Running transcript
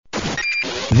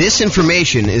This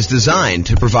information is designed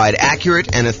to provide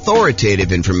accurate and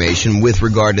authoritative information with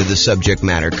regard to the subject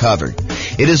matter covered.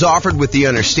 It is offered with the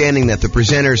understanding that the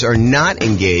presenters are not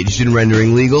engaged in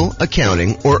rendering legal,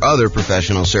 accounting, or other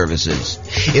professional services.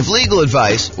 If legal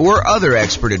advice or other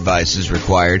expert advice is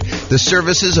required, the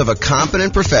services of a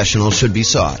competent professional should be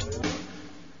sought.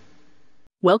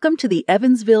 Welcome to the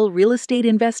Evansville Real Estate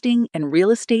Investing and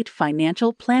Real Estate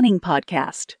Financial Planning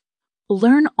Podcast.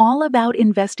 Learn all about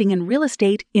investing in real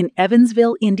estate in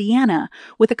Evansville, Indiana,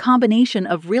 with a combination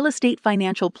of real estate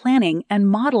financial planning and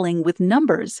modeling with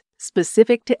numbers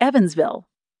specific to Evansville,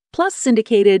 plus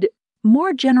syndicated,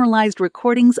 more generalized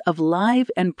recordings of live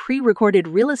and pre-recorded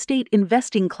real estate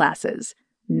investing classes,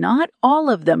 not all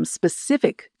of them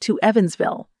specific to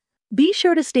Evansville. Be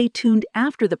sure to stay tuned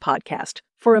after the podcast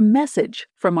for a message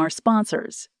from our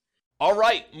sponsors. All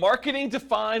right, marketing to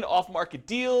find off-market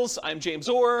deals. I'm James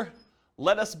Orr.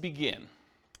 Let us begin.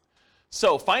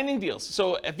 So, finding deals.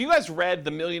 So, have you guys read the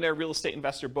Millionaire Real Estate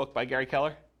Investor book by Gary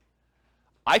Keller?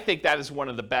 I think that is one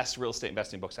of the best real estate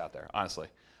investing books out there, honestly.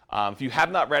 If you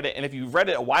have not read it, and if you read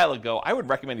it a while ago, I would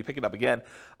recommend you pick it up again.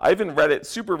 I haven't read it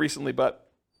super recently, but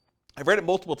I've read it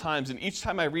multiple times, and each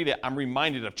time I read it, I'm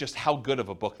reminded of just how good of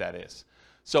a book that is.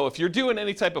 So if you're doing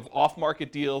any type of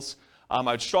off-market deals, I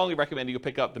would strongly recommend you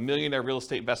pick up The Millionaire Real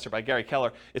Estate Investor by Gary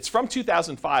Keller. It's from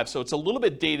 2005, so it's a little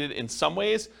bit dated in some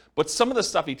ways, but some of the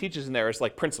stuff he teaches in there is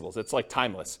like principles. It's like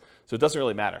timeless, so it doesn't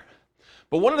really matter.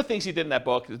 But one of the things he did in that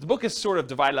book, the book is sort of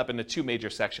divided up into two major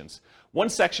sections. One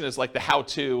section is like the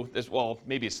how-to. Well,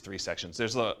 maybe it's three sections.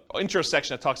 There's an intro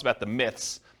section that talks about the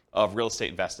myths of real estate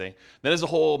investing. Then there's a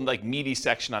whole like meaty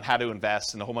section on how to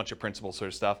invest and a whole bunch of principles sort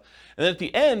of stuff. And then at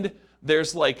the end,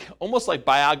 there's like almost like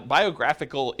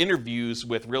biographical interviews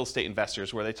with real estate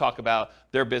investors where they talk about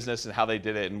their business and how they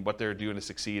did it and what they're doing to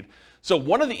succeed. So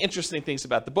one of the interesting things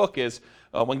about the book is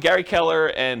when Gary Keller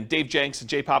and Dave Jenks and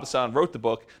Jay Papasan wrote the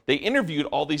book, they interviewed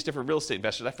all these different real estate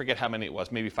investors. I forget how many it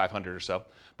was, maybe 500 or so.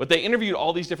 But they interviewed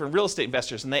all these different real estate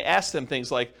investors and they asked them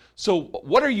things like, so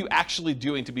what are you actually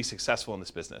doing to be successful in this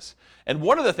business? And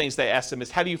one of the things they asked them is,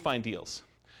 how do you find deals?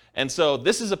 And so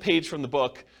this is a page from the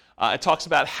book. It talks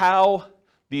about how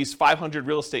these 500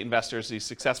 real estate investors, these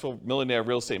successful millionaire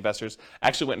real estate investors,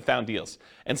 actually went and found deals.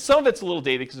 And some of it's a little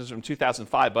dated because it's from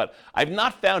 2005, but I've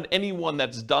not found anyone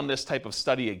that's done this type of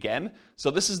study again. So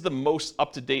this is the most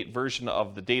up-to-date version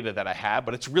of the data that I have,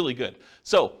 but it's really good.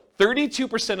 So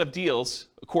 32% of deals,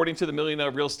 according to the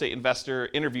Millionaire Real Estate Investor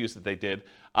interviews that they did,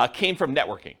 came from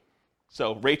networking.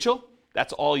 So Rachel,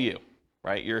 that's all you.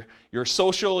 Right? You're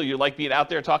social, you like being out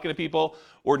there talking to people,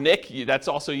 or Nick, that's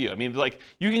also you. I mean, like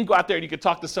you can go out there and you could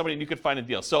talk to somebody and you could find a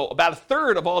deal. So about a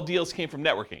third of all deals came from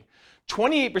networking.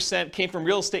 28% came from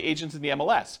real estate agents in the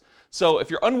MLS. So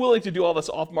if you're unwilling to do all this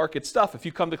off-market stuff, if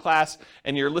you come to class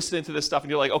and you're listening to this stuff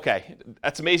and you're like, okay,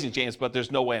 that's amazing, James, but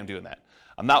there's no way I'm doing that.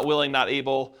 I'm not willing, not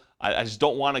able. I just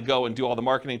don't want to go and do all the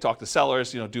marketing, talk to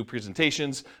sellers, do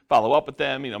presentations, follow up with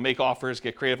them, make offers,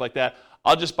 get creative like that.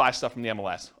 I'll just buy stuff from the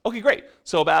MLS. Okay, great.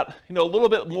 So about, a little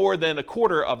bit more than a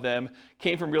quarter of them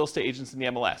came from real estate agents in the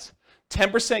MLS.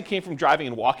 10% came from driving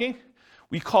and walking.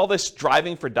 We call this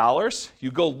driving for dollars.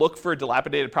 You go look for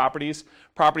dilapidated properties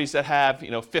that have,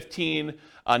 15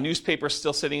 newspapers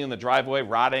still sitting in the driveway,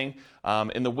 rotting.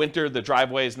 In the winter, the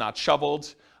driveway is not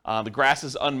shoveled. The grass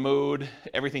is unmowed.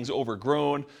 Everything's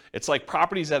overgrown. It's like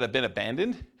properties that have been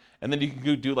abandoned. And then you can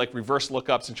go do like reverse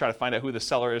lookups and try to find out who the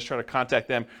seller is, try to contact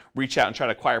them, reach out and try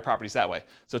to acquire properties that way.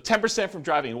 So 10% from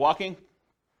driving and walking,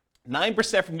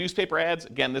 9% from newspaper ads.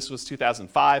 Again, this was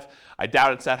 2005. I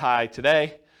doubt it's that high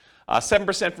today.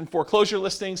 7% from foreclosure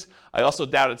listings. I also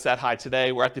doubt it's that high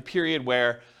today. We're at the period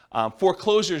where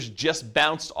foreclosures just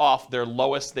bounced off their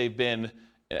lowest they've been,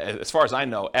 as far as I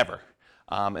know, ever.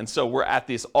 And so we're at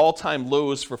these all-time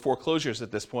lows for foreclosures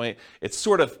at this point. It's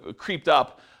sort of creeped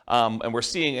up. And we're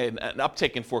seeing an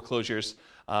uptick in foreclosures,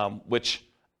 which,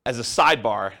 as a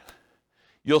sidebar,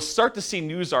 you'll start to see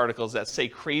news articles that say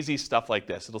crazy stuff like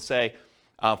this. It'll say,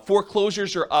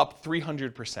 foreclosures are up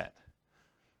 300%.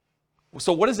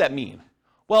 So what does that mean?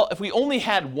 Well, if we only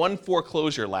had one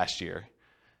foreclosure last year,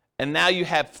 and now you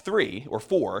have 3 or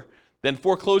 4, then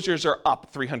foreclosures are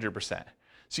up 300%.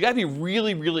 So you gotta be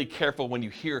really, really careful when you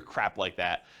hear crap like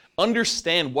that.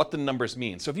 Understand what the numbers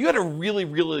mean. So if you had a really,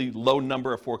 really low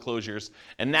number of foreclosures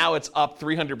and now it's up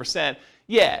 300%,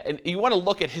 yeah, and you want to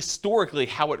look at historically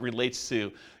how it relates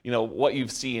to, what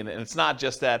you've seen. And it's not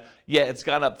just that, yeah, it's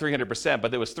gone up 300%,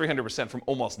 but there was 300% from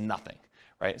almost nothing,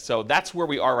 right? So that's where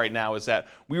we are right now, is that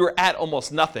we were at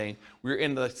almost nothing. We were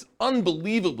in this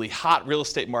unbelievably hot real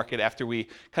estate market after we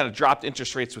kind of dropped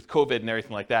interest rates with COVID and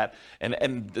everything like that.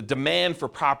 And the demand for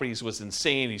properties was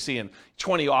insane. You see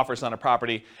 20 offers on a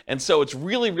property. And so it's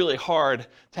really, really hard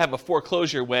to have a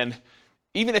foreclosure when,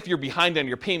 even if you're behind on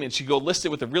your payments, you go list it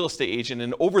with a real estate agent,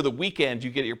 and over the weekend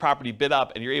you get your property bid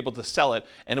up and you're able to sell it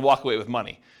and walk away with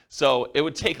money. So it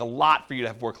would take a lot for you to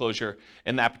have foreclosure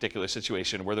in that particular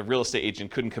situation where the real estate agent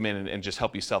couldn't come in and just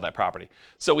help you sell that property.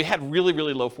 So we had really,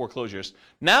 really low foreclosures.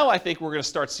 Now I think we're going to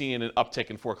start seeing an uptick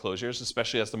in foreclosures,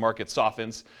 especially as the market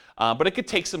softens. But it could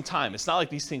take some time. It's not like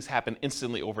these things happen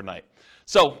instantly overnight.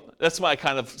 So that's my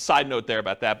kind of side note there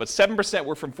about that. But 7%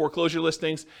 were from foreclosure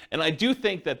listings. And I do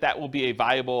think that that will be a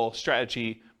viable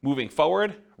strategy moving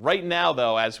forward. Right now,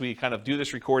 though, as we kind of do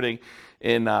this recording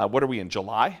in, what are we in,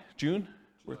 July? June?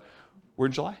 We're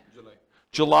in July?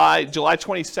 July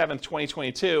 27th,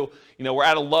 2022. We're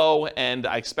at a low, and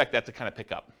I expect that to kind of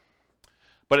pick up.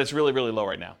 But it's really, really low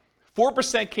right now.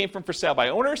 4% came from for sale by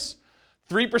owners.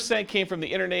 3% came from the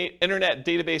internet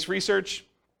database research.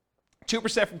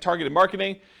 2% from targeted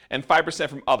marketing, and 5%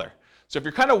 from other. So if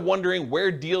you're kind of wondering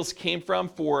where deals came from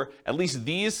for at least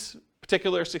these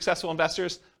particular successful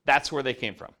investors, that's where they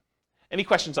came from. Any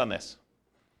questions on this?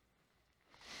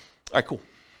 All right, cool.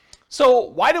 So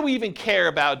why do we even care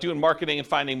about doing marketing and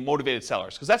finding motivated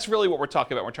sellers? Because that's really what we're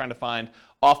talking about. We're trying to find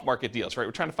off-market deals, right?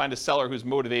 We're trying to find a seller who's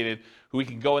motivated, who we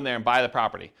can go in there and buy the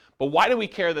property. But why do we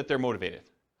care that they're motivated?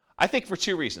 I think for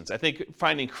two reasons. I think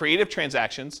finding creative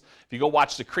transactions. If you go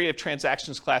watch the creative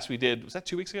transactions class we did, was that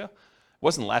 2 weeks ago? It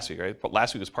wasn't last week, right? But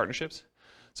last week was partnerships.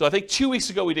 So I think 2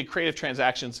 weeks ago we did creative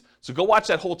transactions. So go watch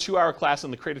that whole 2-hour class on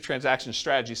the creative transaction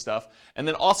strategy stuff. And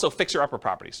then also fixer-upper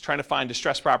properties, trying to find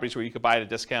distressed properties where you could buy at a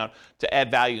discount to add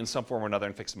value in some form or another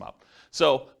and fix them up.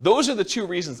 So those are the two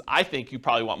reasons I think you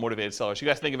probably want motivated sellers. You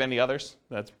guys think of any others?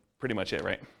 That's pretty much it,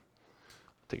 right?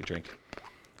 Take a drink.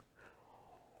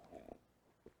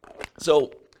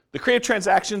 So the creative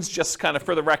transactions, just kind of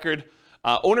for the record,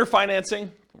 owner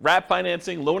financing, wrap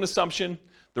financing, loan assumption,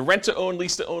 the rent-to-own,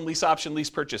 lease-to-own, lease option, lease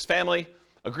purchase family,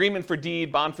 agreement for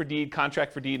deed, bond for deed,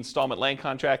 contract for deed, installment land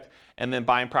contract, and then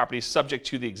buying properties subject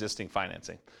to the existing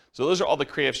financing. So those are all the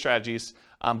creative strategies.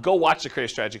 Go watch the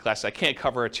creative strategy class. I can't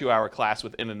cover a 2-hour class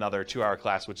within another 2-hour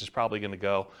class, which is probably going to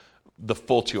go the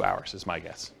full 2 hours, is my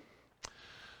guess.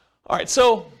 All right,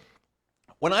 so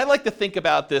when I like to think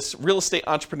about this real estate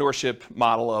entrepreneurship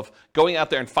model of going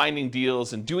out there and finding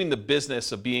deals and doing the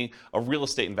business of being a real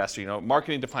estate investor,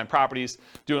 marketing to find properties,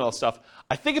 doing all that stuff,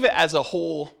 I think of it as a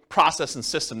whole process and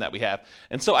system that we have.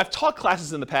 And so I've taught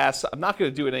classes in the past. I'm not going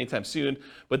to do it anytime soon,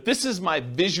 but this is my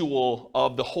visual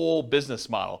of the whole business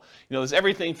model. There's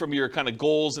everything from your kind of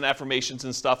goals and affirmations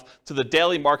and stuff to the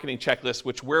daily marketing checklist,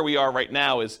 which where we are right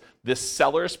now is this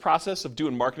seller's process of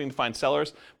doing marketing to find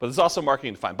sellers, but there's also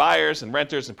marketing to find buyers and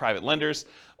renters and private lenders.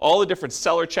 All the different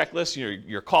seller checklists,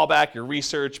 your callback, your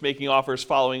research, making offers,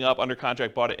 following up, under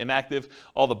contract, bought it, inactive,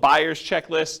 all the buyers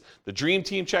checklist, the dream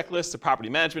team checklist, the property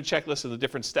management checklist, and the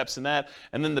different steps in that,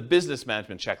 and then the business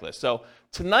management checklist. So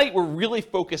tonight we're really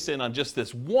focused in on just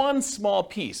this one small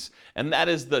piece, and that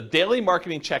is the daily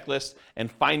marketing checklist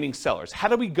and finding sellers. How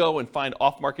do we go and find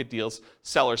off-market deals,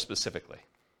 sellers specifically?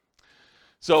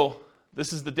 So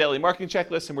this is the daily marketing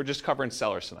checklist, and we're just covering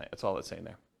sellers tonight. That's all it's saying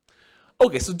there.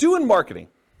 Okay, so doing marketing.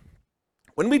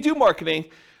 When we do marketing,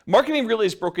 marketing really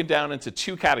is broken down into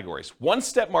two categories: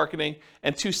 one-step marketing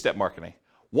and two-step marketing.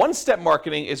 One-step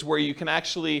marketing is where you can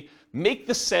actually make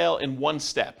the sale in one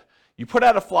step. You put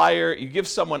out a flyer, you give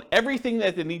someone everything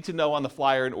that they need to know on the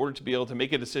flyer in order to be able to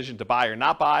make a decision to buy or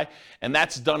not buy, and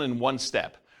that's done in one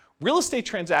step. Real estate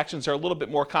transactions are a little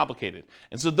bit more complicated,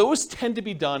 and so those tend to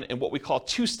be done in what we call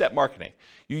two-step marketing.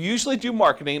 You usually do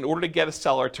marketing in order to get a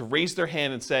seller to raise their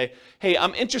hand and say, hey,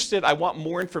 I'm interested, I want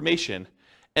more information,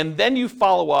 and then you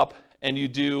follow up and you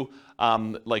do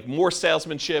like more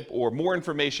salesmanship or more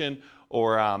information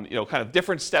or kind of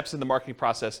different steps in the marketing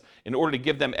process in order to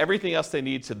give them everything else they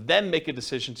need to then make a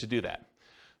decision to do that.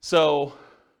 So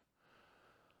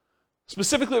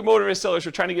specifically with motivated sellers,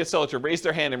 we're trying to get sellers to raise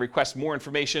their hand and request more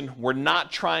information. We're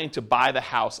not trying to buy the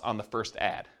house on the first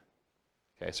ad.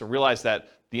 Okay, so realize that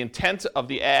the intent of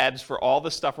the ads for all the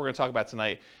stuff we're going to talk about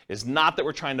tonight is not that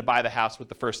we're trying to buy the house with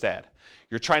the first ad.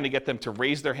 You're trying to get them to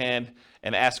raise their hand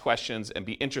and ask questions and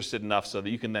be interested enough so that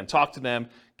you can then talk to them,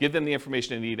 give them the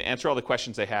information they need, answer all the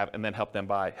questions they have, and then help them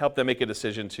buy, help them make a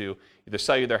decision to either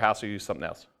sell you their house or use something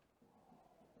else.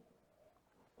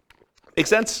 Make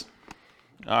sense?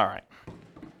 All right.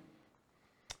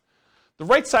 The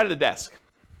right side of the desk.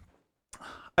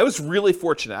 I was really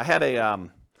fortunate. I had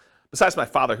besides my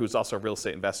father, who's also a real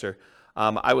estate investor,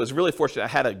 I was really fortunate. I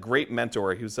had a great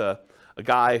mentor. He was a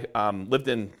guy, lived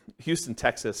in Houston,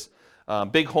 Texas,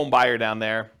 big home buyer down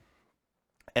there.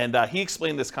 And he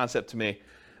explained this concept to me.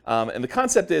 And the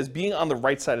concept is being on the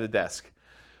right side of the desk.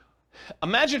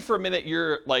 Imagine for a minute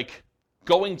you're like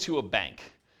going to a bank.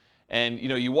 And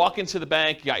you walk into the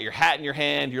bank, you got your hat in your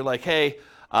hand, you're like, hey,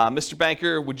 Mr.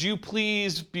 Banker, would you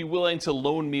please be willing to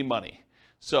loan me money?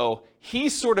 So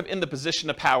he's sort of in the position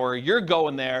of power. You're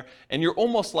going there, and you're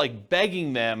almost like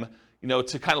begging them,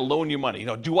 to kind of loan you money.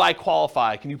 Do I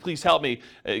qualify? Can you please help me?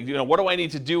 What do I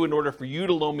need to do in order for you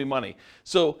to loan me money?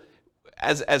 So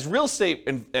as real estate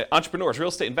entrepreneurs, real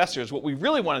estate investors, what we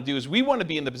really want to do is we want to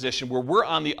be in the position where we're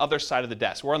on the other side of the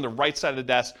desk. We're on the right side of the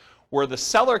desk, where the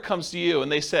seller comes to you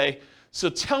and they say, so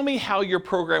tell me how your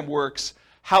program works.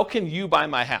 How can you buy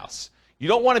my house? You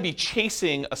don't want to be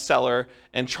chasing a seller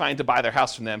and trying to buy their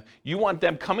house from them. You want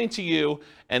them coming to you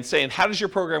and saying, how does your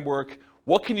program work?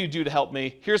 What can you do to help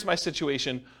me? Here's my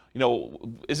situation.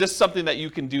 Is this something that you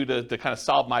can do to kind of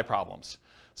solve my problems?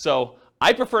 So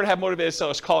I prefer to have motivated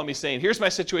sellers calling me saying, here's my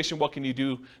situation, what can you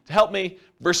do to help me?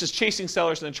 Versus chasing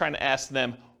sellers and then trying to ask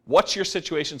them, what's your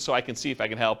situation so I can see if I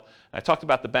can help? And I talked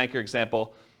about the banker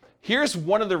example. Here's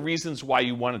one of the reasons why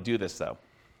you want to do this though.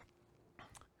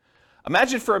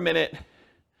 Imagine for a minute,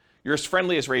 you're as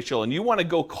friendly as Rachel and you want to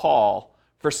go call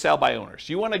for sale by owners.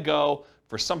 You want to go,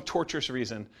 for some torturous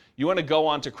reason, you want to go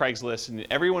on to Craigslist and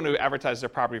everyone who advertises their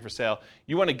property for sale,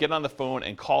 you want to get on the phone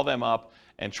and call them up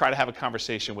and try to have a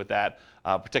conversation with that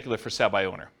particular for sale by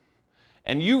owner.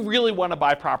 And you really want to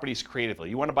buy properties creatively.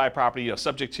 You want to buy a property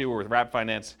subject to or with wrap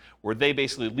finance where they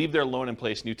basically leave their loan in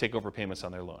place and you take over payments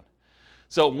on their loan.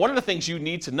 So one of the things you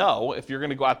need to know if you're going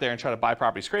to go out there and try to buy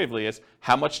properties creatively is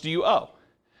how much do you owe?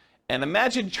 And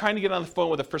imagine trying to get on the phone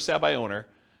with a for sale by owner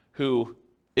who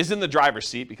is in the driver's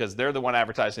seat because they're the one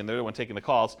advertising, they're the one taking the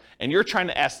calls, and you're trying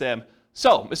to ask them,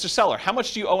 so, Mr. Seller, how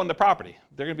much do you owe on the property?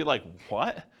 They're going to be like,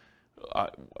 what?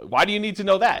 Why do you need to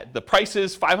know that? The price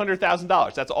is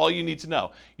 $500,000. That's all you need to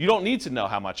know. You don't need to know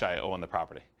how much I owe on the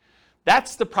property.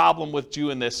 That's the problem with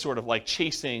doing this sort of like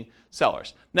chasing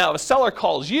sellers. Now, if a seller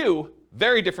calls you,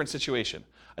 very different situation.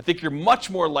 I think you're much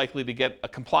more likely to get a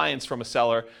compliance from a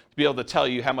seller to be able to tell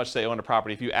you how much they own a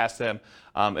property if you ask them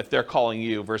if they're calling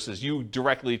you versus you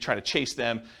directly try to chase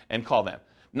them and call them.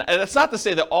 Now, that's not to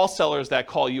say that all sellers that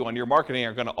call you on your marketing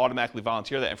are going to automatically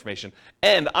volunteer that information.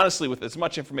 And honestly, with as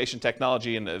much information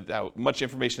technology and how much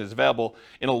information is available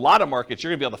in a lot of markets,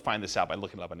 you're going to be able to find this out by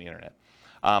looking it up on the internet.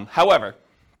 However,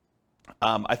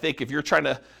 I think if you're trying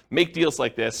to make deals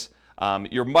like this,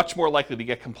 you're much more likely to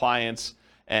get compliance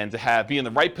and to be in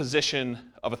the right position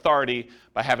of authority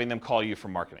by having them call you for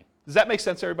marketing. Does that make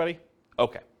sense, everybody?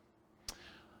 Okay.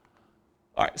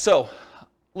 All right, so a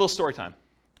little story time.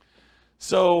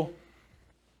 So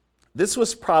this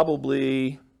was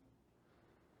probably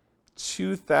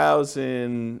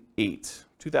 2008,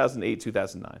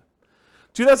 2009.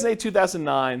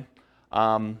 2009,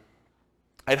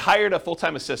 I'd hired a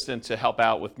full-time assistant to help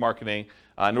out with marketing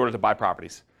in order to buy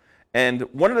properties. And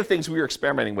one of the things we were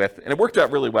experimenting with, and it worked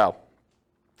out really well,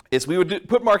 is we would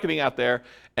put marketing out there,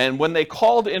 and when they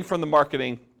called in from the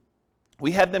marketing,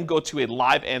 we had them go to a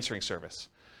live answering service.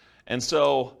 And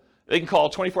so they can call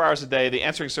 24 hours a day. The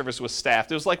answering service was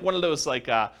staffed. It was like one of those, like,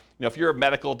 if you're a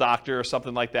medical doctor or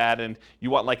something like that, and you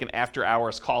want like an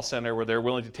after-hours call center where they're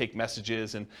willing to take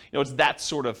messages, and it's that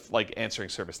sort of like answering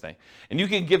service thing. And you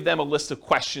can give them a list of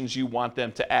questions you want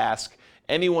them to ask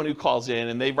anyone who calls in,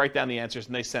 and they write down the answers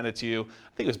and they send it to you.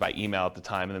 I think it was by email at the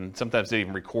time, and then sometimes they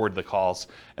even record the calls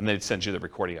and they'd send you the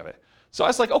recording of it. So I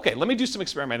was like, okay, let me do some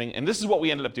experimenting, and this is what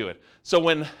we ended up doing. So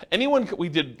when we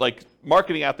did like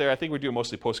marketing out there, I think we were doing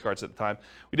mostly postcards at the time.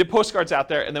 We did postcards out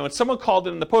there, and then when someone called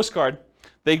in the postcard,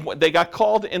 they got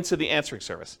called into the answering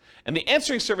service. And the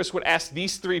answering service would ask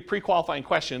these 3 pre-qualifying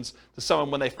questions to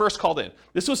someone when they first called in.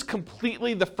 This was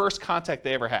completely the first contact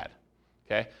they ever had.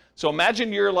 Okay? So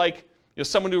imagine you're like,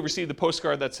 someone who received the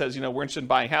postcard that says, we're interested in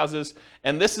buying houses,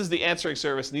 and this is the answering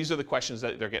service, and these are the questions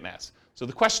that they're getting asked. So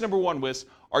the question number 1 was,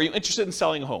 are you interested in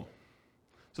selling a home?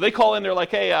 So they call in, they're like,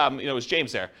 hey, is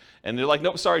James there? And they're like,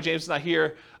 nope, sorry, James is not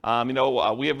here.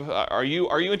 Are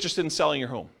you interested in selling your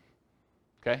home?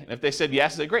 Okay, and if they said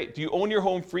yes, they say, great. Do you own your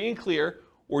home free and clear,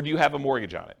 or do you have a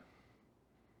mortgage on it?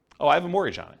 Oh, I have a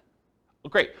mortgage on it. Well,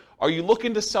 great. Are you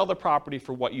looking to sell the property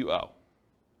for what you owe?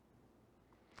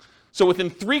 So within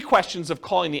 3 questions of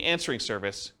calling the answering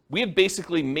service, we had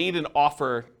basically made an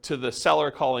offer to the seller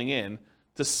calling in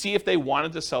to see if they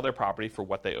wanted to sell their property for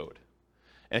what they owed.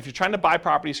 And if you're trying to buy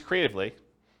properties creatively,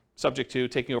 subject to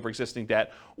taking over existing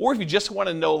debt, or if you just want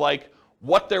to know like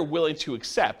what they're willing to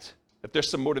accept, if there's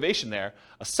some motivation there,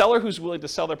 a seller who's willing to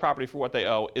sell their property for what they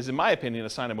owe is, in my opinion, a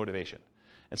sign of motivation.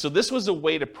 And so this was a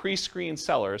way to pre-screen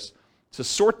sellers to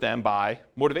sort them by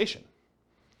motivation.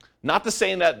 Not to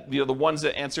say that the ones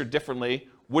that answered differently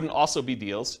wouldn't also be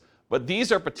deals, but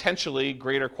these are potentially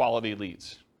greater quality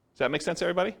leads. Does that make sense,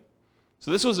 everybody? So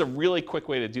this was a really quick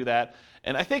way to do that.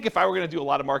 And I think if I were going to do a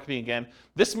lot of marketing again,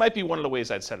 this might be one of the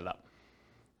ways I'd set it up.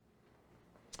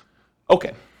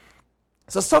 Okay.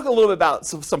 So let's talk a little bit about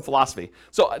some philosophy.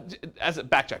 So as a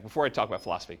backtrack, before I talk about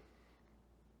philosophy,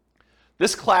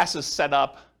 this class is set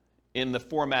up in the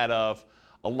format of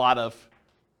a lot of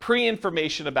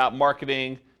pre-information about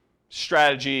marketing,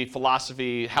 strategy,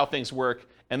 philosophy, how things work.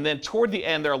 And then toward the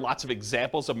end, there are lots of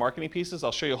examples of marketing pieces.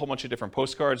 I'll show you a whole bunch of different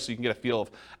postcards so you can get a feel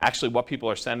of actually what people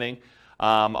are sending.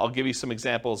 I'll give you some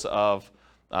examples of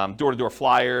door-to-door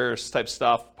flyers type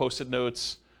stuff, post-it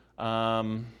notes.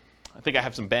 I think I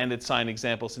have some bandit sign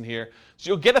examples in here. So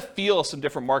you'll get a feel of some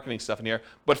different marketing stuff in here.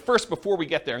 But first, before we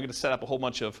get there, I'm going to set up a whole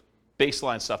bunch of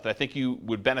baseline stuff that I think you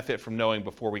would benefit from knowing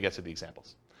before we get to the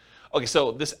examples. Okay,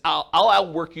 so this I'll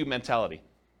outwork you mentality.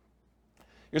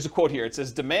 Here's a quote here. It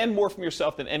says, demand more from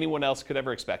yourself than anyone else could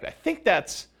ever expect. I think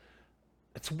it's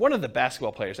one of the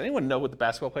basketball players. Anyone know what the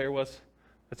basketball player was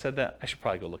that said that? I should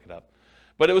probably go look it up.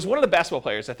 But it was one of the basketball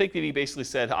players. I think that he basically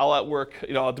said,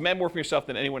 I'll demand more from yourself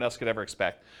than anyone else could ever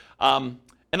expect. And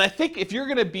I think if you're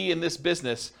going to be in this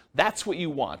business, that's what you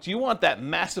want. You want that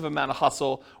massive amount of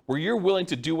hustle where you're willing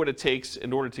to do what it takes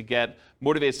in order to get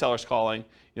motivated sellers calling,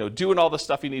 doing all the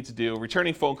stuff you need to do,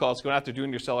 returning phone calls, going out there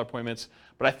doing your seller appointments.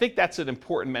 But I think that's an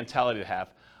important mentality to have.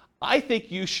 I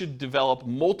think you should develop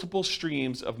multiple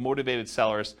streams of motivated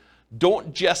sellers.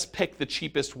 Don't just pick the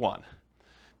cheapest one.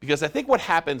 Because I think what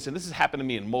happens, and this has happened to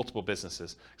me in multiple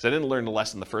businesses, because I didn't learn the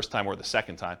lesson the first time or the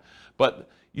second time, but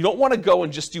you don't want to go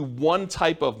and just do one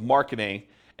type of marketing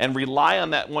and rely on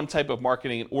that one type of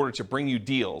marketing in order to bring you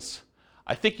deals.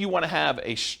 I think you want to have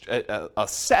a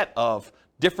set of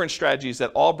different strategies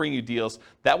that all bring you deals.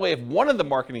 That way, if one of the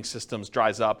marketing systems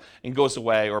dries up and goes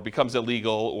away or becomes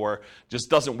illegal or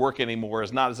just doesn't work anymore,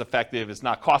 is not as effective, is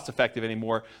not cost effective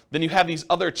anymore, then you have these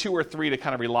other 2 or 3 to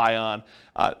kind of rely on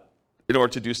in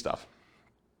order to do stuff.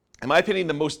 In my opinion,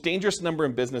 the most dangerous number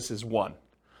in business is 1.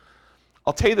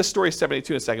 I'll tell you the story of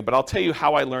 72 in a second, but I'll tell you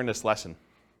how I learned this lesson.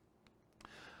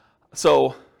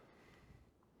 So,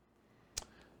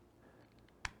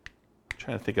 I'm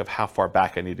trying to think of how far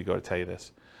back I need to go to tell you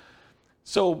this.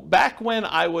 So back when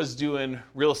I was doing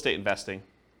real estate investing,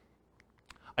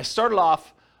 I started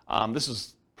off, this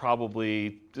is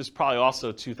probably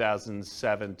also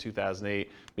 2007,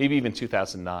 2008, maybe even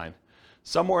 2009.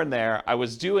 Somewhere in there, I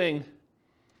was doing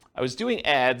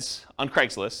ads on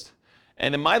Craigslist,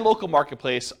 and in my local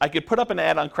marketplace, I could put up an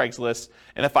ad on Craigslist,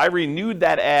 and if I renewed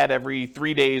that ad every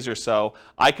 3 days or so,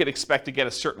 I could expect to get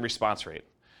a certain response rate.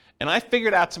 And I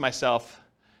figured out to myself,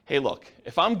 hey, look,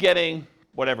 if I'm getting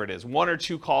whatever it is, 1 or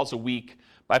 2 calls a week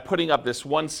by putting up this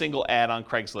one single ad on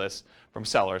Craigslist from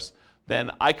sellers,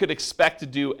 then I could expect to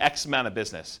do X amount of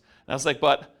business. And I was like,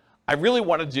 but I really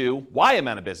want to do Y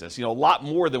amount of business, a lot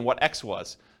more than what X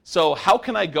was. So how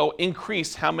can I go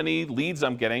increase how many leads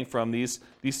I'm getting from these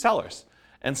sellers?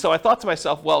 And so I thought to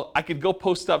myself, well, I could go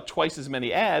post up twice as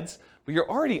many ads, but you're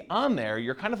already on there.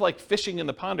 You're kind of like fishing in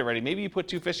the pond already. Maybe you put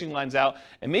 2 fishing lines out,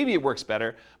 and maybe it works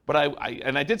better. But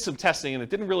I did some testing, and it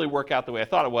didn't really work out the way I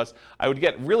thought it was. I would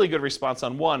get really good response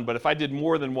on one, but if I did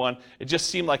more than one, it just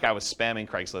seemed like I was spamming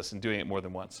Craigslist and doing it more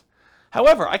than once.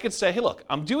 However, I could say, hey, look,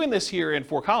 I'm doing this here in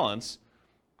Fort Collins.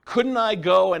 Couldn't I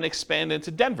go and expand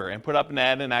into Denver and put up an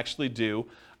ad and actually do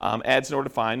ads in order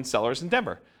to find sellers in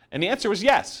Denver? And the answer was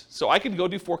yes. So I could go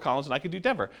do Fort Collins and I could do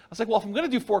Denver. I was like, well, if I'm going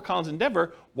to do Fort Collins and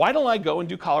Denver, why don't I go and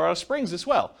do Colorado Springs as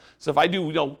well? So if I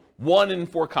do 1 in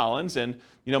Fort Collins and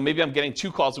maybe I'm getting 2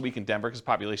 calls a week in Denver because the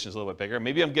population is a little bit bigger.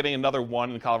 Maybe I'm getting another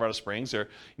 1 in Colorado Springs or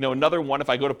another 1 if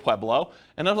I go to Pueblo.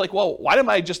 And I was like, well, why am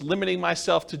I just limiting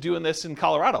myself to doing this in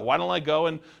Colorado? Why don't I go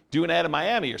and do an ad in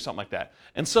Miami or something like that?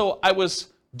 And so I was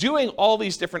doing all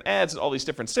these different ads in all these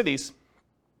different cities.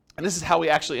 And this is how we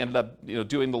actually ended up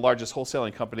doing the largest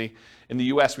wholesaling company in the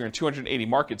US. We were in 280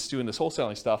 markets doing this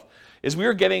wholesaling stuff. Is we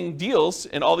were getting deals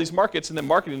in all these markets and then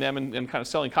marketing them and kind of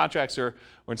selling contracts or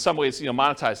in some ways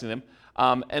monetizing them.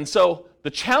 And so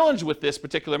the challenge with this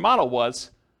particular model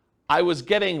was I was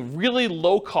getting really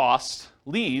low cost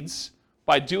leads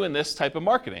by doing this type of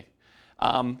marketing.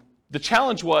 The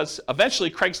challenge was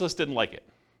eventually Craigslist didn't like it,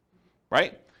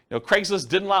 right? Craigslist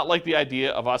did not like the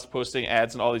idea of us posting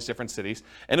ads in all these different cities,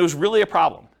 and it was really a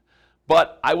problem.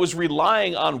 But I was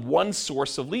relying on one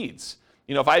source of leads.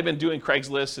 if I had been doing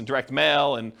Craigslist and direct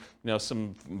mail and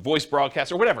some voice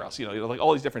broadcasts or whatever else, like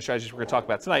all these different strategies we're going to talk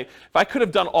about tonight, if I could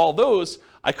have done all those,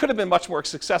 I could have been much more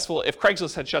successful if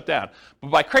Craigslist had shut down.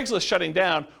 But by Craigslist shutting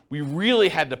down, we really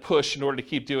had to push in order to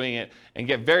keep doing it and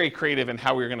get very creative in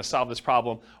how we were going to solve this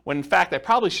problem, when in fact I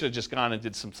probably should have just gone and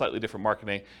did some slightly different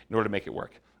marketing in order to make it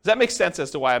work. Does that make sense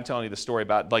as to why I'm telling you the story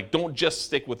about, don't just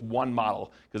stick with one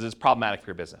model because it's problematic for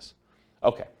your business?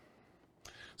 Okay.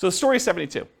 So the story is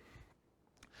 72.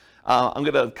 I'm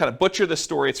going to kind of butcher this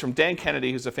story. It's from Dan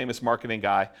Kennedy, who's a famous marketing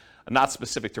guy, not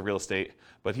specific to real estate,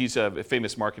 but he's a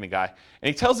famous marketing guy. And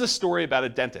he tells this story about a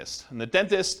dentist. And the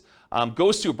dentist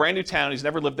goes to a brand new town. He's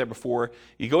never lived there before.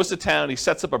 He goes to town. He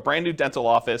sets up a brand new dental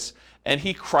office, and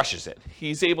he crushes it.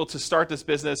 He's able to start this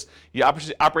business. He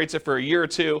operates it for a year or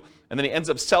two, and then he ends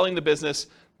up selling the business,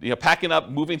 packing up,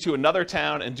 moving to another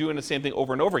town, and doing the same thing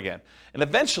over and over again. And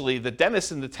eventually, the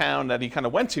dentists in the town that he kind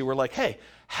of went to were like, hey,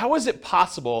 how is it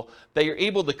possible that you're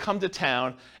able to come to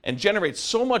town and generate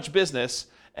so much business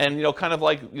and,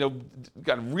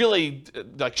 really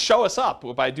show us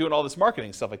up by doing all this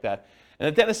marketing, stuff like that? And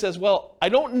the dentist says, well, I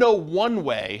don't know one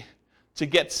way to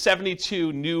get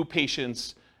 72 new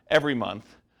patients every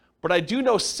month, but I do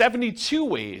know 72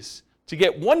 ways to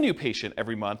get one new patient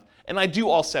every month, and I do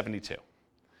all 72.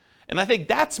 And I think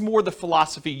that's more the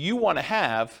philosophy you want to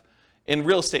have in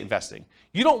real estate investing.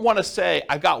 You don't want to say,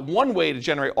 I've got one way to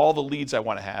generate all the leads I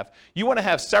want to have. You want to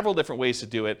have several different ways to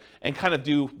do it and kind of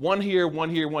do one here, one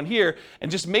here, one here,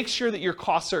 and just make sure that your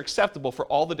costs are acceptable for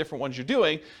all the different ones you're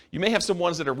doing. You may have some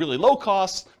ones that are really low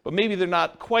cost, but maybe they're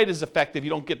not quite as effective. You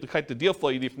don't get the kind of deal flow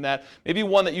you need from that. Maybe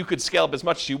one that you could scale up as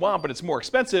much as you want, but it's more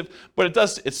expensive, but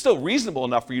it's still reasonable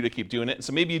enough for you to keep doing it. And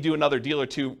so maybe you do another deal or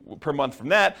two per month from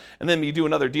that, and then you do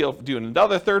another deal, do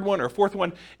another third one or fourth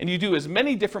one, and you do as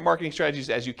many different marketing strategies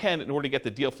as you can in order to get the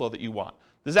deal flow that you want.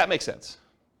 Does that make sense?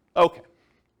 Okay.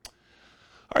 All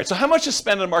right, so how much to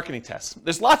spend on a marketing test?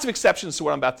 There's lots of exceptions to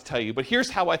what I'm about to tell you, but here's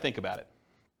how I think about it.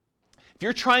 If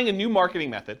you're trying a new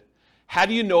marketing method, how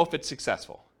do you know if it's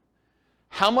successful?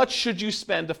 How much should you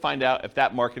spend to find out if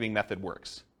that marketing method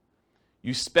works?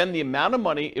 You spend the amount of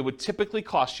money it would typically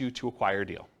cost you to acquire a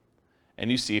deal, and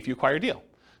you see if you acquire a deal.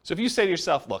 So if you say to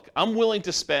yourself, look, I'm willing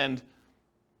to spend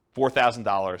 $4,000,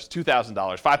 $2,000,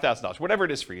 $5,000, whatever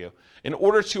it is for you, in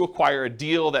order to acquire a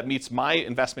deal that meets my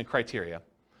investment criteria,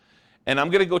 and I'm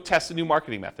going to go test a new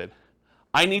marketing method,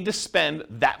 I need to spend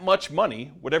that much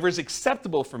money, whatever is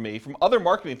acceptable for me from other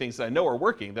marketing things that I know are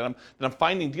working, that I'm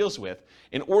finding deals with,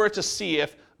 in order to see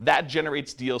if that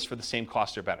generates deals for the same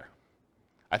cost or better.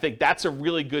 I think that's a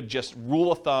really good just rule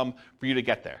of thumb for you to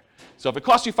get there. So if it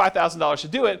costs you $5,000 to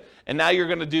do it, and now you're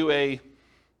going to do a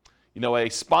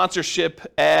sponsorship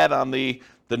ad on the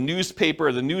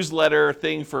newspaper, the newsletter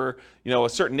thing for, a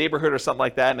certain neighborhood or something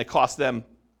like that, and it costs them,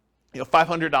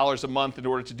 $500 a month in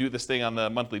order to do this thing on the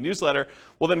monthly newsletter,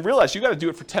 well, then realize you got to do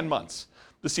it for 10 months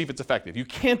to see if it's effective. You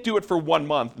can't do it for 1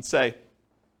 month and say,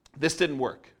 this didn't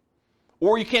work.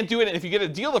 Or you can't do it, and if you get a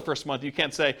deal the first month, you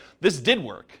can't say, this did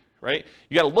work, right?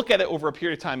 You got to look at it over a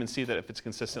period of time and see that if it's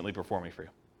consistently performing for you.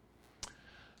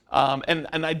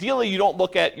 And ideally, you don't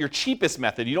look at your cheapest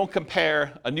method. You don't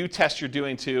compare a new test you're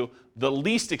doing to the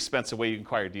least expensive way you can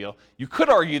acquire a deal. You could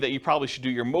argue that you probably should do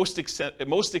your most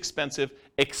expensive,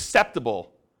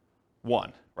 acceptable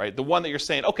one, right? The one that you're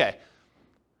saying, okay,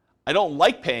 I don't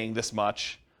like paying this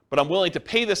much, but I'm willing to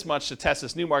pay this much to test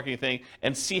this new marketing thing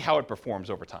and see how it performs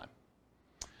over time.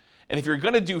 And if you're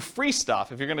going to do free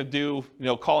stuff, if you're going to do,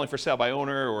 calling for sale by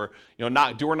owner or,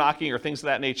 door knocking or things of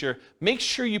that nature, make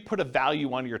sure you put a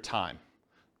value on your time.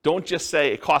 Don't just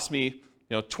say it cost me,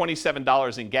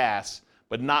 $27 in gas,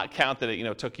 but not count that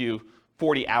it, took you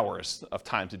 40 hours of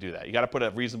time to do that. You got to put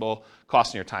a reasonable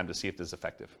cost on your time to see if this is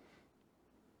effective.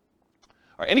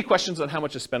 All right, any questions on how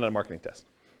much to spend on a marketing test?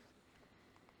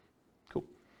 Cool.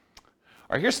 All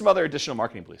right, here's some other additional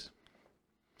marketing beliefs.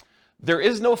 There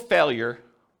is no failure,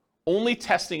 only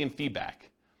testing and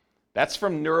feedback. That's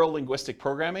from neuro-linguistic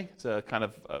programming. It's a kind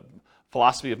of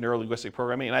philosophy of neuro-linguistic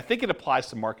programming, and I think it applies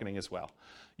to marketing as well.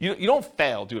 You don't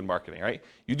fail doing marketing, right?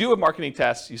 You do a marketing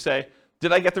test, you say,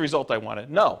 did I get the result I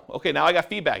wanted? No. Okay, now I got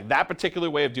feedback. That particular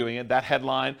way of doing it, that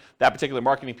headline, that particular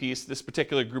marketing piece, this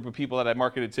particular group of people that I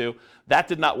marketed to, that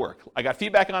did not work. I got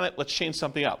feedback on it, let's change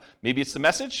something up. Maybe it's the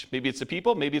message, maybe it's the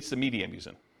people, maybe it's the media I'm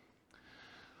using.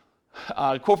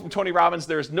 Quote from Tony Robbins,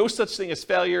 there is no such thing as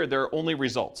failure, there are only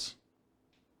results.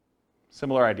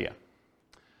 Similar idea.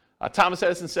 Thomas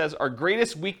Edison says, our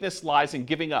greatest weakness lies in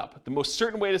giving up. The most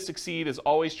certain way to succeed is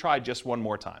always try just one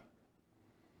more time.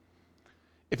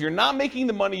 If you're not making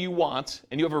the money you want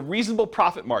and you have a reasonable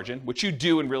profit margin, which you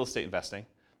do in real estate investing,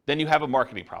 then you have a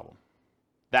marketing problem.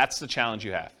 That's the challenge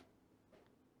you have.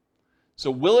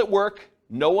 So will it work?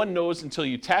 No one knows until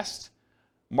you test.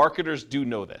 Marketers do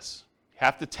know this. You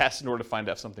have to test in order to find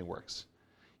out if something works.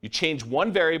 You change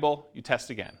one variable, you test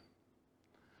again.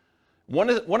 One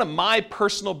of my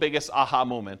personal biggest aha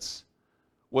moments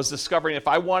was discovering if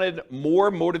I wanted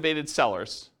more motivated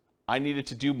sellers, I needed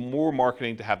to do more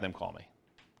marketing to have them call me.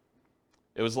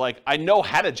 It was like, I know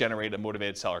how to generate a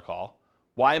motivated seller call.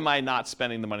 Why am I not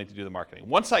spending the money to do the marketing?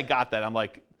 Once I got that, I'm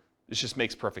like, this just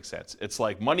makes perfect sense. It's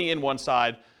like money in one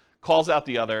side, calls out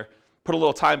the other, put a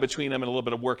little time between them and a little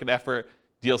bit of work and effort,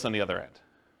 deals on the other end.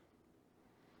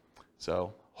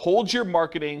 So hold your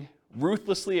marketing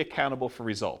ruthlessly accountable for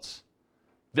results.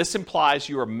 This implies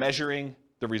you are measuring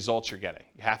the results you're getting.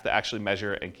 You have to actually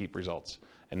measure and keep results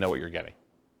and know what you're getting.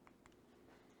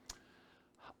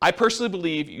 I personally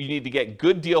believe you need to get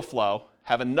good deal flow,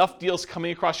 have enough deals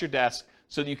coming across your desk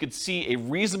so that you can see a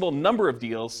reasonable number of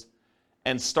deals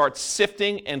and start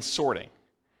sifting and sorting.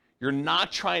 You're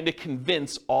not trying to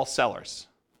convince all sellers.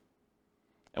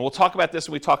 And we'll talk about this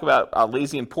when we talk about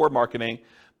lazy and poor marketing,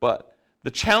 but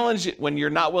the challenge when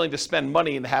you're not willing to spend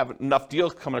money and have enough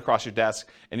deals coming across your desk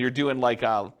and you're doing like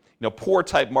poor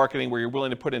type marketing where you're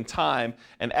willing to put in time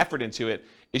and effort into it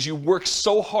is you work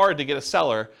so hard to get a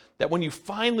seller that when you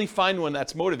finally find one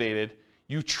that's motivated,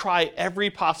 you try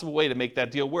every possible way to make that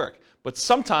deal work. But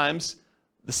sometimes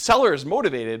the seller is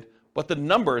motivated, but the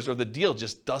numbers or the deal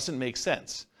just doesn't make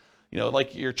sense.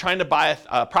 Like you're trying to buy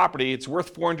a property, it's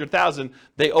worth $400,000,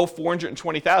 they owe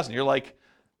 $420,000. You're like,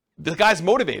 the guy's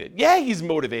motivated. Yeah, he's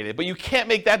motivated, but you can't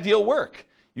make that deal work.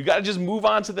 You got to just move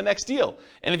on to the next deal.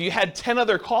 And if you had 10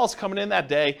 other calls coming in that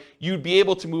day, you'd be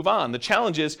able to move on. The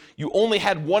challenge is you only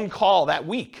had one call that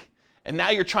week, and now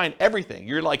you're trying everything.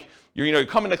 You're like, you're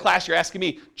coming to class, you're asking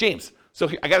me, James, so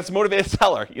I got this motivated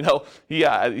seller.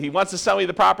 He wants to sell me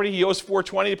the property. He owes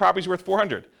 $420. The property's worth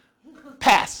 $400.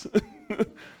 Pass.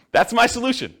 That's my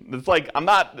solution. It's like I'm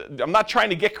not trying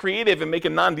to get creative and make a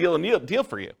non-deal deal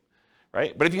for you.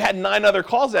 Right? But if you had 9 other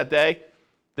calls that day,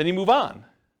 then you move on.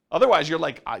 Otherwise, you're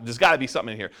like, there's got to be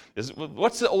something in here.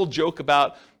 What's the old joke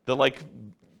about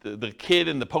the kid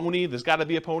and the pony? There's got to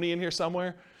be a pony in here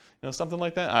somewhere. Something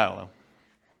like that. I don't know.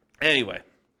 Anyway,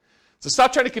 so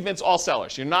stop trying to convince all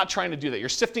sellers. You're not trying to do that. You're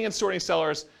sifting and sorting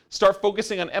sellers. Start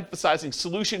focusing on emphasizing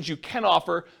solutions you can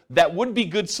offer that would be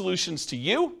good solutions to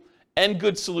you and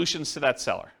good solutions to that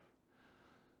seller.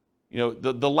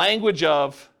 The language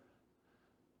of,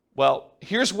 well,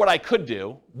 here's what I could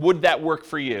do. Would that work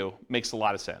for you? Makes a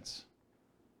lot of sense.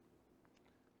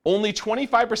 Only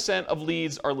 25% of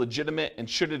leads are legitimate and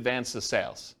should advance to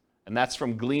sales. And that's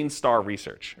from Gleanstar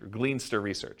Research, or Gleanster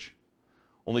Research.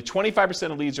 Only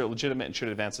 25% of leads are legitimate and should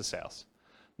advance to sales.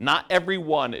 Not every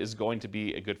one is going to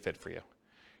be a good fit for you.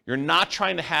 You're not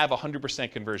trying to have a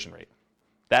 100% conversion rate.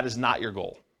 That is not your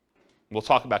goal. We'll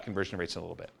talk about conversion rates in a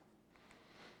little bit.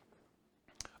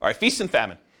 All right, feast and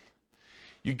famine.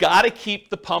 You got to keep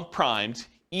the pump primed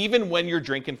even when you're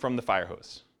drinking from the fire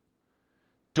hose.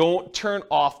 Don't turn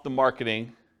off the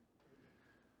marketing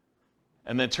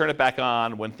and then turn it back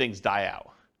on when things die out,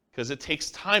 because it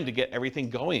takes time to get everything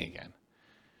going again.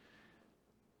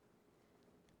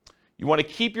 You want to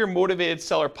keep your motivated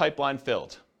seller pipeline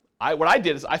filled. What I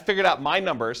did is I figured out my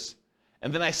numbers,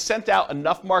 and then I sent out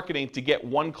enough marketing to get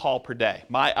 1 call per day,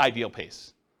 my ideal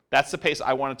pace. That's the pace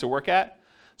I wanted to work at.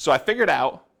 So I figured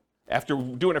out, after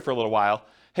doing it for a little while,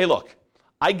 hey, look,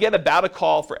 I get about a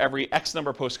call for every X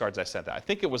number of postcards I sent out. I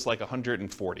think it was like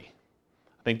 140.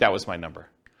 I think that was my number.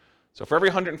 So for every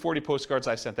 140 postcards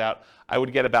I sent out, I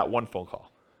would get about 1 phone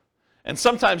call. And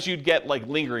sometimes you'd get like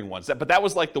lingering ones, but that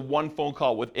was like the 1 phone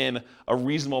call within a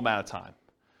reasonable amount of time.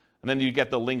 And then you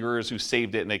get the lingerers who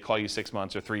saved it and they call you 6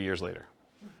 months or 3 years later.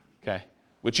 Okay?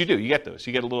 Which you do, you get those.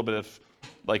 You get a little bit of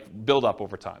like build up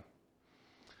over time.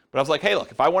 But I was like, hey,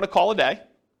 look, if I want to call a day,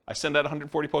 I send out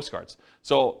 140 postcards.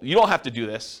 So you don't have to do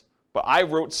this, but I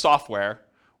wrote software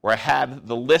where I had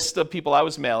the list of people I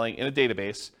was mailing in a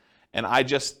database, and I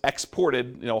just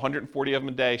exported 140 of them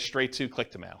a day straight to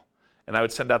Click-to-Mail. And I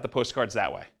would send out the postcards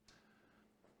that way.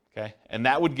 Okay? And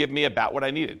that would give me about what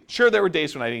I needed. Sure, there were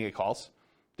days when I didn't get calls.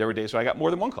 There were days when I got more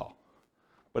than 1 call.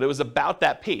 But it was about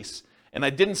that pace. And I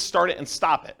didn't start it and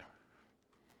stop it.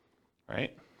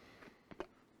 Right?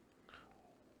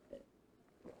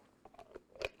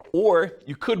 Or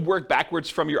you could work backwards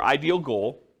from your ideal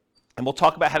goal, and we'll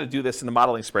talk about how to do this in the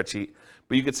modeling spreadsheet,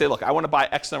 but you could say, look, I want to buy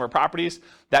X number of properties.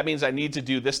 That means I need to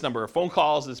do this number of phone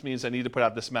calls. This means I need to put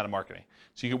out this amount of marketing.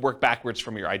 So you can work backwards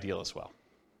from your ideal as well.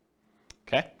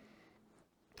 Okay?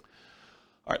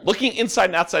 All All right, looking inside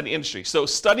and outside the industry. So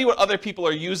study what other people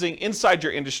are using inside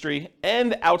your industry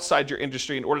and outside your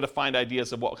industry in order to find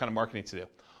ideas of what kind of marketing to do.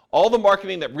 All the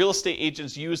marketing that real estate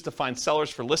agents use to find sellers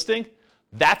for listing,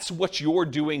 that's what you're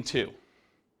doing too.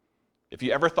 If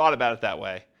you ever thought about it that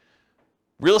way,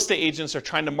 real estate agents are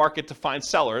trying to market to find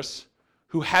sellers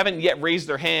who haven't yet raised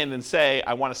their hand and say,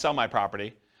 I want to sell my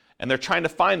property. And they're trying to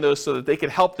find those so that they can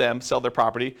help them sell their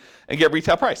property and get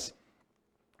retail price.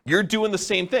 You're doing the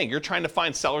same thing. You're trying to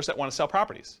find sellers that want to sell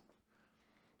properties.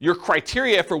 Your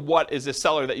criteria for what is a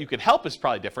seller that you can help is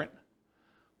probably different,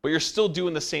 but you're still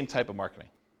doing the same type of marketing.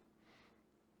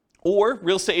 Or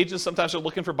real estate agents sometimes are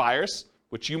looking for buyers,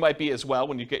 which you might be as well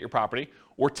when you get your property,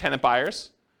 or tenant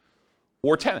buyers,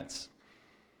 or tenants.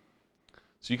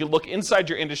 So you can look inside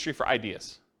your industry for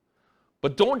ideas.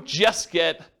 But don't just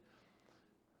get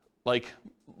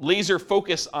laser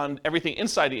focus on everything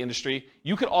inside the industry.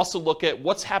 You can also look at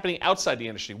what's happening outside the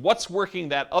industry, what's working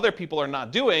that other people are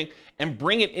not doing, and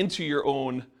bring it into your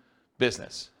own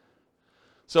business.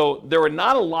 So there were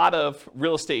not a lot of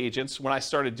real estate agents when I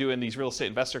started doing these real estate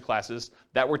investor classes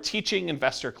that were teaching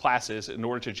investor classes in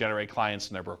order to generate clients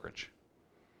in their brokerage.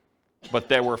 But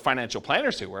there were financial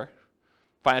planners who were.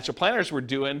 Financial planners were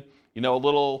doing, a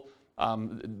little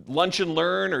lunch and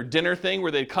learn or dinner thing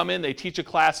where they'd come in, they teach a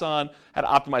class on how to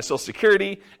optimize Social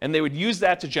Security, and they would use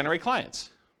that to generate clients.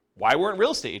 Why weren't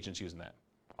real estate agents using that?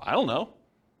 I don't know.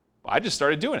 I just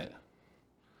started doing it.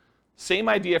 Same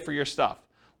idea for your stuff.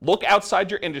 Look outside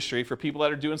your industry for people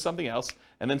that are doing something else,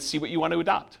 and then see what you want to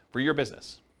adopt for your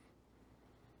business.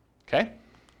 Okay?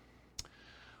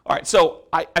 All right, so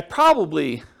I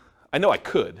know I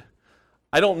could.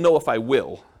 I don't know if I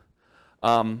will,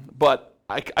 but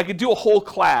I could do a whole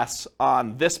class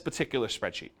on this particular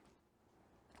spreadsheet.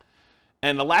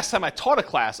 And the last time I taught a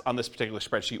class on this particular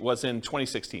spreadsheet was in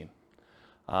 2016.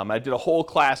 I did a whole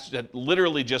class that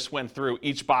literally just went through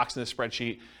each box in the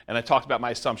spreadsheet, and I talked about my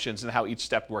assumptions and how each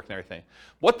step worked and everything.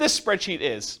 What this spreadsheet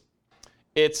is,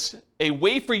 it's a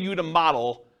way for you to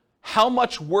model how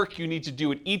much work you need to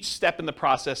do at each step in the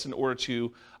process in order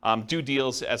to do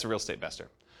deals as a real estate investor.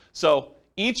 So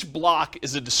each block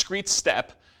is a discrete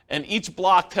step, and each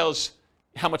block tells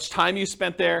how much time you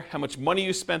spent there, how much money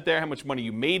you spent there, how much money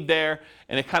you made there,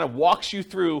 and it kind of walks you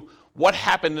through what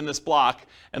happened in this block,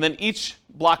 and then each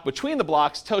block between the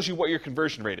blocks tells you what your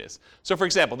conversion rate is. So for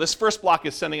example, this first block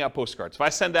is sending out postcards. If I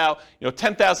send out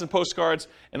 10,000 postcards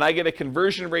and I get a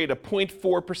conversion rate of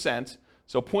 0.4%,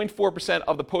 so 0.4%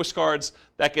 of the postcards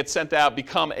that get sent out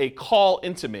become a call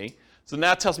into me. So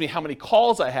now it tells me how many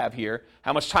calls I have here,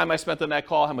 how much time I spent on that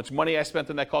call, how much money I spent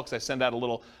on that call, because I send out a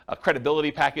little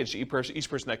credibility package to each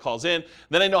person that calls in.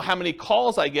 Then I know how many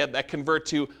calls I get that convert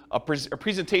to a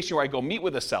presentation where I go meet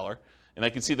with a seller, and I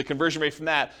can see the conversion rate from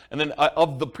that. And then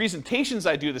of the presentations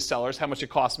I do to sellers, how much it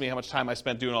costs me, how much time I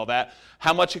spent doing all that,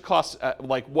 how much it costs,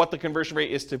 what the conversion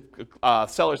rate is to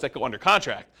sellers that go under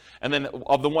contract. And then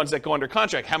of the ones that go under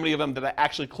contract, how many of them did I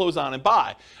actually close on and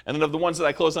buy? And then of the ones that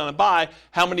I close on and buy,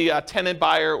 how many tenant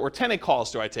buyer or tenant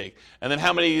calls do I take? And then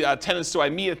how many tenants do I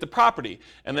meet at the property?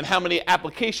 And then how many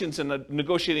applications and the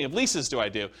negotiating of leases do I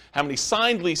do? How many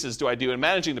signed leases do I do in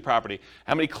managing the property?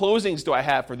 How many closings do I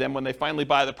have for them when they finally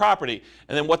buy the property?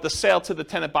 And then what the sale to the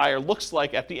tenant buyer looks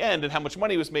like at the end, and how much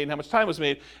money was made and how much time was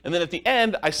made. And then at the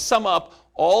end, I sum up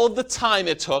all of the time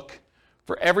it took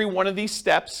for every one of these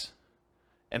steps,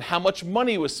 and how much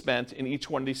money was spent in each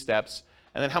one of these steps,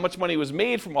 and then how much money was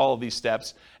made from all of these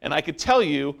steps. And I could tell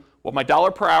you what my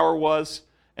dollar per hour was,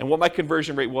 and what my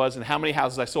conversion rate was, and how many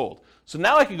houses I sold. So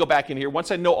now I can go back in here,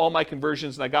 once I know all my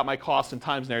conversions and I got my costs and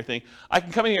times and everything, I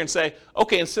can come in here and say,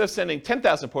 okay, instead of sending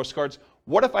 10,000 postcards,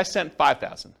 what if I sent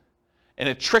 5,000? And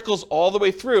it trickles all the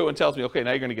way through and tells me, okay,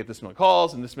 now you're going to get this many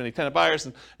calls and this many tenant buyers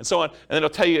and so on. And then it'll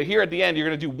tell you here at the end, you're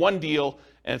going to do one deal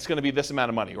and it's going to be this amount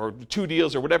of money, or 2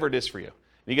 deals, or whatever it is for you.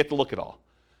 And you get to look at all.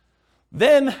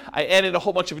 Then I added a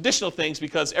whole bunch of additional things,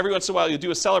 because every once in a while you'll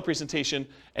do a seller presentation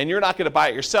and you're not going to buy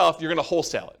it yourself, you're going to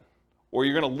wholesale it. Or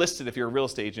you're going to list it if you're a real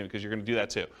estate agent, because you're going to do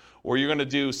that too. Or you're going to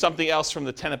do something else from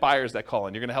the tenant buyers that call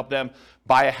in. You're going to help them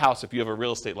buy a house if you have a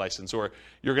real estate license. Or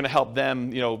you're going to help them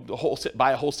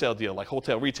buy a wholesale deal, like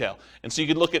wholesale retail. And so you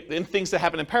can look at things that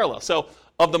happen in parallel. So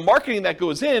of the marketing that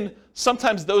goes in,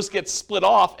 sometimes those get split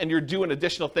off and you're doing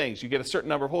additional things. You get a certain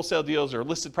number of wholesale deals or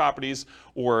listed properties,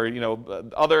 or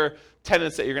other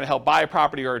tenants that you're going to help buy a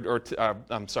property,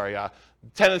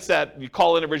 tenants that you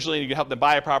call in originally and you can help them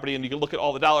buy a property, and you can look at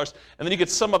all the dollars, and then you can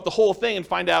sum up the whole thing and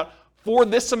find out, for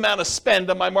this amount of spend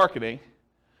on my marketing,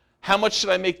 how much should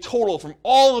I make total from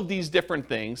all of these different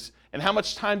things, and how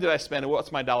much time did I spend, and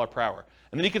what's my dollar per hour?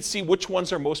 And then you can see which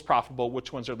ones are most profitable,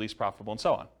 which ones are least profitable, and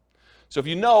so on. So if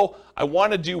you know, I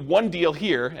want to do one deal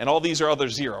here, and all these are other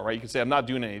 0, right? You can say, I'm not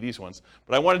doing any of these ones,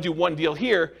 but I want to do one deal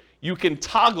here. You can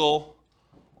toggle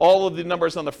all of the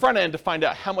numbers on the front end to find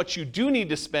out how much you do need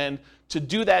to spend to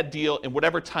do that deal in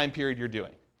whatever time period you're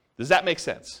doing. Does that make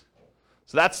sense?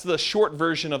 So that's the short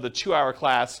version of the 2-hour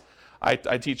class I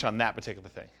teach on that particular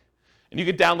thing. And you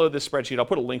can download this spreadsheet. I'll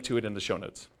put a link to it in the show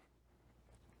notes.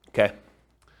 Okay.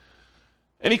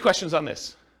 Any questions on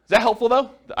this? Is that helpful,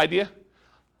 though, the idea?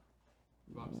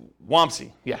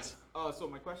 Wamsi, yes. So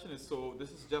my question is, so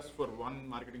this is just for one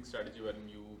marketing strategy when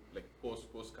you like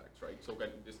post postcards, right? So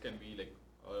this can be like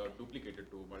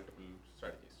duplicated to multiple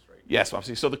strategies, right? Yes,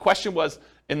 Wamsi. So the question was,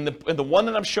 in the one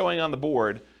that I'm showing on the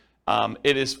board,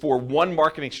 it is for one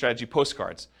marketing strategy,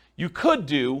 postcards. You could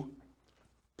do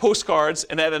postcards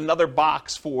and add another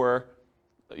box for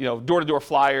door-to-door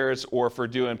flyers or for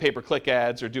doing pay-per-click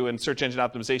ads or doing search engine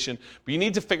optimization. But you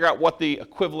need to figure out what the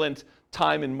equivalent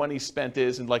time and money spent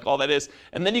is and like all that is.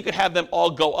 And then you could have them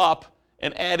all go up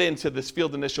and add into this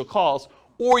field initial calls.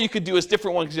 Or you could do a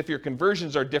different one, because if your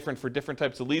conversions are different for different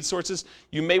types of lead sources,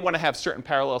 you may want to have certain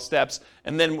parallel steps,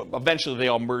 and then eventually they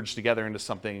all merge together into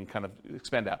something and kind of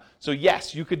expand out. So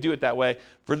yes, you could do it that way.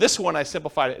 For this one, I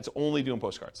simplified it. It's only doing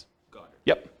postcards. Got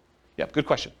it. Yep, good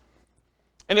question.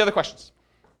 Any other questions?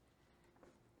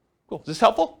 Cool. Is this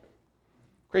helpful?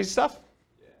 Crazy stuff?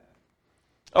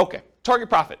 Yeah. Okay, target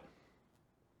profit.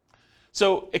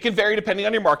 So it can vary depending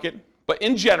on your market, but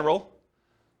in general,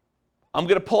 I'm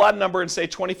going to pull out a number and say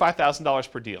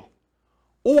 $25,000 per deal,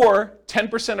 or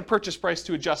 10% of purchase price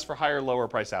to adjust for higher, lower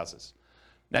price houses.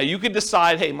 Now you could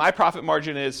decide, hey, my profit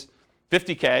margin is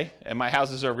 $50K and my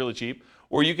houses are really cheap.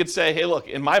 Or you could say, hey, look,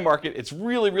 in my market, it's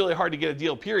really, really hard to get a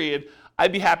deal, period.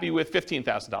 I'd be happy with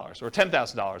 $15,000 or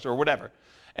 $10,000 or whatever.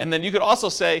 And then you could also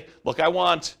say, look, I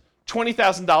want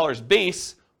 $20,000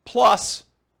 base plus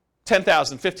 $10,000,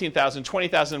 $15,000,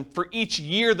 $20,000 for each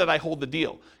year that I hold the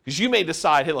deal. Because you may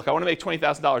decide, hey, look, I want to make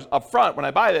 $20,000 up front when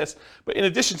I buy this. But in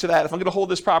addition to that, if I'm going to hold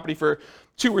this property for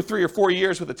 2 or 3 or 4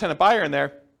 years with a tenant buyer in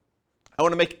there, I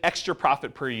want to make extra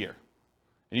profit per year.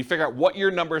 And you figure out what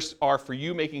your numbers are for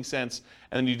you making sense,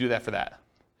 and then you do that for that.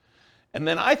 And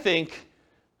then I think,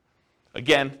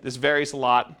 again, this varies a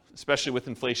lot, especially with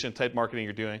inflation type marketing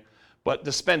you're doing, but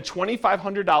to spend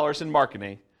 $2,500 in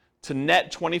marketing to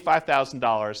net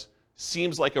 $25,000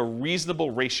 seems like a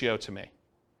reasonable ratio to me.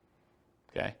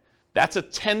 Okay? That's a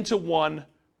 10-to-1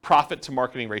 profit to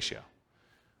marketing ratio.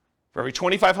 For every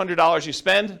 $2,500 you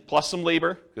spend, plus some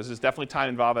labor, because there's definitely time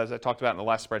involved, as I talked about in the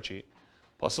last spreadsheet,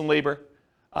 plus some labor.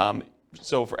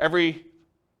 So for every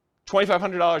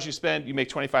 $2,500 you spend, you make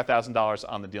 $25,000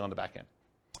 on the deal on the back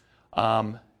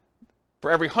end.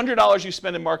 For every $100 you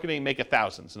spend in marketing, make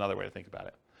 $1,000 is another way to think about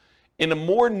it. In a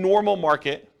more normal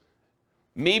market,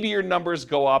 maybe your numbers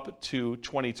go up to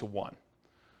 20-to-1.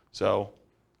 So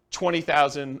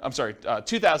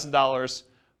 $2,000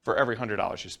 for every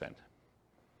 $100 you spend.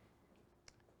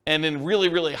 And in really,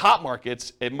 really hot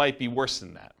markets, it might be worse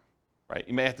than that, right?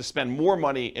 You may have to spend more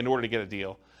money in order to get a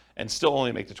deal and still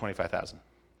only make the $25,000.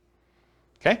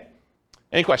 Okay?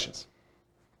 Any questions?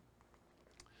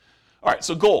 All right,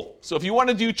 so goal. So if you want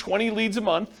to do 20 leads a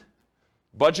month,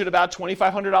 budget about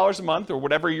 $2,500 a month or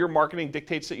whatever your marketing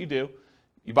dictates that you do.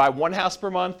 You buy one house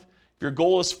per month. If your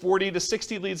goal is 40 to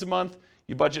 60 leads a month,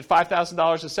 you budget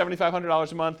 $5,000 to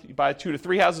 $7,500 a month. You buy 2 to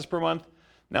 3 houses per month.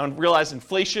 Now realize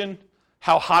inflation,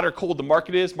 how hot or cold the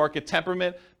market is, market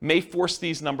temperament, may force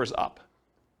these numbers up.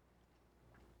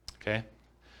 Okay?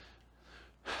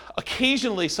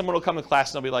 Occasionally, someone will come to class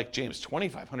and they'll be like, James,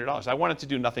 $2,500. I wanted to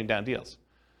do nothing down deals.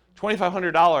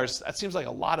 $2,500, that seems like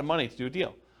a lot of money to do a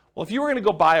deal. Well, if you were going to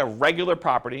go buy a regular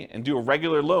property and do a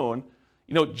regular loan,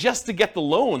 just to get the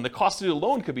loan, the cost to do a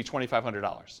loan could be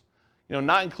 $2,500.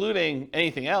 Not including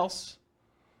anything else.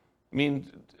 I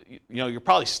mean, you're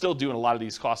probably still doing a lot of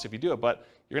these costs if you do it, but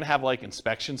you're going to have like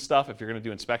inspection stuff if you're going to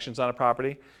do inspections on a property.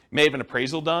 You may have an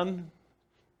appraisal done.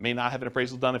 May not have an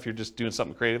appraisal done if you're just doing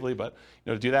something creatively, but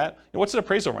to do that. What's an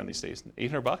appraisal run these days?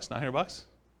 $800, $900,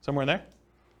 somewhere in there?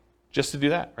 Just to do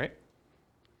that, right?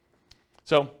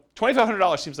 So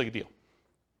 $2,500 seems like a deal.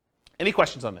 Any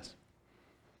questions on this?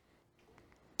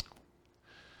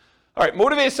 All right,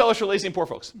 motivated sellers for lazy and poor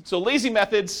folks. So lazy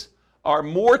methods are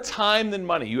more time than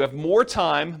money. You have more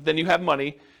time than you have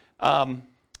money. I'm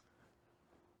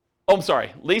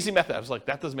sorry, lazy method. I was like,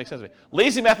 that doesn't make sense to me.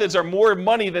 Lazy methods are more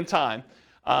money than time.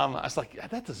 I was like, yeah,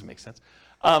 that doesn't make sense.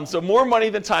 So more money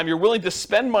than time. You're willing to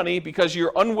spend money because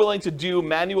you're unwilling to do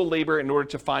manual labor in order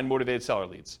to find motivated seller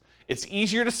leads. It's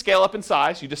easier to scale up in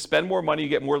size. You just spend more money, you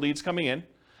get more leads coming in.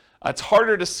 It's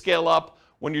harder to scale up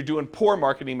when you're doing poor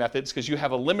marketing methods because you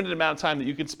have a limited amount of time that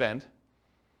you can spend.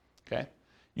 Okay?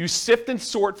 You sift and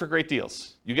sort for great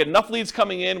deals. You get enough leads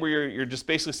coming in where you're just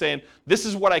basically saying, this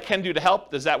is what I can do to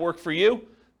help. Does that work for you?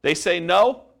 They say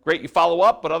no. Great, you follow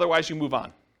up, but otherwise you move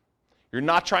on. You're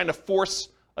not trying to force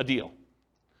a deal.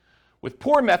 With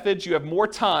poor methods, you have more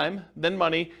time than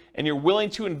money, and you're willing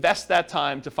to invest that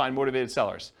time to find motivated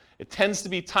sellers. It tends to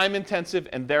be time intensive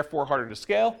and therefore harder to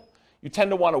scale. You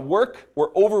tend to want to work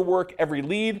or overwork every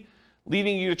lead,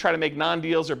 leading you to try to make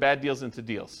non-deals or bad deals into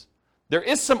deals. There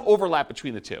is some overlap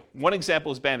between the two. One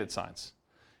example is bandit signs.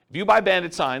 If you buy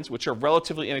bandit signs, which are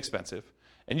relatively inexpensive,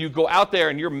 and you go out there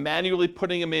and you're manually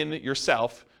putting them in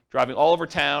yourself, driving all over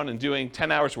town and doing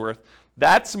 10 hours worth,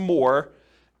 that's more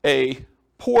a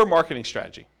poor marketing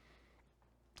strategy.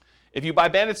 If you buy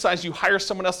bandit signs, you hire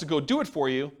someone else to go do it for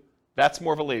you, that's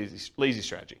more of a lazy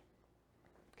strategy.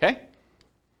 Okay?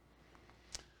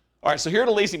 All right, so here are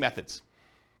the lazy methods.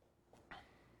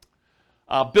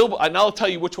 And I'll tell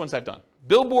you which ones I've done.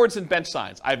 Billboards and bench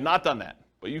signs. I have not done that.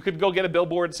 But you could go get a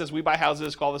billboard that says, we buy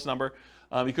houses, call this number.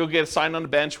 You could go get a sign on the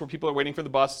bench where people are waiting for the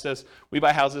bus that says, we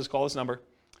buy houses, call this number.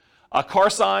 Car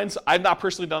signs, I've not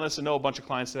personally done this. I know a bunch of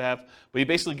clients that have. But you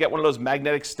basically get one of those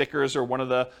magnetic stickers or one of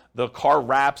the car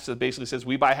wraps that basically says,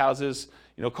 we buy houses,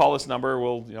 call this number,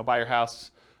 we'll buy your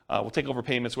house. We'll take over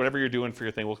payments, whatever you're doing for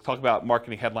your thing. We'll talk about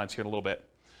marketing headlines here in a little bit.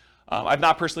 I've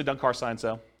not personally done car signs,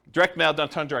 though. Direct mail, done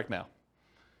a ton of direct mail.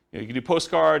 You can do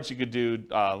postcards, you could do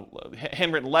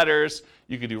handwritten letters,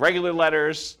 you could do regular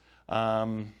letters,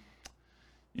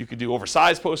 you could do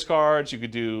oversized postcards, you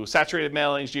could do saturated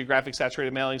mailings, geographic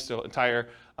saturated mailings to entire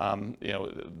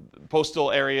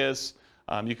postal areas.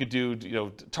 You could do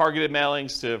targeted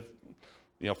mailings to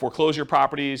foreclosure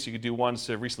properties. You could do ones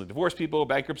to recently divorced people,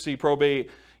 bankruptcy,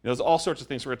 probate. There's all sorts of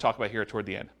things we're going to talk about here toward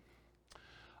the end.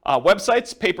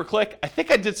 Websites, pay-per-click. I think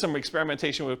I did some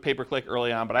experimentation with pay-per-click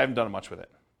early on, but I haven't done much with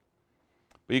it.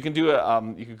 But you can do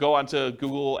you could go onto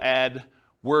Google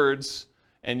AdWords,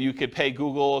 and you could pay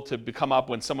Google to come up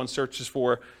when someone searches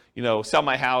for, sell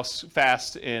my house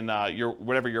fast in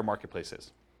whatever your marketplace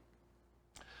is.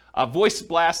 Voice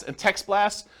blast and text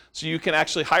blast, so you can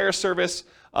actually hire a service,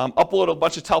 upload a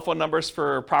bunch of telephone numbers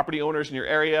for property owners in your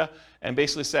area, and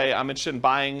basically say, I'm interested in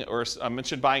buying, or I'm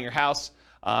interested in buying your house.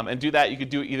 And do that. You could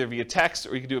do it either via text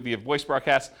or you could do it via voice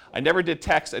broadcast. I never did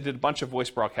text. I did a bunch of voice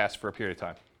broadcasts for a period of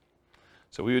time.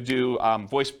 So we would do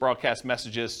voice broadcast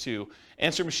messages to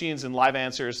answer machines and live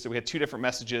answers. So we had 2 different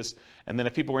messages. And then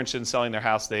if people were interested in selling their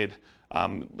house, they'd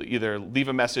either leave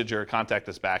a message or contact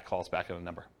us back, call us back on a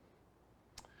number.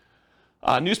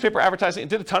 Newspaper advertising. I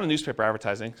did a ton of newspaper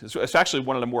advertising. It's actually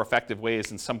one of the more effective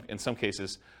ways in some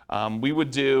cases. We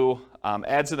would do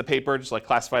ads in the paper, just like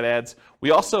classified ads. We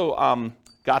also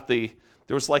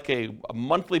there was like a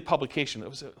monthly publication.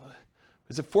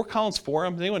 Is it Fort Collins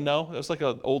Forum? Does anyone know? It was like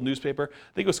an old newspaper.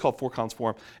 I think it was called Fort Collins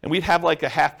Forum. And we'd have like a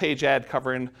half-page ad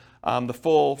covering the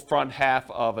full front half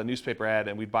of a newspaper ad,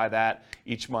 and we'd buy that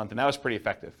each month. And that was pretty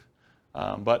effective.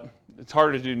 But it's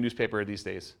harder to do newspaper these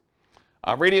days.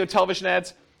 Radio and television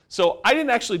ads. So I didn't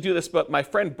actually do this, but my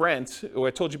friend Brent, who I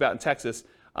told you about in Texas,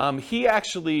 he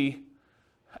actually,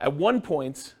 at one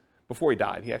point, before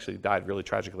he actually died really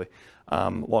tragically, a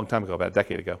long time ago, about a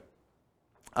decade ago.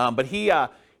 But he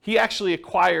actually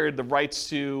acquired the rights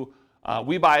to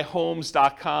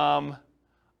WeBuyHomes.com.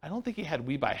 I don't think he had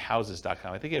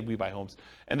WeBuyHouses.com. I think he had WeBuyHomes.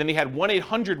 And then he had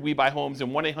 1-800-WeBuyHomes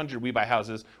and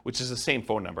 1-800-WeBuyHouses, which is the same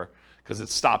phone number because it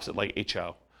stops at like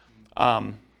HO.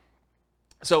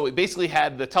 So it basically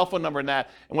had the telephone number and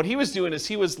that. And what he was doing is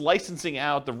he was licensing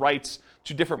out the rights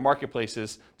to different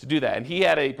marketplaces to do that. And he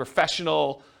had a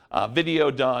professional video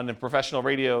done and professional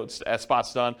radio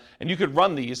spots done. And you could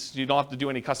run these. You don't have to do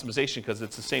any customization because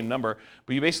it's the same number.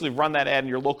 But you basically run that ad in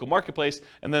your local marketplace,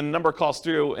 and then the number calls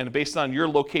through, and based on your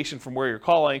location from where you're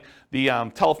calling, the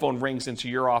telephone rings into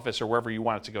your office or wherever you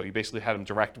want it to go. You basically had them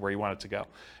direct where you want it to go.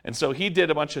 And so he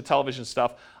did a bunch of television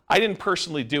stuff. I didn't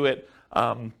personally do it,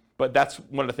 but that's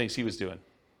one of the things he was doing.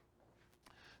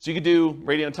 So you could do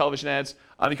radio and television ads.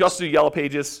 You could also do Yellow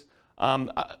Pages.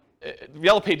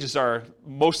 Yellow Pages are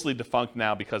mostly defunct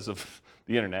now because of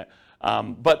the internet.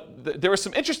 But there were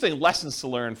some interesting lessons to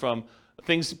learn from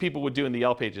things people would do in the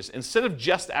Yellow Pages. Instead of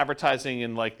just advertising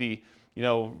in like the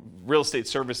real estate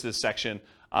services section,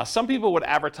 some people would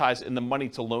advertise in the money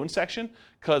to loan section,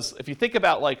 because if you think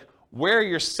about like where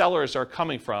your sellers are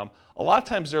coming from, a lot of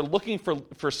times they're looking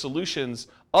for solutions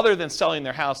other than selling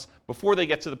their house before they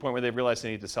get to the point where they realize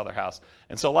they need to sell their house.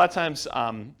 And so a lot of times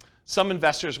some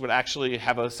investors would actually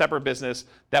have a separate business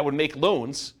that would make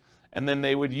loans, and then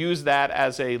they would use that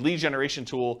as a lead generation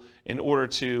tool in order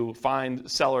to find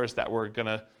sellers that were going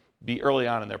to be early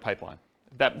on in their pipeline.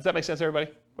 Does that make sense,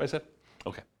 everybody? What I said?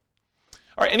 Okay.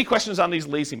 All right, any questions on these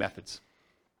lazy methods?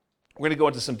 We're going to go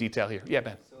into some detail here. Yeah,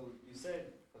 Ben. So you said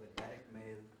for the direct mail,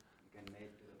 you can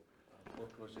make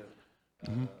foreclosure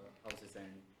houses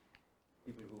and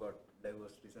people who got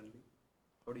divorced recently.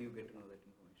 How do you get to know that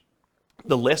information?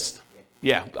 The list?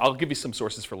 Yeah, I'll give you some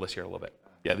sources for lists here in a little bit.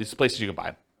 Yeah, these are places you can buy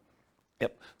them.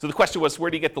 Yep. So the question was,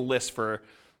 where do you get the list for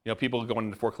people going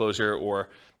into foreclosure or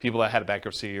people that had a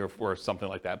bankruptcy or something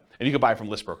like that? And you can buy it from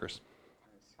list brokers.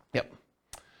 Yep.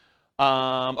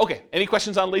 Okay, any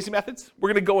questions on lazy methods? We're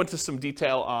going to go into some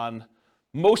detail on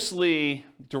mostly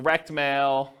direct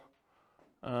mail.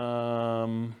 I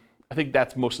think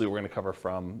that's mostly what we're going to cover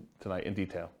from tonight in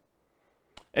detail.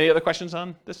 Any other questions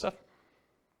on this stuff?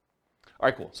 All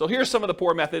right, cool. So here's some of the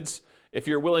poor methods. If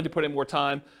you're willing to put in more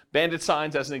time, bandit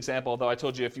signs as an example, although I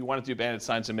told you if you want to do bandit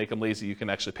signs and make them lazy, you can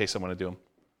actually pay someone to do them.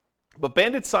 But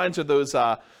bandit signs are those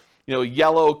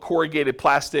yellow corrugated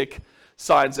plastic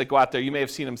signs that go out there. You may have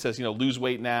seen them, says, lose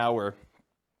weight now, or,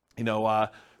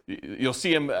 you'll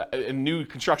see them in new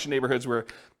construction neighborhoods where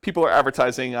people are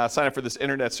advertising, sign up for this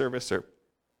internet service or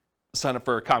sign up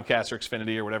for Comcast or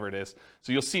Xfinity or whatever it is.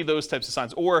 So you'll see those types of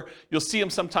signs. Or you'll see them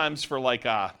sometimes for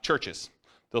churches.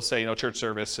 They'll say, church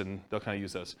service, and they'll kind of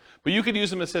use those. But you could use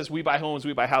them that says, we buy homes,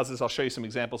 we buy houses. I'll show you some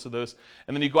examples of those.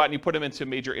 And then you go out and you put them into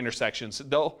major intersections.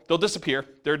 They'll disappear.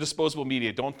 They're disposable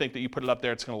media. Don't think that you put it up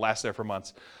there, it's going to last there for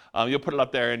months. You'll put it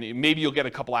up there, and maybe you'll get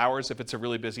a couple hours if it's a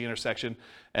really busy intersection,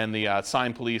 and the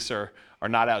sign police are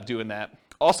not out doing that.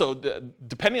 Also,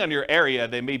 depending on your area,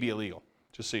 they may be illegal,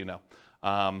 just so you know.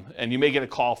 And you may get a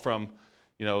call from,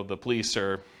 the police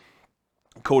or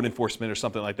code enforcement or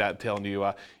something like that telling you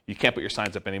you can't put your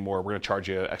signs up anymore. We're going to charge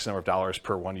you X number of dollars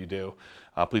per one you do.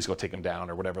 Please go take them down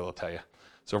or whatever they'll tell you.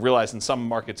 So realize in some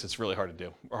markets it's really hard to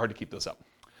do or hard to keep those up.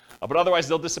 But otherwise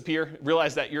they'll disappear.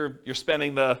 Realize that you're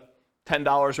spending the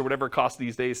 $10 or whatever it costs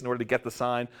these days in order to get the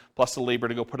sign plus the labor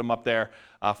to go put them up there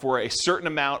for a certain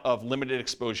amount of limited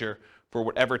exposure for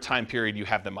whatever time period you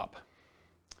have them up.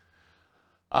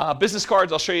 Business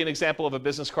cards, I'll show you an example of a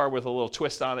business card with a little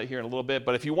twist on it here in a little bit.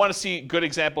 But if you want to see good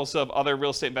examples of other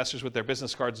real estate investors with their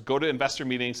business cards, go to investor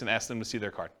meetings and ask them to see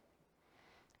their card.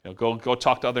 Go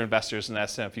talk to other investors and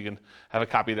ask them if you can have a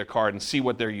copy of their card and see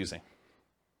what they're using.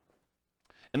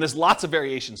 And there's lots of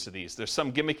variations to these. There's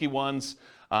some gimmicky ones.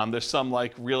 There's some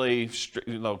really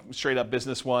straight up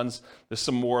business ones. There's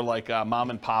some more mom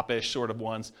and pop-ish sort of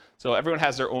ones. So everyone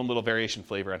has their own little variation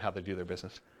flavor on how they do their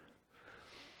business.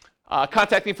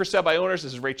 Contacting for sale by owners,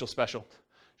 this is Rachel's special.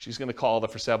 She's going to call the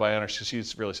for sale by owners because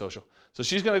she's really social. So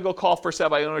she's going to go call for sale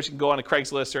by owners. You can go on a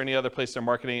Craigslist or any other place they're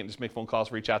marketing it and just make phone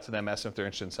calls, reach out to them, ask them if they're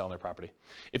interested in selling their property.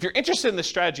 If you're interested in this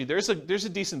strategy, there's a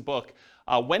decent book.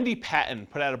 Wendy Patton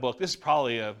put out a book. This is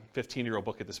probably a 15-year-old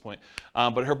book at this point.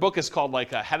 But her book is called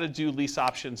How to Do Lease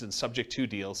Options and Subject to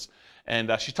Deals.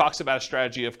 And she talks about a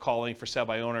strategy of calling for sale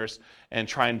by owners and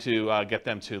trying to get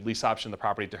them to lease option the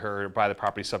property to her or buy the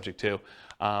property subject to.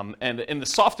 And in the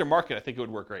softer market, I think it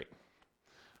would work great.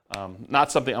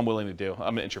 Not something I'm willing to do.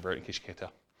 I'm an introvert, in case you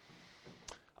can't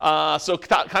tell. So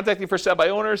contacting for sale by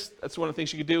owners, that's one of the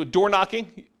things you could do. Door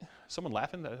knocking. Someone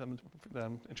laughing that I'm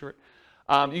an introvert?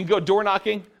 You can go door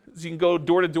knocking. So you can go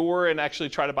door to door and actually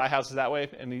try to buy houses that way.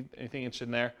 Anything interested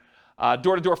in there?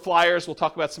 Door to door flyers. We'll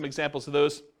talk about some examples of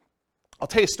those. I'll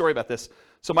tell you a story about this.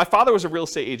 So my father was a real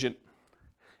estate agent,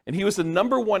 and he was the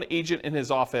 #1 agent in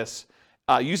his office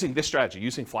using this strategy,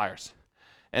 using flyers.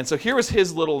 And so here was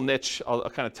his little niche. I'll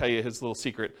kind of tell you his little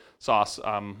secret sauce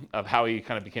of how he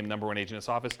kind of became #1 agent in his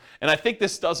office. And I think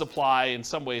this does apply in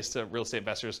some ways to real estate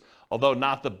investors, although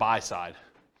not the buy side.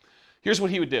 Here's what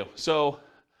he would do. So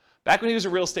back when he was a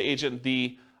real estate agent,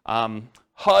 the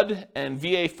HUD and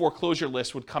VA foreclosure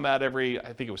list would come out every,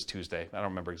 I think it was Tuesday. I don't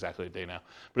remember exactly the day now.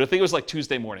 But I think it was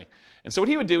Tuesday morning. And so what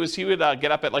he would do is he would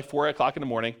get up at 4 o'clock in the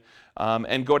morning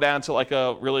and go down to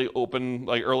a really open,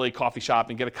 early coffee shop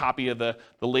and get a copy of the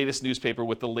latest newspaper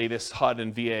with the latest HUD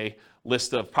and VA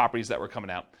list of properties that were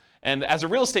coming out. And as a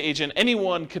real estate agent,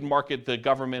 anyone could market the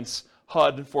government's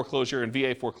HUD foreclosure and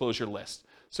VA foreclosure list.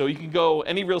 So you can go,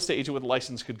 any real estate agent with a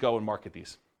license could go and market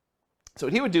these. So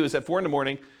what he would do is at 4 in the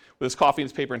morning, with his coffee and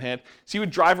his paper in hand, so he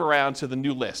would drive around to the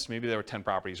new list. Maybe there were 10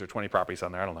 properties or 20 properties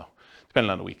on there, I don't know,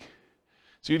 depending on the week.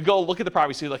 So you'd go look at the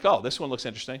properties, so you'd oh, this one looks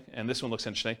interesting, and this one looks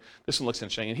interesting, this one looks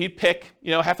interesting. And he'd pick,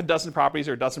 half a dozen properties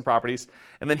or a dozen properties,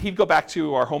 and then he'd go back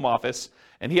to our home office,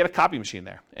 and he had a copy machine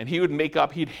there. And he would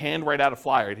he'd hand write out a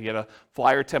flyer. He had a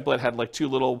flyer template, had 2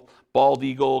 little bald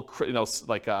eagle,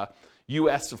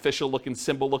 U.S. official-looking,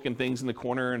 symbol-looking things in the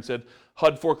corner and said,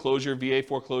 HUD foreclosure, VA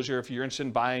foreclosure, if you're interested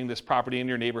in buying this property in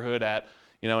your neighborhood at,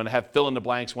 and have fill in the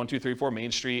blanks, 1, 2, 3, 4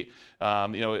 Main Street.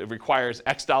 It requires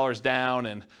X dollars down,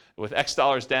 and with X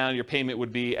dollars down, your payment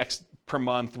would be X per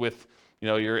month with,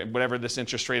 your whatever this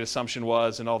interest rate assumption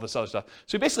was and all this other stuff.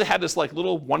 So he basically had this like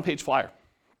little one-page flyer.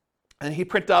 And he'd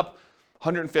print up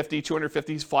 150,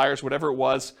 250 flyers, whatever it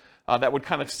was, that would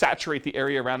kind of saturate the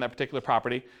area around that particular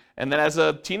property. And then as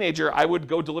a teenager, I would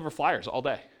go deliver flyers all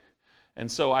day.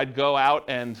 And so I'd go out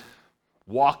and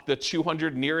walk the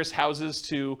 200 nearest houses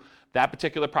to that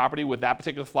particular property with that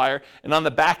particular flyer. And on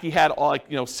the back, he had all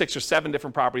 6 or 7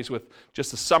 different properties with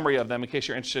just a summary of them in case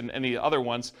you're interested in any other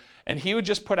ones. And he would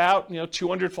just put out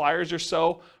 200 flyers or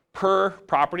so per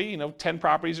property, 10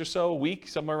 properties or so a week,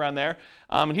 somewhere around there.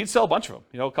 And he'd sell a bunch of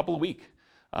them, a couple a week,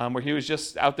 where he was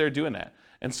just out there doing that.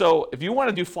 And so if you want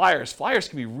to do flyers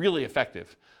can be really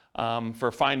effective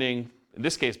for finding, in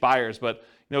this case, buyers, but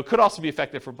it could also be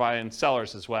effective for buying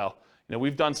sellers as well.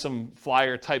 We've done some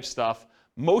flyer type stuff.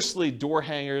 Mostly door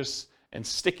hangers and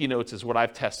sticky notes is what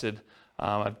I've tested.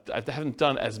 I haven't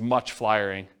done as much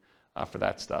flyering for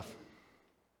that stuff.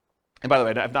 And by the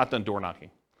way, I've not done door knocking,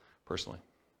 personally.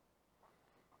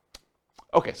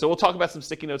 Okay, so we'll talk about some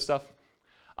sticky note stuff.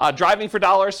 Driving for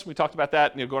dollars, we talked about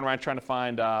that, going around trying to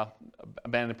find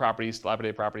abandoned properties,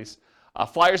 dilapidated properties.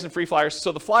 Flyers and free flyers.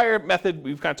 So the flyer method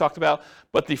we've kind of talked about,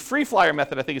 but the free flyer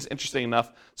method I think is interesting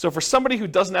enough. So for somebody who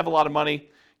doesn't have a lot of money,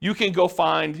 you can go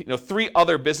find 3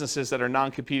 other businesses that are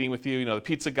non-competing with you, the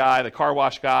pizza guy, the car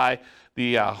wash guy,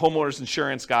 the homeowner's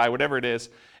insurance guy, whatever it is,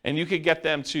 and you could get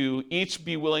them to each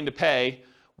be willing to pay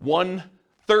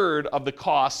 1/3 of the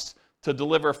cost to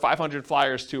deliver 500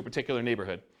 flyers to a particular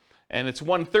neighborhood. And it's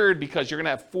 1/3 because you're going to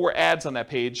have 4 ads on that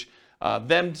page,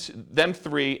 them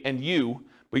 3 and you,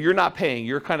 but you're not paying.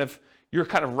 You're kind of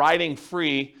riding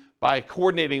free by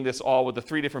coordinating this all with the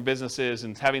 3 different businesses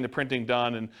and having the printing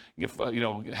done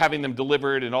and having them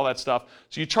delivered and all that stuff.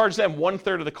 So you charge them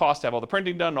 1/3 of the cost to have all the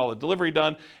printing done, all the delivery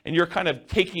done, and you're kind of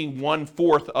taking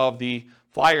 1/4 of the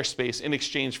flyer space in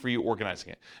exchange for you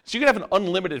organizing it. So you can have an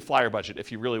unlimited flyer budget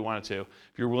if you really wanted to,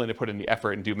 if you're willing to put in the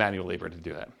effort and do manual labor to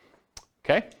do that.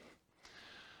 Okay?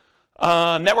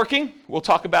 Networking, we'll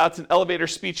talk about an elevator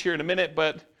speech here in a minute,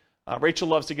 but Rachel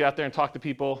loves to get out there and talk to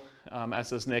people, as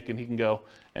does Nick, and he can go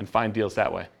and find deals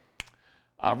that way.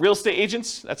 Real estate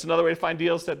agents, that's another way to find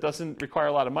deals that doesn't require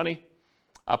a lot of money.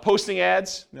 Posting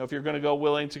ads, if you're going to go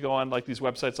willing to go on like these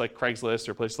websites like Craigslist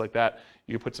or places like that,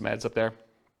 you can put some ads up there.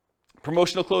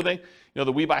 Promotional clothing,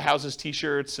 the We Buy Houses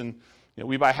t-shirts and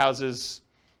We Buy Houses,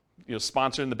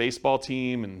 sponsoring the baseball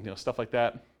team and stuff like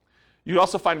that. You can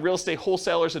also find real estate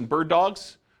wholesalers and bird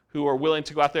dogs who are willing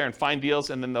to go out there and find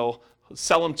deals, and then they'll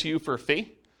sell them to you for a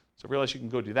fee. So realize you can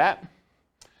go do that.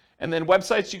 And then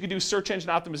websites, you can do search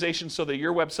engine optimization so that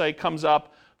your website comes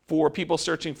up for people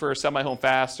searching for Sell My Home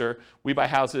Fast or We Buy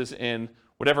Houses in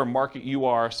whatever market you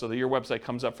are, so that your website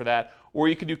comes up for that. Or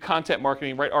you can do content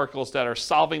marketing, write articles that are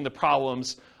solving the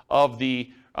problems of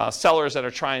the sellers that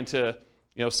are trying to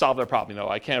solve their problem.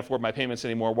 I can't afford my payments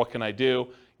anymore. What can I do?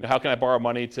 How can I borrow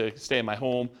money to stay in my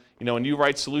home? And you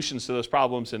write solutions to those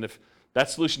problems. And if that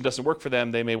solution doesn't work for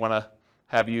them, they may want to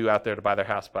have you out there to buy their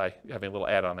house by having a little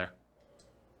ad on there.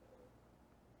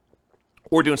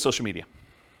 Or doing social media.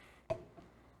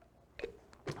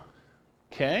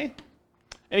 Okay.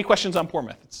 Any questions on poor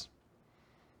methods?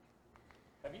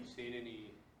 Have you seen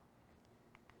any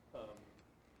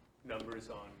numbers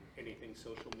on anything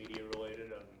social media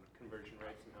related on conversion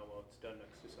rates and how well it's done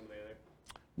next to some of the other?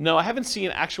 No, I haven't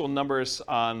seen actual numbers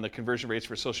on the conversion rates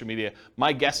for social media.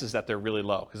 My guess is that they're really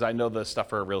low because I know the stuff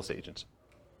for real estate agents.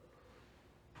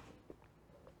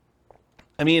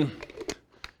 I mean,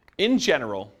 in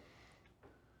general,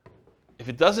 if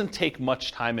it doesn't take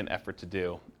much time and effort to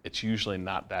do, it's usually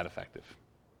not that effective,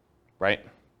 right?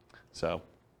 So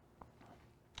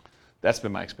that's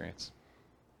been my experience.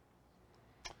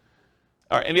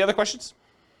 All right, any other questions?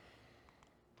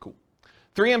 Cool.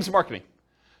 3 M's marketing.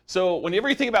 So whenever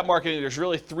you think about marketing, there's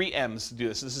really 3 M's to do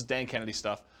this. This is Dan Kennedy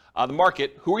stuff. The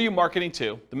market, who are you marketing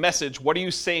to? The message, what are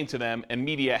you saying to them? And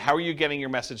media, how are you getting your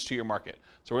message to your market?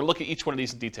 So we're going to look at each one of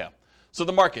these in detail. So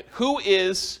the market, who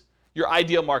is your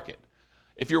ideal market?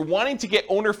 If you're wanting to get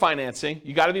owner financing,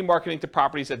 you got to be marketing to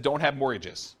properties that don't have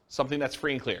mortgages, something that's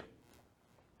free and clear.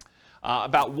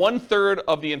 About 1/3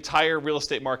 of the entire real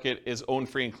estate market is owned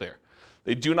free and clear.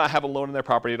 They do not have a loan in their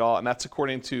property at all, and that's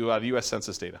according to the U.S.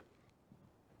 Census data.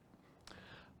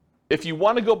 If you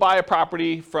want to go buy a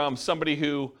property from somebody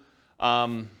who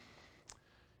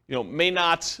may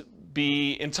not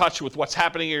be in touch with what's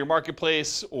happening in your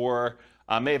marketplace or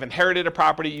may have inherited a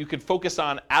property, you can focus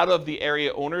on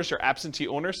out-of-the-area owners or absentee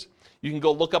owners. You can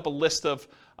go look up a list of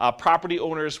property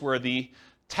owners where the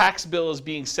tax bill is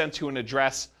being sent to an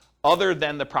address other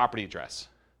than the property address.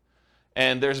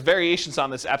 And there's variations on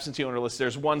this absentee owner list.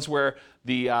 There's ones where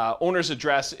the owner's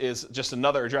address is just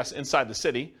another address inside the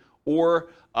city, or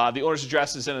the owner's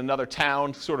address is in another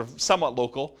town, sort of somewhat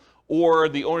local, or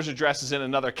the owner's address is in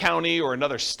another county or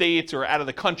another state or out of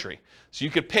the country. So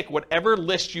you could pick whatever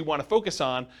list you want to focus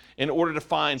on in order to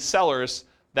find sellers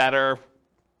that are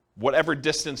whatever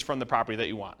distance from the property that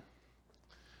you want.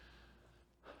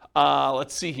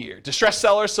 Let's see here. Distressed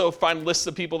sellers, so find lists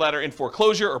of people that are in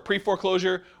foreclosure or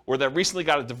pre-foreclosure, or that recently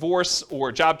got a divorce or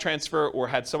a job transfer or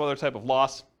had some other type of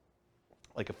loss,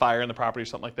 like a fire in the property or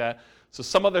something like that. So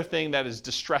some other thing that is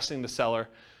distressing the seller,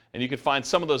 and you can find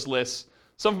some of those lists.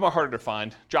 Some of them are harder to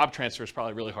find. Job transfer is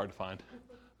probably really hard to find.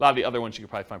 A lot of the other ones you can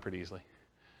probably find pretty easily.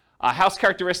 House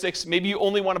characteristics, maybe you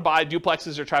only want to buy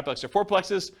duplexes or triplexes or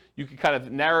fourplexes. You can kind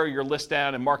of narrow your list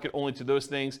down and market only to those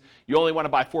things. You only want to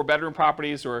buy 4-bedroom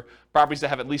properties, or properties that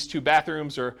have at least 2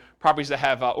 bathrooms, or properties that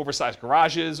have oversized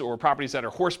garages, or properties that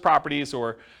are horse properties,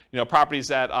 or properties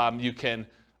that you can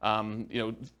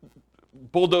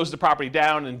bulldoze the property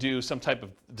down and do some type of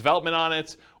development on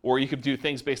it, or you could do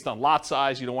things based on lot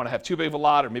size. You don't want to have too big of a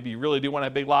lot, or maybe you really do want to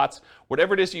have big lots.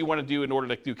 Whatever it is that you want to do in order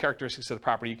to do characteristics of the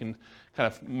property, you can kind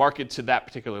of market to that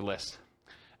particular list.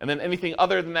 And then anything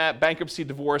other than that, bankruptcy,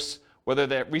 divorce, whether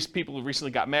they're people who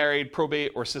recently got married,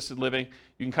 probate, or assisted living,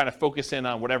 you can kind of focus in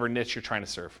on whatever niche you're trying to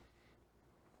serve.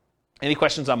 Any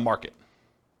questions on market?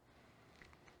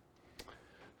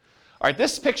 All right,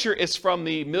 this picture is from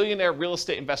the Millionaire Real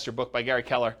Estate Investor book by Gary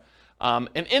Keller. And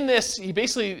in this, he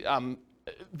basically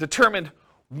determined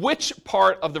which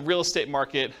part of the real estate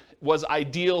market was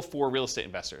ideal for real estate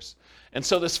investors. And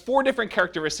so there's 4 different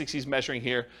characteristics he's measuring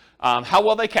here. How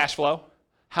well they cash flow,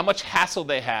 how much hassle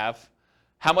they have,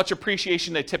 how much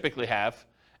appreciation they typically have,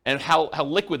 and how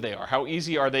liquid they are, how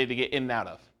easy are they to get in and out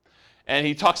of. And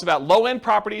he talks about low-end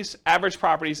properties, average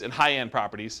properties, and high-end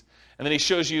properties. And then he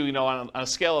shows you, on a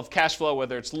scale of cash flow,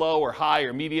 whether it's low or high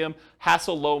or medium,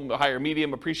 hassle, low, high or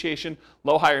medium, appreciation,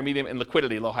 low, high or medium, and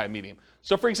liquidity, low, high, medium.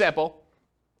 So for example,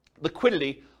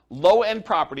 liquidity, low-end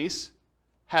properties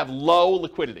have low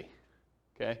liquidity.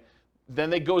 Okay?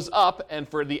 Then it goes up, and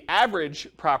for the average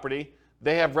property,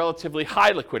 they have relatively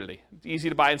high liquidity. It's easy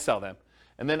to buy and sell them.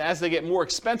 And then as they get more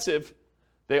expensive,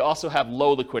 they also have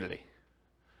low liquidity.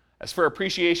 As for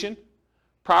appreciation,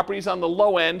 properties on the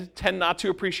low end tend not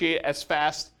to appreciate as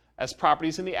fast as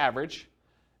properties in the average,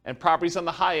 and properties on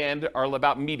the high end are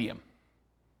about medium.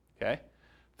 Okay?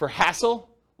 For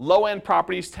hassle, low-end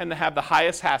properties tend to have the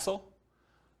highest hassle,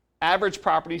 average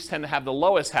properties tend to have the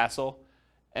lowest hassle,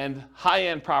 and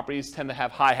high-end properties tend to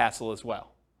have high hassle as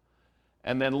well.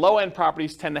 And then low-end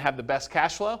properties tend to have the best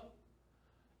cash flow,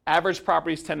 average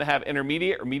properties tend to have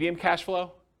intermediate or medium cash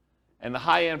flow, and the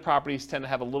high-end properties tend to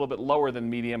have a little bit lower than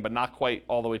medium, but not quite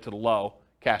all the way to the low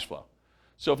cash flow.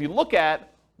 So if you look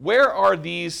at where are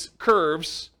these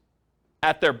curves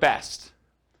at their best,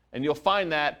 and you'll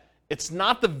find that it's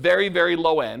not the very, very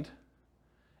low end,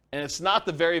 and it's not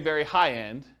the very, very high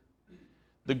end.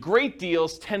 The great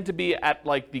deals tend to be at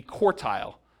like the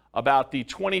quartile, about the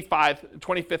 25th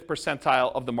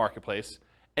percentile of the marketplace,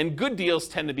 and good deals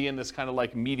tend to be in this kind of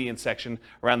like median section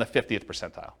around the 50th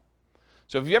percentile.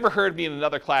 So if you ever heard me in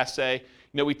another class say,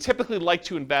 we typically like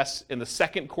to invest in the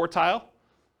second quartile.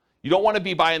 You don't want to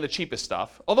be buying the cheapest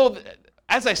stuff. Although,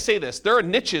 as I say this, there are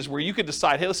niches where you could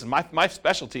decide, hey, listen, my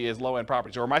specialty is low-end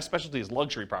properties, or my specialty is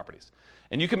luxury properties.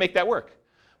 And you can make that work.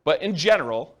 But in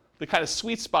general, the kind of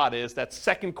sweet spot is that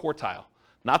second quartile.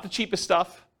 Not the cheapest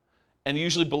stuff, and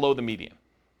usually below the median.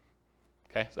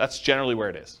 Okay, so that's generally where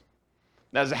it is.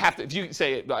 Now, does it have to, if you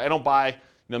say, I don't buy,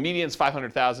 median's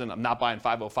 500,000, I'm not buying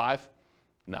 505,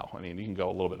 no, you can go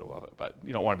a little bit above it, but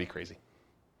you don't want to be crazy.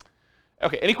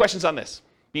 Okay, any questions on this?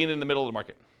 Being in the middle of the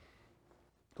market.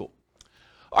 Cool.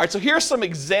 All right, so here's some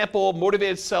example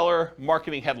motivated seller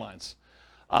marketing headlines.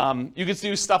 You could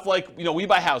do stuff like, we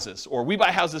buy houses, or we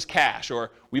buy houses cash,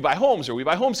 or we buy homes, or we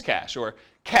buy homes cash, or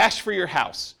cash for your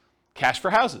house, cash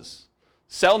for houses.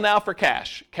 Sell now for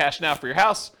cash, cash now for your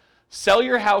house. Sell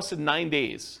your house in 9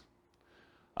 days.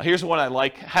 Here's one I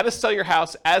like. How to sell your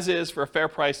house as is for a fair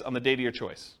price on the date of your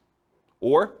choice.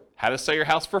 Or how to sell your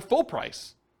house for full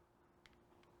price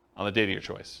on the date of your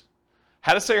choice.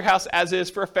 How to sell your house as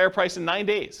is for a fair price in 9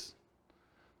 days.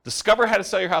 Discover how to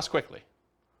sell your house quickly.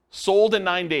 Sold in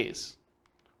 9 days.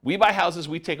 We buy houses,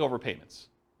 we take over payments.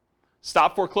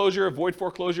 Stop foreclosure, avoid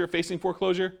foreclosure, facing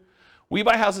foreclosure. We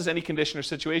buy houses any condition or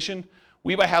situation.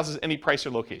 We buy houses any price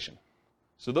or location.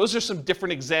 So those are some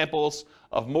different examples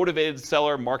of motivated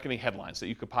seller marketing headlines that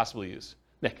you could possibly use.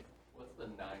 Nick? What's the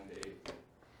 9 days?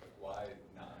 Why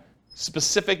 9?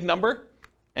 Specific number?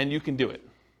 and you can do it.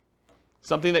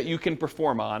 Something that you can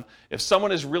perform on. If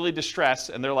someone is really distressed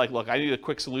and they're like, look, I need a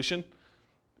quick solution,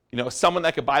 someone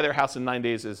that could buy their house in 9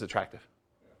 days is attractive.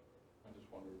 Yeah. I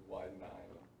just wondered why 9,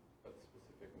 that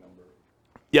specific number.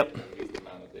 Yep. The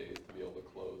amount of days to be able to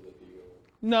close a deal.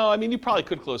 No, I mean, you probably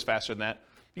could close faster than that.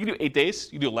 You can do 8 days.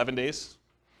 You can do 11 days.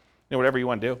 Whatever you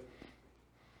want to do.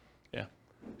 Yeah.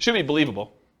 Should be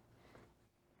believable.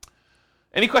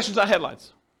 Any questions on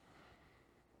headlines?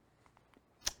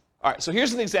 All right, so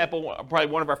here's an example, probably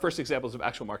one of our first examples of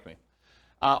actual marketing.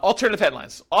 Alternative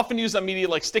headlines, often used on media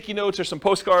like sticky notes or some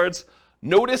postcards.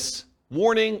 Notice,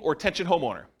 warning, or attention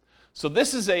homeowner. So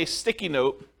this is a sticky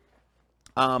note.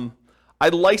 I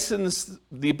licensed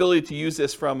the ability to use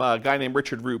this from a guy named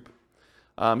Richard Roop.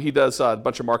 He does a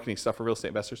bunch of marketing stuff for real estate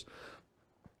investors.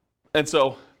 And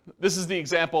so this is the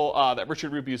example that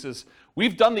Richard Roop uses.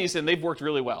 We've done these and they've worked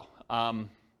really well.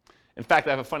 In fact,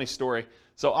 I have a funny story.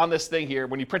 So on this thing here,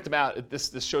 when you print them out,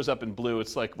 this shows up in blue.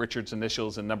 It's like Richard's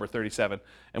initials and number 37.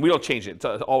 And we don't change it. It's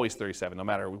always 37, no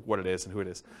matter what it is and who it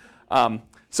is.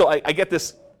 So I get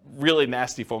this really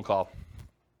nasty phone call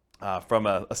from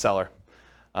a seller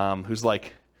who's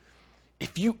like,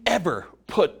 if you ever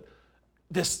put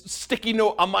this sticky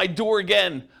note on my door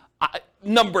again,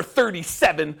 number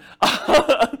 37.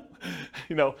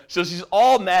 So she's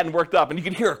all mad and worked up, and you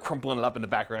can hear her crumpling it up in the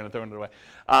background and throwing it away.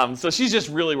 So she's just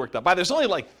really worked up. There's only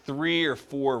like 3 or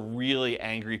 4 really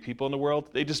angry people in the world.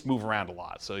 They just move around a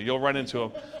lot, so you'll run into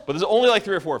them. But there's only like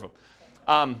 3 or 4 of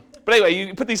them. But anyway,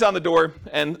 you put these on the door,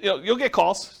 and you'll get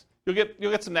calls. You'll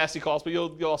get some nasty calls, but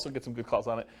you'll also get some good calls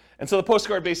on it. And so the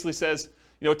postcard basically says,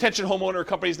 attention homeowner,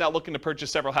 company's now looking to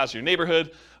purchase several houses in your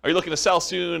neighborhood. Are you looking to sell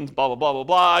soon? Blah, blah, blah,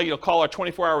 blah, blah. Call our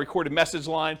 24-hour recorded message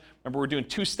line. Remember, we're doing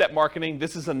 2-step marketing.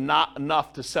 This is not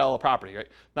enough to sell a property, right?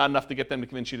 Not enough to get them to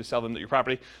convince you to sell them your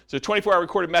property. So 24-hour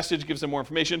recorded message gives them more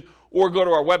information. Or go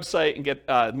to our website and get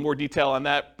more detail on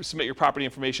that. Submit your property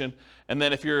information. And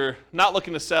then if you're not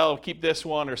looking to sell, keep this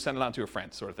one or send it on to a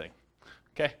friend, sort of thing.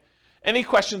 Okay? Any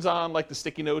questions on like the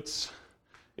sticky notes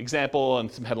example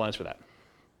and some headlines for that?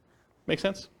 Make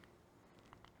sense?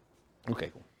 Okay,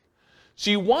 cool. So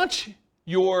you want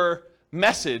your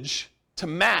message to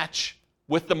match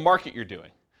with the market you're doing.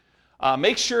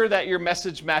 Make sure that your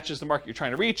message matches the market you're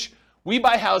trying to reach. We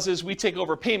buy houses, we take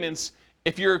over payments.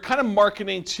 If you're kind of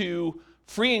marketing to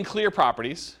free and clear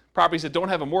properties that don't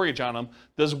have a mortgage on them,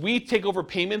 does we take over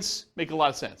payments make a lot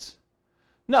of sense?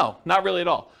 No, not really at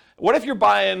all. What if you're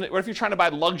trying to buy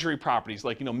luxury properties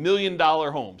like, $1 million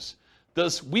homes?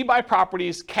 Does we buy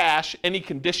properties cash, any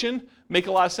condition, make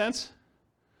a lot of sense?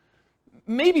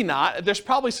 Maybe not. There's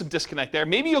probably some disconnect there.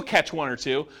 Maybe you'll catch 1 or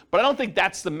 2, but I don't think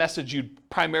that's the message you'd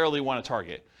primarily want to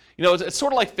target. It's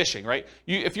sort of like fishing, right?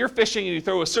 If you're fishing and you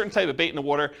throw a certain type of bait in the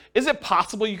water, is it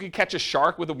possible you could catch a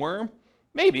shark with a worm?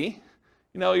 Maybe.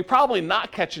 You're probably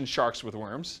not catching sharks with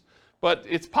worms, but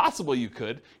it's possible you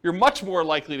could. You're much more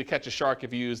likely to catch a shark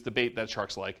if you use the bait that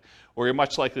sharks like, or you're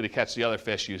much likely to catch the other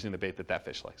fish using the bait that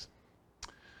fish likes.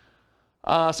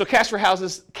 So cash for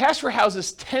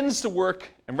houses tends to work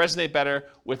and resonate better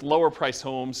with lower priced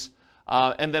homes.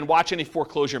 And then watch any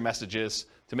foreclosure messages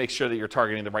to make sure that you're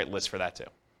targeting the right list for that too.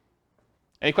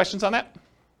 Any questions on that?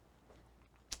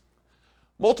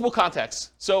 Multiple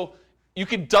contacts. So you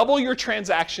can double your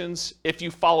transactions if you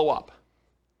follow up.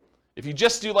 If you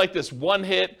just do like this one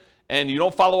hit and you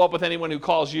don't follow up with anyone who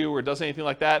calls you or does anything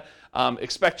like that,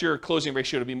 expect your closing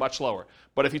ratio to be much lower.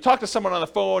 But if you talk to someone on the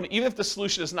phone, even if the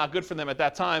solution is not good for them at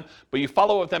that time, but you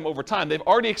follow up with them over time, they've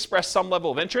already expressed some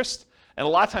level of interest, and a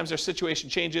lot of times their situation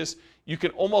changes. You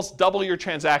can almost double your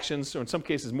transactions, or in some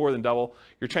cases more than double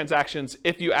your transactions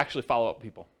if you actually follow up with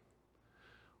people.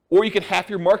 Or you can half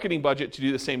your marketing budget to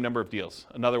do the same number of deals.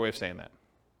 Another way of saying that.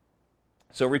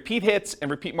 So repeat hits and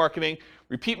repeat marketing,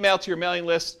 repeat mail to your mailing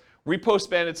list, repost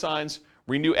banded signs,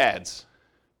 renew ads.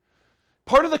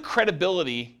 Part of the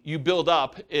credibility you build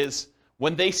up is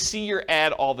when they see your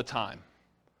ad all the time,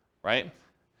 right?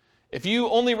 If you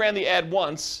only ran the ad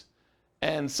once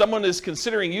and someone is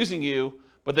considering using you,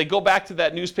 but they go back to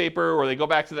that newspaper or they go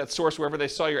back to that source wherever they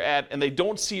saw your ad and they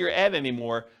don't see your ad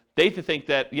anymore, they think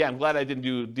that, yeah, I'm glad I didn't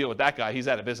do a deal with that guy. He's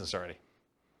out of business already.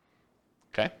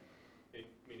 Okay?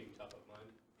 Meaning top of mind?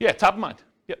 Yeah, top of mind.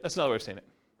 Yep, that's another way of saying it.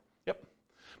 Yep.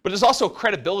 But there's also a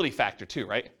credibility factor too,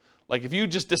 right? Like if you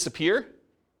just disappear,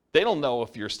 they don't know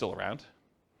if you're still around.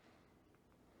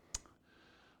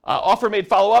 Offer made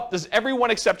follow-up. Does everyone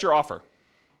accept your offer?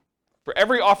 For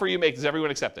every offer you make, does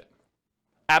everyone accept it?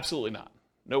 Absolutely not.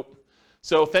 Nope.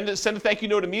 So send a thank you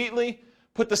note immediately.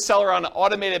 Put the seller on an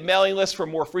automated mailing list for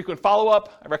more frequent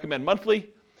follow-up. I recommend monthly.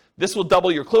 This will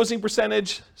double your closing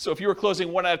percentage. So if you were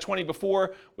closing 1 out of 20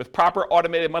 before, with proper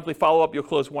automated monthly follow-up, you'll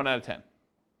close 1 out of 10.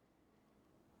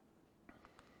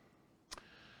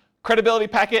 Credibility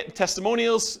packet and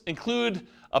testimonials include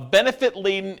a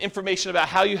benefit-laden information about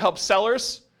how you help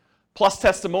sellers, plus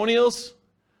testimonials.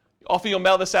 Often you'll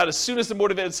mail this out as soon as the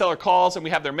motivated seller calls and we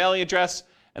have their mailing address,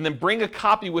 and then bring a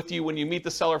copy with you when you meet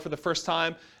the seller for the first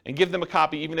time and give them a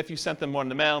copy even if you sent them one in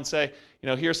the mail and say,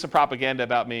 here's some propaganda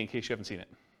about me in case you haven't seen it.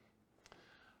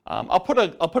 I'll put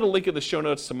a link in the show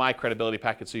notes to my credibility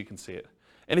packet so you can see it.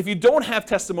 And if you don't have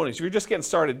testimonials, if you're just getting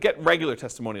started, get regular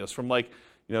testimonials from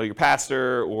your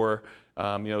pastor or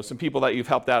some people that you've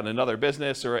helped out in another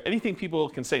business or anything people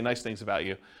can say nice things about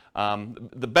you.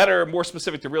 The better, more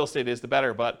specific to real estate is, the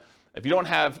better. But if you don't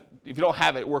have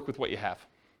it, work with what you have.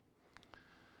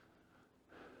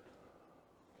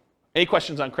 Any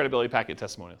questions on credibility packet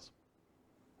testimonials?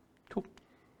 Cool.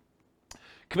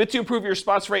 Commit to improve your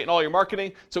response rate in all your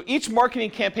marketing. So each marketing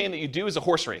campaign that you do is a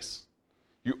horse race.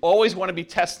 You always want to be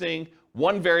testing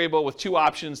one variable with 2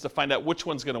 options to find out which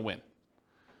one's going to win. It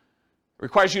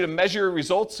requires you to measure your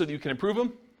results so that you can improve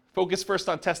them. Focus first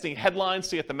on testing headlines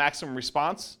to get the maximum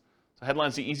response. So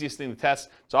headlines are the easiest thing to test.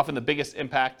 It's often the biggest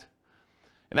impact.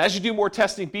 And as you do more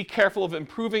testing, be careful of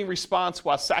improving response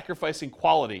while sacrificing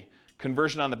quality,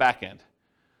 conversion on the back end.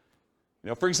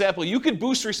 For example, you could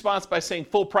boost response by saying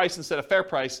full price instead of fair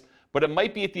price, but it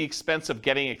might be at the expense of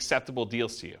getting acceptable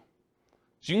deals to you.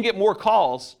 So you can get more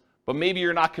calls, but maybe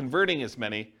you're not converting as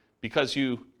many because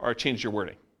you changed your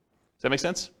wording. Does that make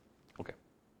sense? Okay.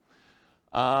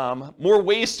 More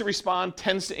ways to respond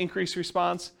tends to increase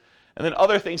response. And then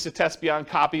other things to test beyond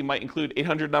copy might include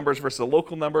 800 numbers versus a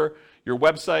local number, your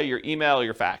website, your email,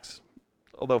 your fax.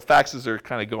 Although faxes are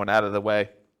kind of going out of the way,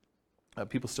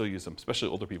 people still use them, especially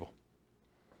older people.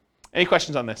 Any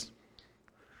questions on this?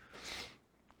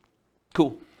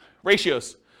 Cool.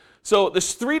 Ratios. So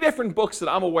there's 3 different books that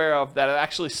I'm aware of that have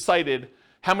actually cited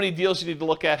how many deals you need to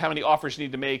look at, how many offers you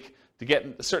need to make to get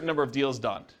a certain number of deals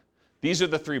done. These are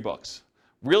the 3 books.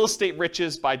 Real Estate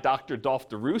Riches by Dr. Dolph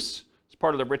DeRoos. It's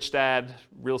part of the Rich Dad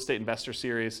Real Estate Investor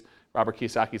Series, Robert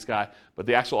Kiyosaki's guy. But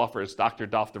the actual author is Dr.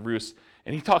 Dolph DeRoos.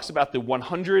 And he talks about the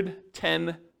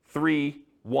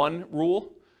 100-10-3-1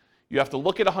 rule. You have to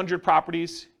look at 100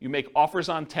 properties. You make offers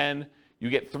on 10. You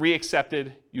get 3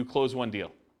 accepted. You close 1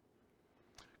 deal.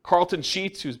 Carlton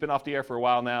Sheets, who's been off the air for a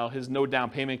while now, his no down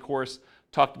payment course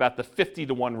talked about the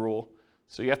 50-1 rule.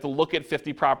 So you have to look at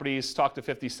 50 properties, talk to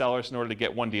 50 sellers in order to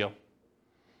get 1 deal.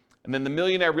 And then the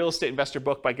Millionaire Real Estate Investor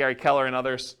book by Gary Keller and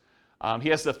others, he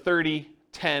has the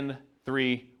 30-10-3-1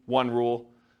 rule.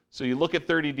 So you look at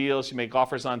 30 deals, you make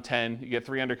offers on 10, you get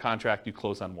 3 under contract, you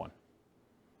close on 1.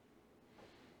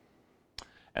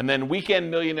 And then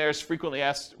Weekend Millionaires, Frequently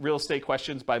Asked Real Estate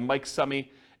Questions by Mike Summey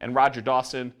and Roger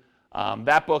Dawson.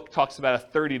 That book talks about a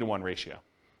 30-1 ratio.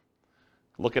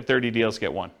 Look at 30 deals,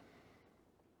 get 1.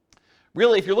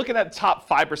 Really, if you're looking at the top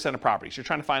 5% of properties, you're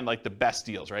trying to find the best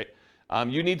deals, right?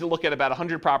 You need to look at about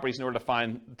 100 properties in order to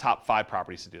find the top 5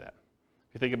 properties to do that.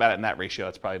 If you think about it in that ratio,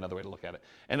 that's probably another way to look at it.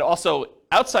 And also,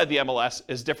 outside the MLS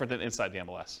is different than inside the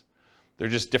MLS. They're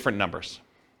just different numbers.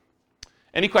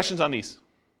 Any questions on these?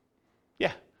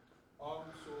 Yeah. So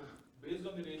based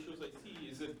on the ratios I see,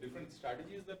 is it different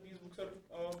strategies that these books are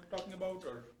talking about,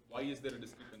 or why is there a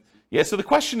discrepancy? Yeah, so the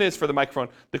question is, for the microphone,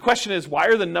 the question is, why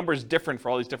are the numbers different for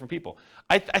all these different people?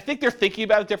 I think they're thinking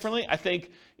about it differently. I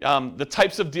think the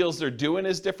types of deals they're doing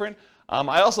is different.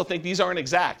 I also think these aren't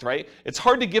exact, right? It's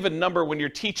hard to give a number when you're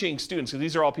teaching students, because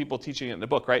these are all people teaching it in the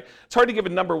book, right? It's hard to give a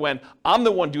number when I'm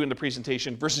the one doing the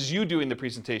presentation versus you doing the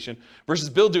presentation versus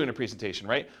Bill doing a presentation,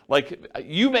 right?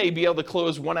 You may be able to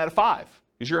close 1 out of 5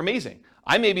 because you're amazing.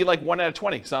 I may be 1 out of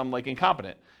 20 because I'm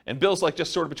incompetent. And Bill's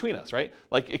just sort of between us, right?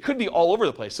 It could be all over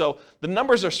the place. So the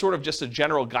numbers are sort of just a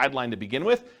general guideline to begin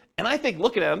with. And I think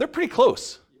looking at them, they're pretty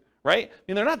close, right?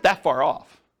 They're not that far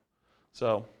off.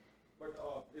 So. But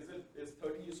is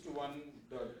 30:1,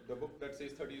 the book that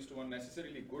says 30:1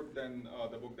 necessarily good than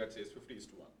the book that says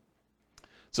 50:1?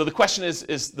 So the question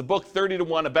is the book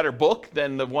 30:1 a better book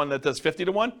than the one that does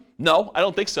 50:1? No, I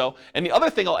don't think so. And the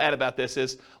other thing I'll add about this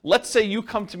is, let's say you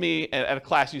come to me at a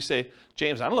class, you say,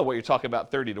 James, I don't know what you're talking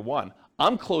about 30:1.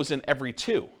 I'm closing every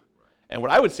 2. And what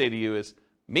I would say to you is,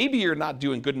 maybe you're not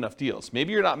doing good enough deals.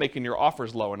 Maybe you're not making your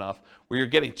offers low enough where you're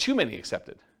getting too many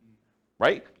accepted,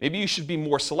 right? Maybe you should be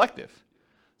more selective.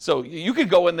 So you could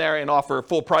go in there and offer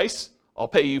full price. I'll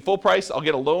pay you full price. I'll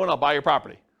get a loan. I'll buy your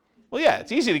property. Well, yeah,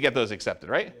 it's easy to get those accepted,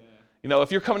 right? Yeah.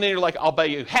 If you're coming in, you're like, I'll pay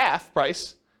you half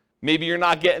price. Maybe you're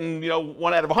not getting,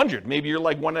 1 out of 100. Maybe you're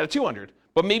 1 out of 200.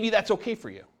 But maybe that's okay for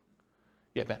you.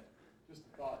 Yeah, Ben. Just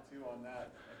a thought too on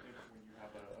that. I think when you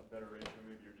have a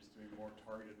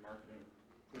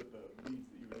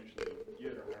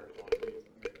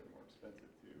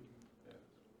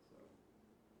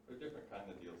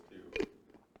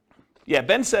Yeah,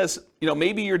 Ben says,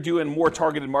 maybe you're doing more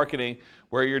targeted marketing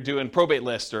where you're doing probate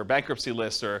lists or bankruptcy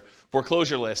lists or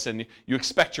foreclosure lists, and you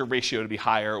expect your ratio to be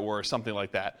higher or something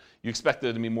like that. You expect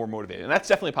it to be more motivated, and that's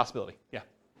definitely a possibility. Yeah.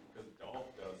 Because Dolph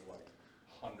does like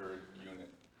 100-unit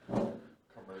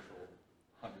commercial,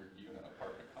 100-unit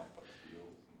apartment complex deals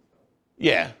and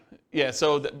stuff. Yeah.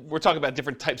 So we're talking about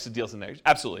different types of deals in there.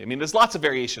 Absolutely. I mean, there's lots of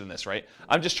variation in this, right?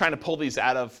 I'm just trying to pull these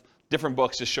out of different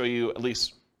books to show you at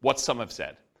least what some have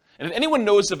said. And if anyone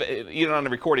knows of, even on the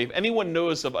recording, if anyone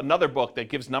knows of another book that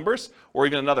gives numbers, or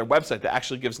even another website that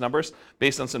actually gives numbers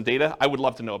based on some data, I would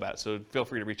love to know about it. So feel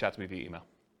free to reach out to me via email.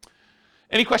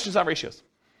 Any questions on ratios?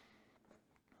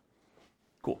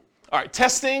 Cool. All right,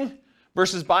 testing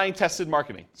versus buying tested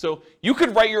marketing. So you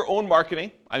could write your own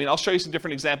marketing. I mean, I'll show you some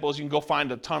different examples. You can go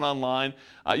find a ton online.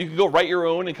 You can go write your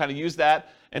own and kind of use that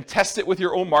and test it with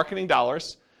your own marketing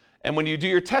dollars. And when you do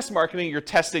your test marketing, you're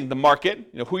testing the market,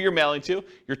 who you're mailing to.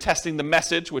 You're testing the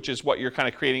message, which is what you're kind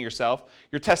of creating yourself.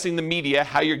 You're testing the media,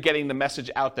 how you're getting the message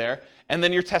out there. And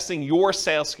then you're testing your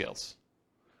sales skills.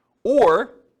 Or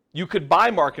you could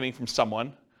buy marketing from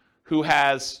someone who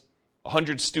has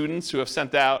 100 students who have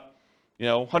sent out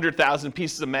 100,000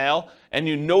 pieces of mail, and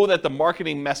you know that the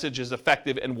marketing message is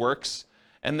effective and works,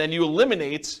 and then you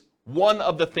eliminate one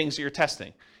of the things that you're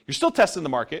testing. You're still testing the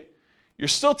market. You're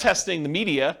still testing the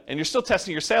media, and you're still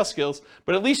testing your sales skills,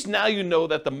 but at least now you know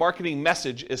that the marketing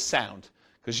message is sound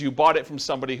because you bought it from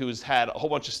somebody who's had a whole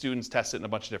bunch of students test it in a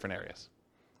bunch of different areas.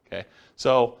 Okay,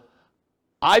 so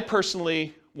I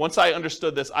personally, once I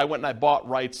understood this, I went and I bought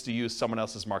rights to use someone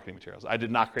else's marketing materials. I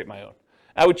did not create my own.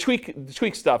 I would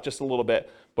tweak stuff just a little bit,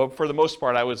 but for the most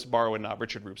part, I was borrowing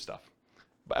Richard Roop stuff.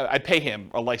 I'd pay him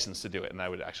a license to do it, and I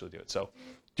would actually do it. So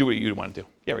do what you want to do.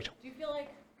 Yeah, Rachel. Do you feel like,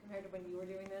 compared to when you were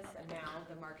doing this, and now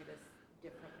the market is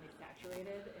differently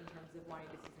saturated in terms of wanting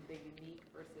to see something unique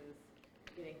versus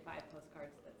getting 5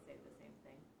 postcards that say the same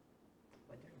thing?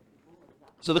 What different people? What is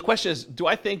that? So the question is, do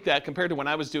I think that compared to when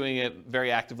I was doing it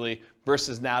very actively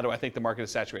versus now, do I think the market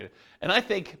is saturated? And I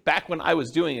think back when I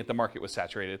was doing it, the market was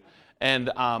saturated.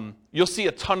 And you'll see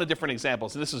a ton of different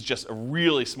examples. And this is just a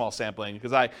really small sampling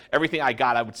because everything I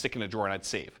got, I would stick in a drawer and I'd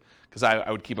save because I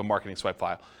would keep a marketing swipe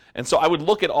file. And so I would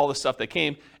look at all the stuff that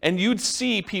came, and you'd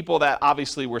see people that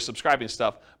obviously were subscribing to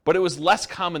stuff, but it was less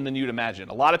common than you'd imagine.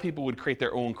 A lot of people would create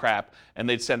their own crap, and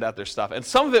they'd send out their stuff. And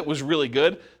some of it was really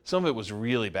good, some of it was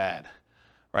really bad,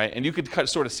 right? And you could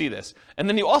sort of see this. And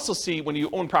then you also see, when you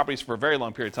own properties for a very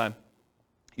long period of time,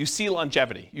 you see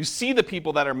longevity. You see the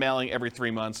people that are mailing every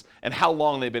 3 months and how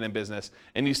long they've been in business.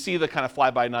 And you see the kind of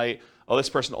fly-by-night, oh, this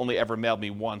person only ever mailed me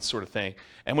once sort of thing.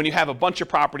 And when you have a bunch of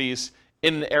properties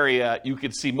in an area, you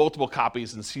could see multiple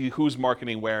copies and see who's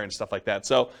marketing where and stuff like that.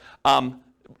 So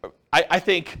I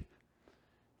think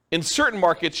in certain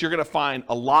markets, you're going to find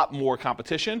a lot more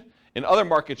competition. In other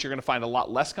markets, you're going to find a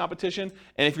lot less competition.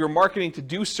 And if you're marketing to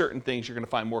do certain things, you're going to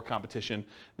find more competition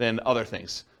than other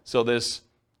things. So there's,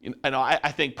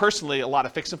 I think personally, a lot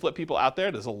of fix and flip people out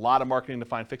there. There's a lot of marketing to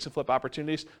find fix and flip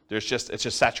opportunities. It's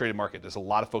just saturated market. There's a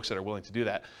lot of folks that are willing to do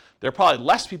that. There are probably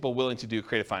less people willing to do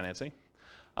creative financing.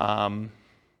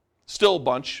 Still a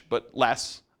bunch, but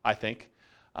less, I think.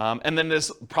 And then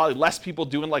there's probably less people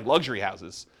doing like luxury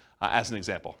houses, as an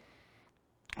example.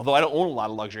 Although I don't own a lot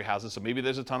of luxury houses, so maybe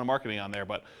there's a ton of marketing on there.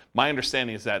 But my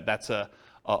understanding is that that's a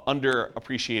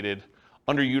underappreciated,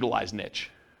 underutilized niche.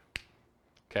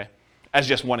 Okay, as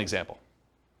just one example.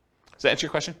 Does that answer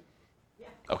your question? Yeah.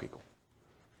 Okay, cool.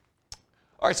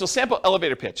 All right, so sample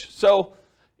elevator pitch. So,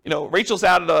 Rachel's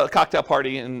out at a cocktail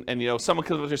party, and someone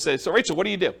comes up to her and says, so Rachel, what do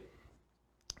you do?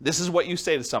 This is what you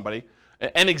say to somebody.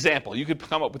 An example. You could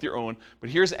come up with your own, but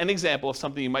here's an example of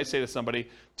something you might say to somebody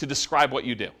to describe what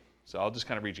you do. So I'll just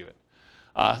kind of read you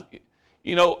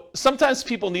it. Sometimes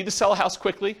people need to sell a house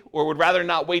quickly or would rather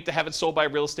not wait to have it sold by a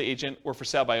real estate agent or for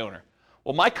sale by owner.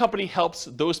 Well, my company helps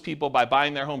those people by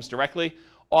buying their homes directly,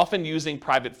 often using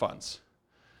private funds.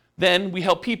 Then we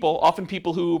help people, often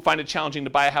people who find it challenging to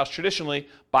buy a house traditionally,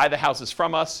 buy the houses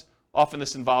from us. Often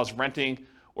this involves renting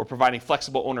or providing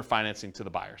flexible owner financing to the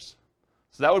buyers.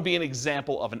 So that would be an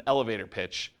example of an elevator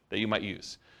pitch that you might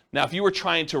use. Now, if you were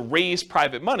trying to raise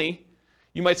private money,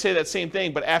 you might say that same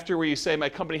thing, but after where you say my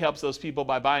company helps those people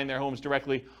by buying their homes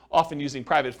directly, often using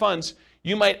private funds,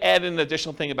 you might add in an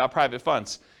additional thing about private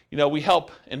funds. We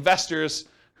help investors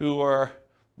who are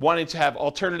wanting to have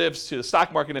alternatives to the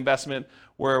stock market investment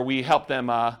where we help them,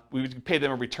 we pay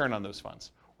them a return on those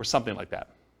funds or something like that.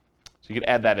 So you could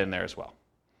add that in there as well.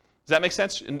 Does that make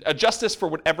sense? And adjust this for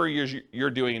whatever you're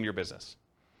doing in your business.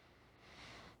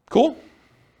 Cool?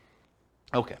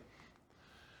 Okay.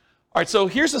 All right, so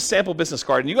here's a sample business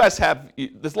card, and you guys have,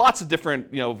 there's lots of different,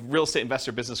 real estate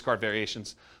investor business card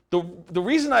variations. The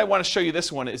reason I want to show you this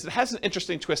one is it has an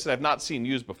interesting twist that I've not seen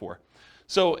used before.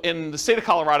 So in the state of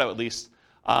Colorado, at least,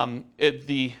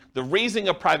 the raising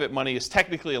of private money is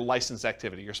technically a licensed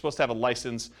activity. You're supposed to have a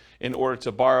license in order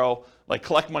to borrow, like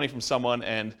collect money from someone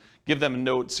and give them a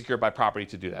note secured by property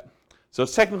to do that. So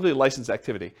it's technically a licensed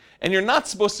activity. And you're not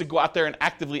supposed to go out there and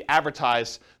actively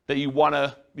advertise that you want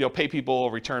to pay people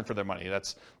a return for their money.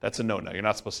 That's a no-no. You're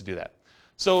not supposed to do that.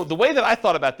 So the way that I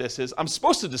thought about this is I'm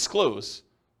supposed to disclose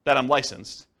that I'm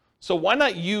licensed. So why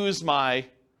not use my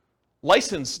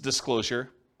license disclosure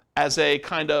as a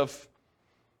kind of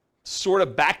sort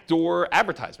of backdoor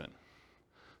advertisement?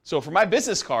 So for my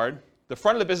business card, the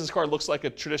front of the business card looks like a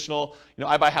traditional,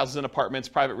 I buy houses and apartments,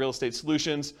 private real estate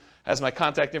solutions, has my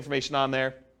contact information on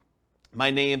there, my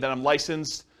name, that I'm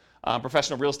licensed,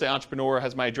 professional real estate entrepreneur,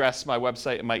 has my address, my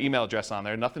website, and my email address on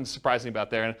there. Nothing surprising about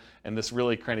there, and this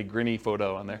really kind of grinny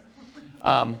photo on there,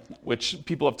 which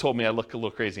people have told me I look a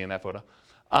little crazy in that photo,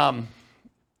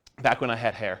 back when I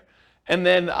had hair. And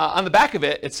then on the back of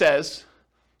it, it says,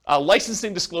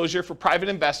 licensing disclosure for private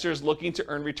investors looking to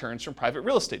earn returns from private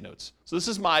real estate notes. So this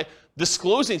is my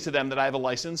disclosing to them that I have a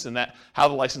license and that how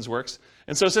the license works.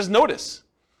 And so it says, notice,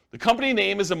 the company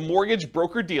name is a mortgage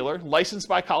broker-dealer licensed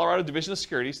by Colorado Division of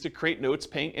Securities to create notes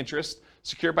paying interest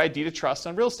secured by a deed of trust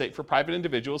on real estate for private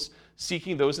individuals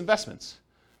seeking those investments.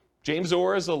 James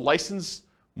Orr is a licensed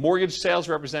mortgage sales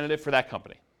representative for that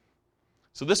company.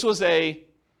 So this was a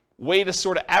way to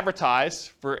sort of advertise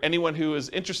for anyone who is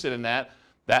interested in that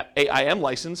I am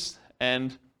licensed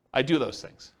and I do those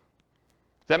things.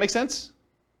 Does that make sense?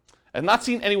 I've not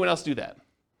seen anyone else do that.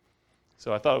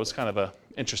 So I thought it was kind of an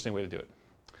interesting way to do it.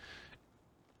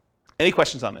 Any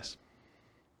questions on this?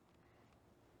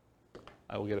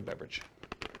 I will get a beverage.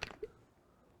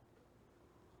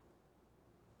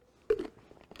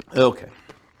 Okay.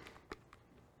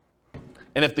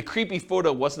 And if the creepy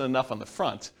photo wasn't enough on the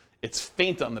front, it's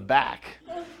faint on the back.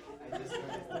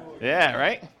 Yeah,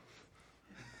 right?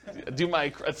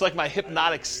 It's like my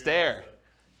hypnotic stare.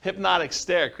 Hypnotic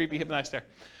stare, creepy hypnotic stare.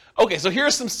 Okay, so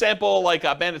here's some sample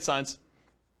bandit signs.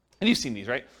 And you've seen these,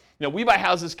 right? We buy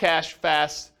houses cash,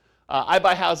 fast. I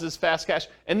buy houses fast, cash.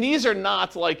 And these are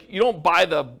not you don't buy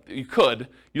you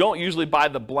don't usually buy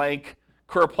the blank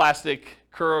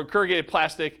corrugated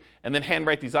plastic and then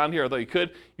handwrite these on here, although you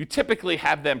could. You typically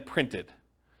have them printed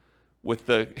with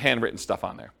the handwritten stuff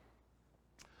on there.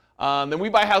 Then we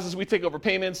buy houses, we take over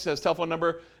payments, says telephone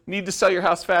number. Need to sell your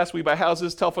house fast, we buy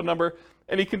houses, telephone number,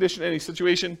 any condition, any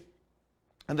situation.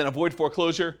 And then avoid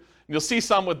foreclosure. And you'll see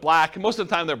some with black. Most of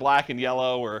the time they're black and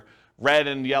yellow or red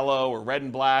and yellow or red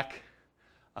and black,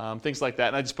 things like that.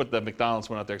 And I just put the McDonald's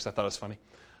one out there because I thought it was funny.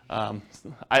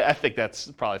 I think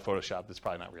that's probably Photoshopped. It's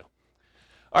probably not real.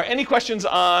 All right, any questions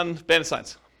on bandit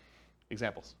signs?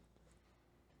 Examples?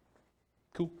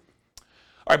 Cool.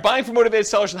 All right, buying for motivated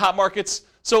sellers in hot markets.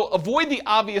 So avoid the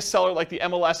obvious seller like the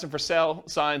MLS and for sale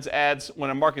signs ads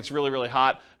when a market's really, really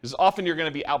hot, because often you're going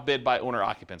to be outbid by owner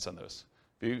occupants on those.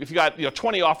 If you got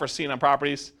 20 offers seen on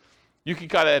properties, you can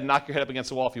kind of knock your head up against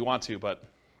the wall if you want to, but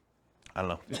I don't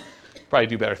know. Probably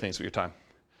do better things with your time.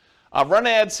 Run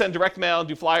ads, send direct mail,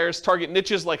 do flyers, target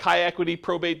niches like high equity,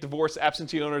 probate, divorce,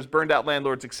 absentee owners, burned out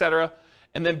landlords, etc.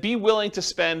 And then be willing to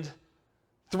spend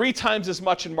 3 times as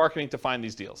much in marketing to find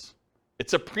these deals.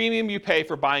 It's a premium you pay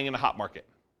for buying in a hot market.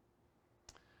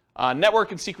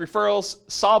 Network and seek referrals,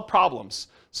 solve problems.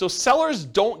 So sellers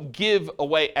don't give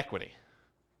away equity.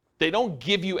 They don't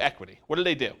give you equity. What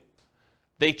do?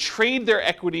 They trade their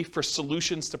equity for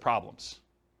solutions to problems.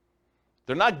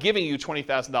 They're not giving you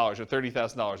 $20,000 or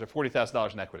 $30,000 or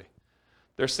 $40,000 in equity.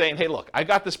 They're saying, hey, look, I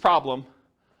got this problem.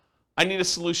 I need a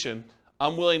solution.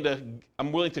 I'm willing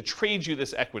to trade you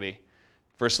this equity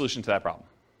for a solution to that problem.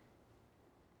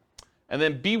 And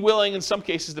then be willing, in some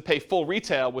cases, to pay full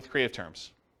retail with creative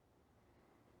terms.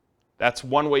 That's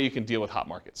one way you can deal with hot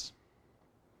markets.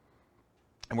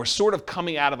 And we're sort of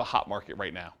coming out of a hot market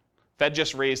right now. Fed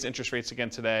just raised interest rates again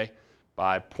today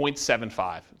by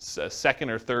 0.75. It's a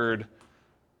second or third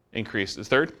increase. Is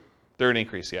third? Third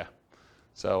increase, yeah.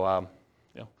 So,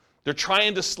 they're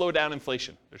trying to slow down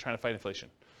inflation. They're trying to fight inflation.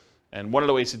 And one of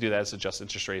the ways to do that is adjust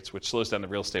interest rates, which slows down the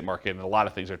real estate market, and a lot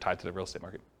of things are tied to the real estate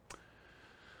market. All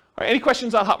right, any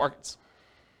questions on hot markets?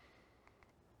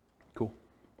 Cool.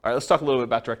 All right, let's talk a little bit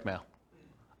about direct mail.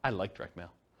 I like direct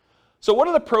mail. So what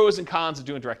are the pros and cons of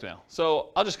doing direct mail? So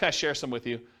I'll just kind of share some with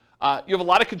you. You have a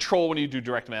lot of control when you do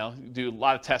direct mail. You do a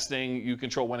lot of testing. You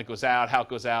control when it goes out, how it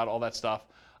goes out, all that stuff.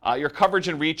 Your coverage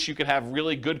and reach, you can have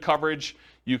really good coverage.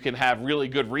 You can have really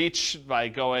good reach by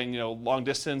going, long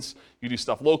distance. You do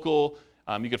stuff local.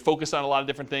 You can focus on a lot of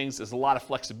different things. There's a lot of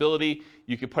flexibility.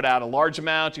 You can put out a large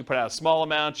amount. You can put out a small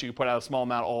amount. You can put out a small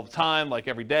amount all the time, like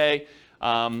every day.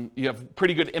 You have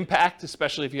pretty good impact,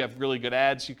 especially if you have really good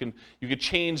ads. You could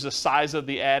change the size of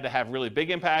the ad to have really big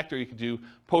impact, or you could do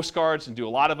postcards and do a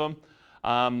lot of them.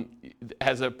 It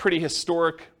has a pretty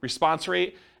historic response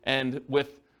rate, and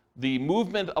with the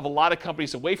movement of a lot of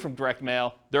companies away from direct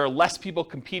mail, there are less people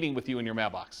competing with you in your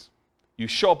mailbox. You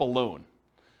show up alone.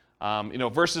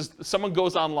 Versus someone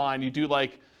goes online, you do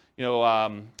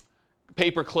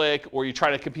pay-per-click, or you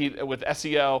try to compete with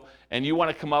SEO, and you want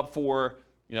to come up for,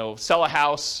 sell a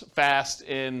house fast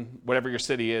in whatever your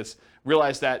city is.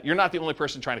 Realize that you're not the only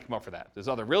person trying to come up for that. There's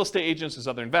other real estate agents, there's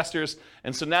other investors,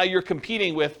 and so now you're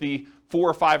competing with the 4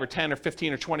 or 5 or 10 or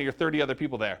 15 or 20 or 30 other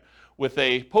people there. With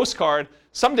a postcard,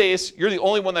 some days you're the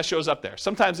only one that shows up there.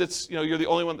 Sometimes it's, you're the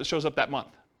only one that shows up that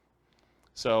month.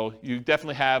 So you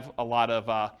definitely have a lot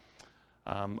of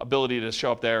ability to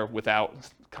show up there without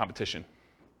competition.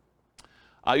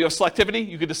 You have selectivity.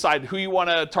 You can decide who you want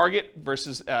to target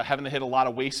versus having to hit a lot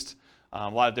of waste, a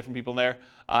lot of different people there.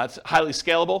 It's highly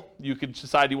scalable. You could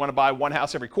decide you want to buy one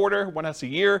house every quarter, one house a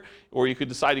year, or you could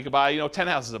decide you could buy 10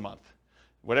 houses a month.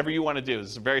 Whatever you want to do. This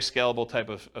is a very scalable type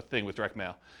of thing with direct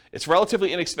mail. It's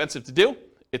relatively inexpensive to do.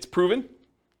 It's proven.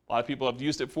 A lot of people have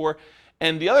used it for.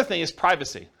 And the other thing is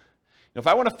privacy. If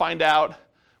I want to find out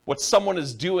what someone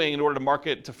is doing in order to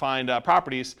market to find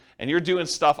properties, and you're doing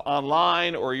stuff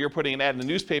online or you're putting an ad in the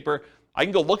newspaper, I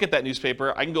can go look at that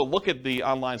newspaper, I can go look at the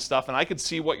online stuff, and I can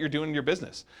see what you're doing in your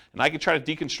business. And I can try to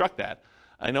deconstruct that.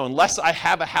 I know unless I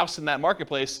have a house in that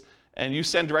marketplace and you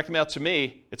send direct mail to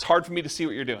me, it's hard for me to see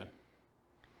what you're doing.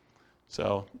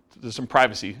 So there's some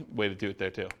privacy way to do it there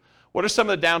too. What are some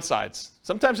of the downsides?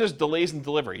 Sometimes there's delays in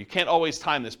delivery. You can't always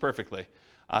time this perfectly.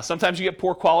 Sometimes you get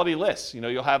poor quality lists.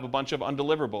 You'll have a bunch of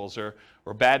undeliverables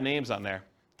or bad names on there.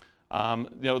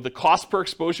 The cost per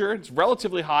exposure, it's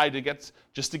relatively high to get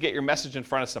your message in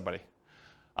front of somebody.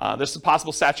 There's some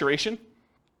possible saturation.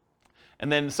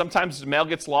 And then sometimes the mail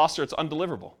gets lost or it's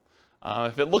undeliverable.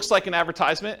 If it looks like an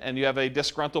advertisement and you have a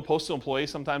disgruntled postal employee,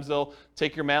 sometimes they'll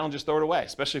take your mail and just throw it away,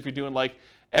 especially if you're doing like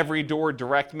every door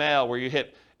direct mail where you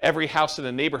hit every house in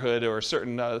a neighborhood or a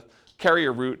certain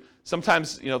carrier route.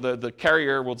 Sometimes the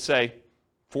carrier will say,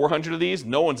 400 of these,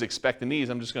 no one's expecting these,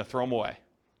 I'm just going to throw them away.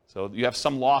 So you have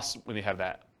some loss when you have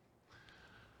that.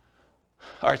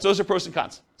 All right, so those are pros and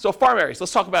cons. So farm areas,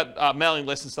 let's talk about mailing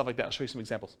lists and stuff like that. I'll show you some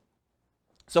examples.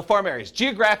 So farm areas,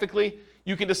 geographically,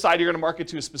 you can decide you're going to market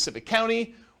to a specific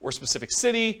county or a specific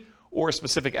city or a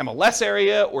specific MLS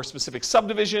area or a specific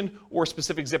subdivision or a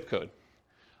specific zip code.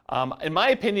 In my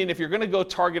opinion, if you're going to go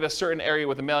target a certain area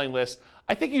with a mailing list,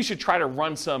 I think you should try to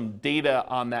run some data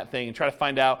on that thing and try to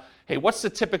find out, hey, what's the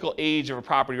typical age of a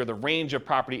property or the range of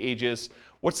property ages?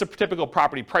 What's the typical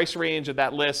property price range of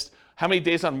that list? How many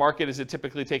days on market is it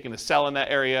typically taking to sell in that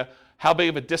area? How big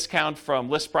of a discount from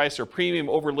list price or premium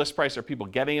over list price are people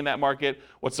getting in that market?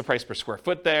 What's the price per square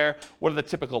foot there? What are the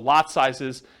typical lot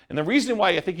sizes? And the reason why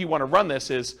I think you want to run this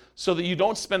is so that you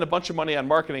don't spend a bunch of money on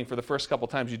marketing for the first couple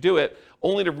times you do it,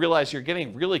 only to realize you're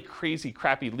getting really crazy,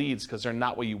 crappy leads because they're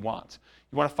not what you want.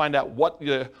 You want to find out what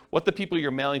the people you're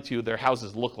mailing to, their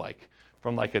houses look like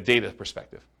from like a data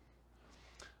perspective.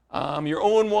 Your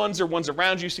own ones or ones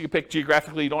around you, so you can pick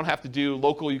geographically. You don't have to do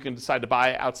local. You can decide to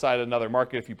buy outside another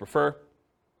market if you prefer.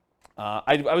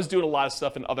 I was doing a lot of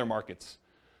stuff in other markets.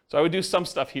 So I would do some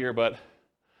stuff here, but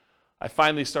I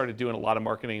finally started doing a lot of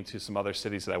marketing to some other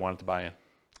cities that I wanted to buy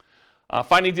in.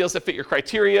 Finding deals that fit your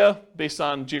criteria based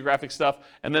on geographic stuff,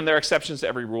 and then there are exceptions to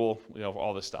every rule,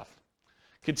 all this stuff.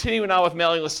 Continuing on with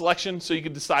mailing list selection, so you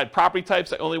can decide property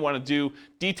types. I only want to do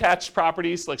detached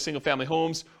properties like single-family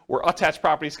homes or attached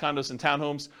properties, condos and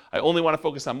townhomes. I only want to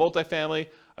focus on multifamily.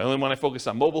 I only want to focus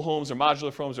on mobile homes or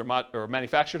modular homes or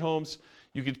manufactured homes.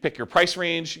 You can pick your price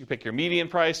range. You can pick your median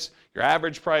price, your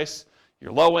average price,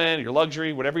 your low end, your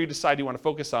luxury, whatever you decide you want to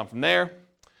focus on from there.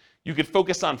 You could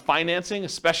focus on financing,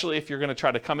 especially if you're going to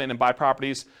try to come in and buy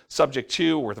properties subject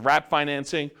to or with wrap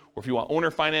financing, or if you want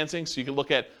owner financing. So you can look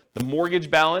at the mortgage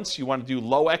balance. You want to do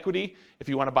low equity if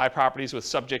you want to buy properties with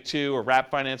subject to or wrap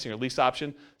financing or lease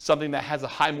option, something that has a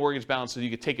high mortgage balance so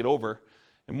you could take it over,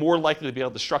 and more likely to be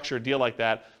able to structure a deal like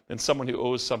that than someone who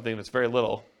owes something that's very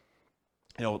little,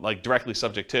 like directly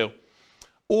subject to.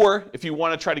 Or if you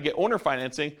want to try to get owner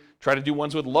financing, try to do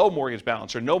ones with low mortgage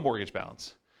balance or no mortgage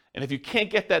balance. And if you can't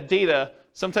get that data,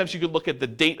 sometimes you could look at the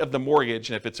date of the mortgage,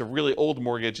 and if it's a really old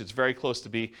mortgage, it's very close to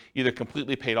be either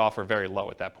completely paid off or very low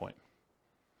at that point.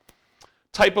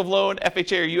 Type of loan,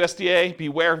 FHA or USDA,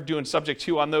 beware of doing subject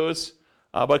to on those.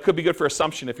 but it could be good for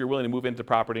assumption if you're willing to move into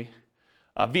property.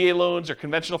 VA loans or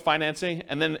conventional financing,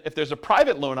 and then if there's a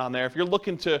private loan on there, if you're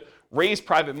looking to raise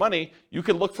private money, you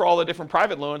can look for all the different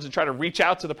private loans and try to reach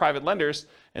out to the private lenders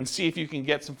and see if you can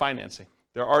get some financing.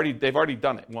 They've already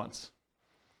done it once.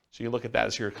 So you look at that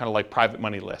as your kind of like private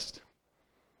money list.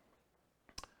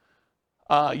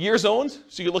 Years owned,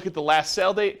 so you look at the last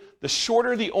sale date. The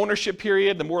shorter the ownership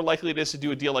period, the more likely it is to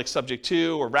do a deal like subject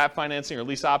to or wrap financing or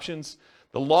lease options.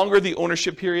 The longer the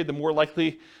ownership period, the more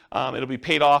likely it'll be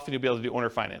paid off and you'll be able to do owner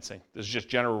financing. There's just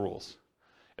general rules.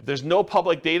 If there's no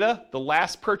public data, the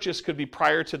last purchase could be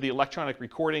prior to the electronic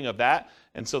recording of that,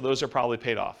 and so those are probably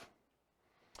paid off.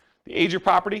 The age of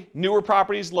property, newer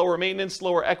properties, lower maintenance,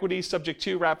 lower equity, subject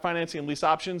to wrap financing and lease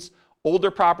options.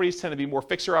 Older properties tend to be more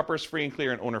fixer-uppers, free and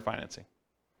clear, and owner financing.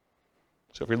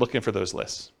 So if you're looking for those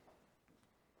lists.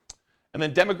 And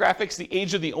then demographics, the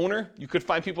age of the owner. You could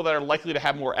find people that are likely to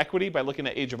have more equity by looking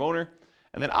at age of owner.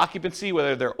 And then occupancy,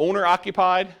 whether they're owner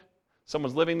occupied,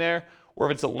 someone's living there, or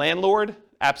if it's a landlord,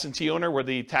 absentee owner, where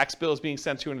the tax bill is being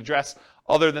sent to an address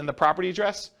other than the property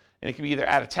address. And it can be either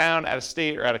out of town, out of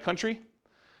state, or out of country.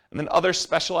 And then other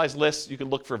specialized lists, you can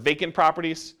look for vacant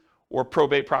properties or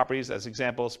probate properties as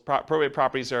examples. Probate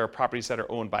properties are properties that are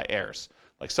owned by heirs,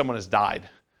 like someone has died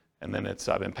and then it's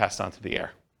been passed on to the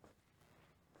heir.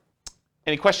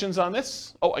 Any questions on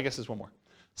this? Oh, I guess there's one more.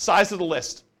 Size of the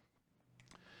list.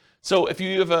 So if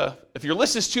your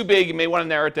list is too big, you may want to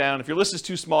narrow it down. If your list is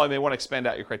too small, you may want to expand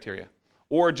out your criteria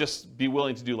or just be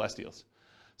willing to do less deals.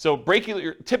 So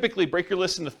typically break your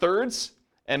list into thirds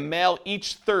and mail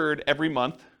each third every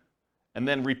month and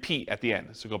then repeat at the end.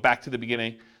 So go back to the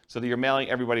beginning so that you're mailing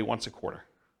everybody once a quarter.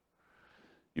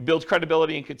 You build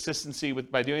credibility and consistency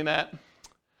by doing that.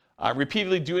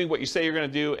 Repeatedly doing what you say you're going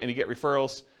to do and you get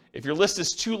referrals. If your list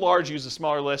is too large, use a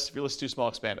smaller list. If your list is too small,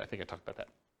 expand it. I think I talked about that.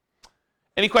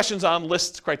 Any questions on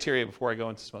list criteria before I go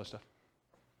into some other stuff?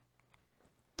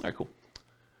 All right, cool.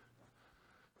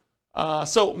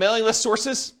 So mailing list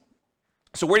sources.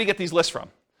 So where do you get these lists from?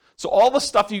 So all the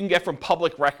stuff you can get from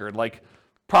public record, like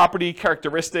property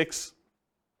characteristics,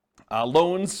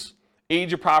 loans,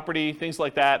 age of property, things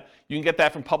like that. You can get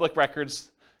that from public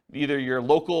records, either your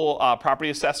local property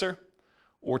assessor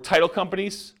or title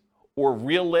companies or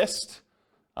RealList.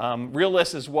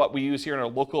 RealList is what we use here in our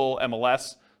local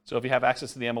MLS. So if you have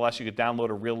access to the MLS, you could download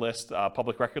a RealList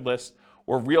public record list,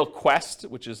 or RealQuest,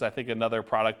 which is, I think, another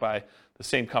product by the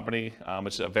same company,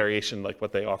 which is a variation like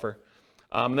what they offer.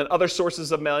 And then other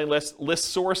sources of mailing lists: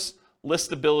 ListSource,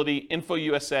 Listability,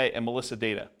 InfoUSA, and Melissa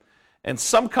Data. And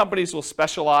some companies will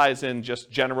specialize in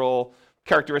just general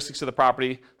characteristics of the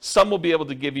property. Some will be able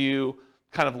to give you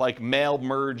kind of like mail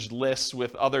merged lists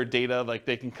with other data, like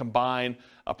they can combine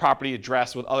a property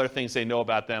address with other things they know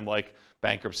about them, like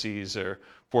bankruptcies or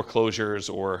foreclosures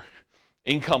or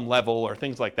income level or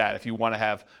things like that, if you want to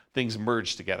have things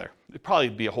merged together. It'd probably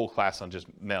be a whole class on just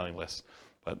mailing lists,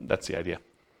 but that's the idea.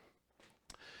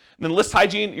 And then list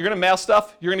hygiene, you're going to mail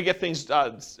stuff, you're going to get things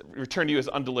returned to you as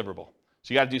undeliverable.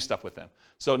 So you got to do stuff with them.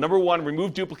 So number one,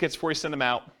 remove duplicates before you send them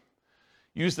out.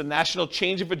 Use the National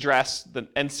Change of Address, the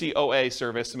NCOA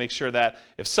service, to make sure that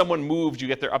if someone moved, you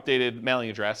get their updated mailing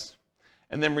address.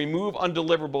 And then remove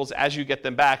undeliverables as you get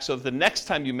them back so that the next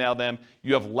time you mail them,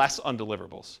 you have less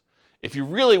undeliverables. If you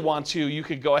really want to, you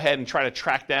could go ahead and try to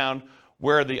track down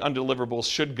where the undeliverables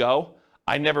should go.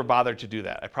 I never bothered to do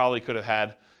that. I probably could have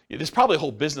had, there's probably a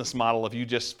whole business model of you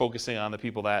just focusing on the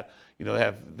people that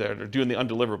that are doing the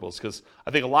undeliverables, because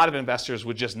I think a lot of investors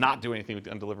would just not do anything with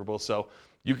the undeliverable, so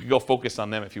you could go focus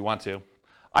on them if you want to.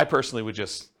 I personally would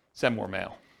just send more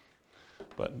mail,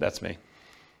 but that's me.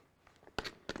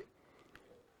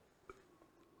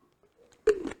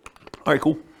 All right,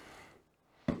 cool.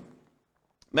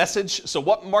 Message. So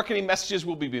what marketing messages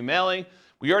will we be mailing?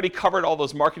 We already covered all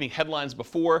those marketing headlines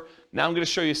before. Now I'm going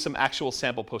to show you some actual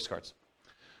sample postcards.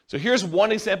 So here's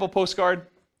one example postcard.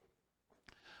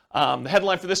 The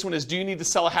headline for this one is, do you need to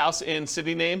sell a house in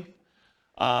city name?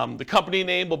 The company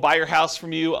name will buy your house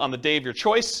from you on the day of your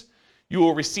choice. You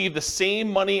will receive the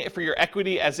same money for your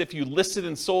equity as if you listed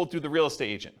and sold through the real estate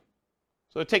agent.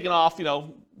 So they're taking off,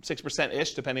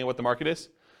 6%-ish, depending on what the market is.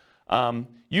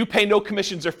 You pay no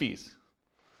commissions or fees.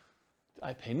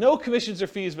 I pay no commissions or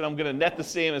fees, but I'm going to net the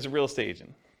same as a real estate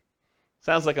agent.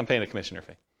 Sounds like I'm paying a commission or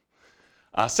fee.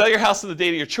 Sell your house on the date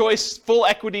of your choice, full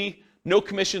equity, no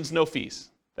commissions, no fees.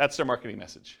 That's their marketing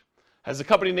message. Has the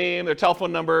company name, their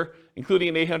telephone number, including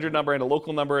an 800 number and a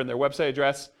local number and their website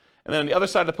address. And then on the other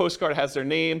side of the postcard has their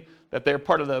name, that they're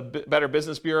part of the Better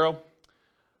Business Bureau,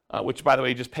 which, by the way,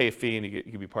 you just pay a fee and you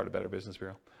can be part of Better Business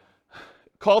Bureau.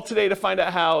 Call today to find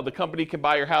out how the company can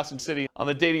buy your house and city on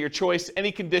the date of your choice.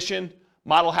 Any condition,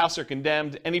 model house or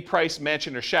condemned, any price,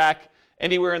 mansion or shack,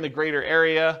 anywhere in the greater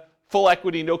area, full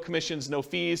equity, no commissions, no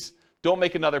fees, don't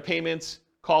make another payment,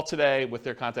 call today with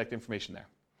their contact information there.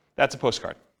 That's a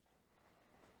postcard.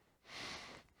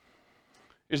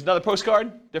 Here's another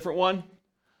postcard, different one.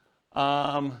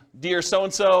 Dear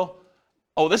so-and-so,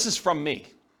 oh, this is from me.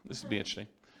 This would be interesting.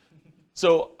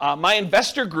 So my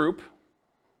investor group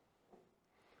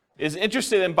is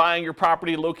interested in buying your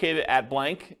property located at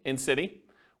blank in city.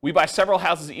 We buy several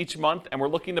houses each month, and we're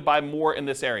looking to buy more in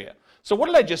this area. So what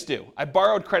did I just do? I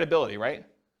borrowed credibility, right?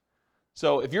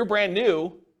 So if you're brand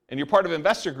new and you're part of an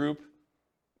investor group,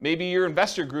 maybe your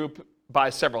investor group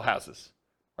buys several houses,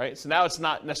 right? So now it's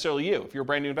not necessarily you. If you're a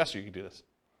brand new investor, you can do this.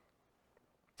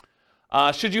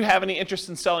 Should you have any interest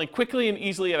in selling quickly and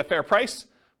easily at a fair price,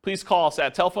 please call us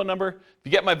at telephone number. If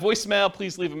you get my voicemail,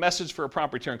 please leave a message for a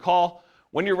prompt return call.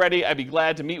 When you're ready, I'd be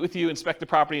glad to meet with you, inspect the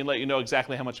property, and let you know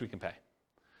exactly how much we can pay.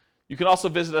 You can also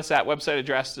visit us at website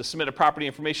address to submit a property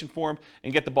information form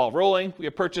and get the ball rolling. We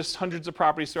have purchased hundreds of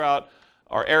properties throughout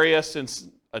our area since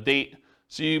a date,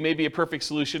 so you may be a perfect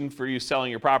solution for you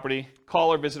selling your property.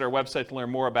 Call or visit our website to learn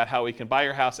more about how we can buy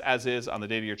your house as is on the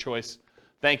date of your choice.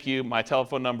 Thank you. My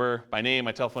telephone number, my name,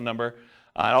 my telephone number.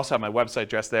 I also have my website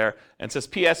address there. And it says,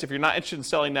 P.S. if you're not interested in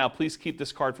selling now, please keep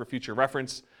this card for future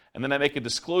reference. And then I make a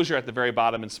disclosure at the very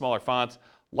bottom in smaller font.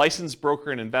 Licensed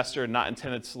broker and investor not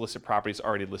intended to solicit properties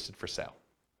already listed for sale.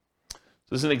 So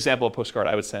this is an example of a postcard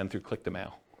I would send through Click to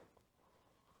Mail.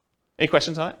 Any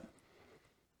questions on it?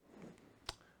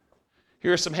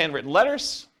 Here are some handwritten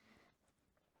letters.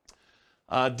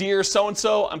 Dear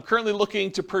so-and-so, I'm currently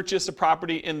looking to purchase a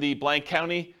property in the blank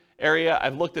county area.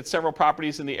 I've looked at several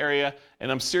properties in the area, and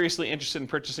I'm seriously interested in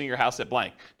purchasing your house at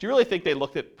blank. Do you really think they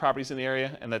looked at properties in the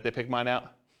area and that they picked mine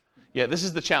out? Yeah, this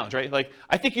is the challenge, right? Like,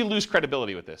 I think you lose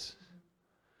credibility with this.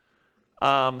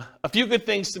 A few good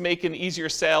things to make an easier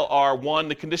sale are, 1,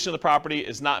 the condition of the property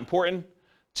is not important.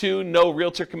 2, no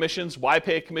realtor commissions. Why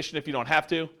pay a commission if you don't have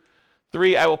to?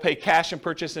 3, I will pay cash and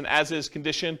purchase in as-is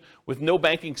condition with no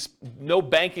bank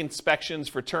inspections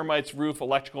for termites, roof,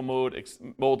 electrical mold,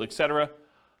 etc.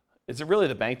 Is it really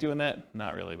the bank doing that?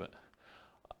 Not really, but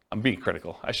I'm being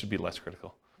critical. I should be less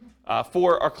critical.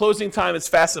 4, our closing time is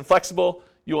fast and flexible.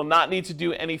 You will not need to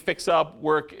do any fix-up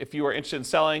work if you are interested in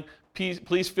selling.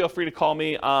 Please feel free to call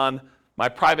me on my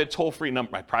private toll-free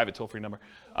number,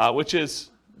 which is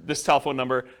this telephone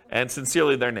number, and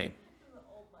sincerely their name.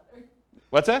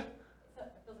 What's that?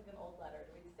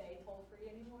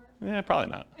 Yeah,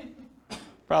 probably not.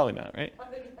 Probably not, right?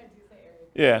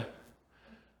 Yeah.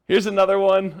 Here's another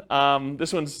one.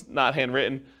 This one's not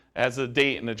handwritten. It has a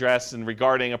date and address and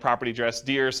regarding a property address.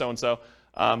 Dear so-and-so,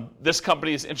 this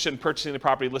company is interested in purchasing the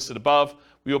property listed above.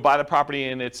 We will buy the property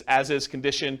in its as-is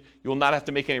condition. You will not have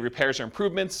to make any repairs or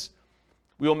improvements.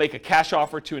 We will make a cash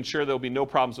offer to ensure there will be no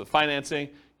problems with financing.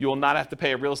 You will not have to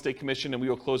pay a real estate commission, and we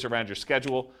will close around your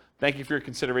schedule. Thank you for your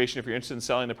consideration. If you're interested in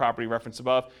selling the property referenced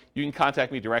above, you can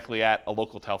contact me directly at a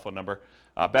local telephone number.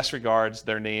 Best regards,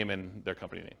 their name and their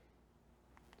company name.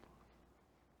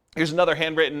 Here's another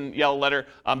handwritten yellow letter.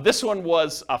 This one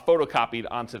was photocopied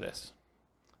onto this.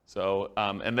 So,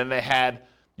 and then they had,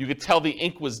 you could tell the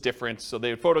ink was different, so they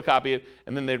would photocopy it,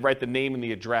 and then they'd write the name and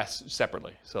the address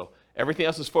separately. So everything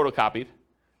else was photocopied,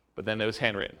 but then it was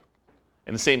handwritten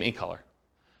in the same ink color.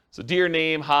 So dear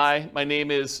name, hi, my name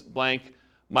is blank.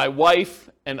 My wife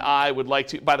and I would like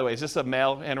to, by the way, is this a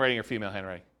male handwriting or female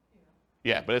handwriting?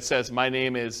 Yeah, but it says my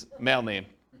name is male name,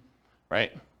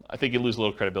 right? I think you lose a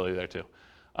little credibility there too.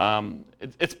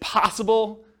 It's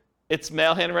possible it's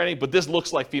male handwriting, but this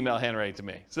looks like female handwriting to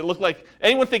me. Does it look like,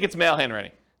 anyone think it's male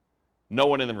handwriting? No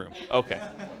one in the room. Okay.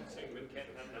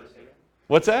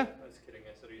 What's that? I was kidding.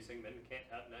 I said, are you saying men can't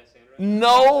have nice handwriting?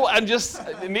 No, I'm just,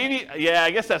 maybe, yeah,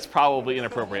 I guess that's probably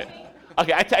inappropriate.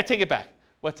 Okay, I take it back.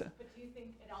 What's that? But do you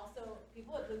think it also,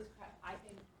 people would lose, I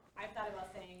think, I've thought about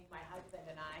saying my husband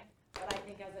and I, but I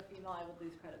think as a female I would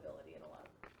lose credibility in a lot of.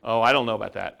 Oh, I don't know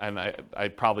about that, and I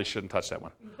probably shouldn't touch that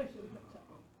one.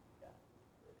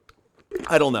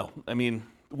 I don't know. I mean,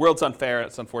 the world's unfair.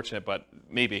 It's unfortunate, but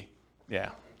maybe.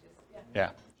 Yeah.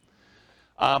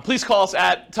 Please call us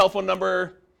at telephone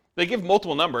number. They give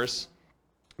multiple numbers.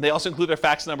 They also include their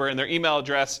fax number and their email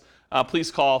address.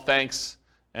 Please call. Thanks.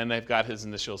 And they've got his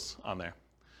initials on there.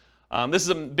 This is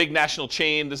a big national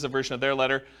chain. This is a version of their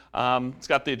letter. It's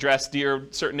got the address, dear,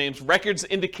 certain names. Records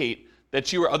indicate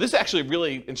that you are, this is actually a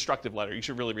really instructive letter. You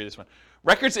should really read this one.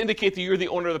 Records indicate that you're the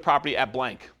owner of the property at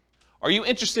blank. Are you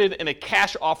interested in a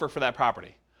cash offer for that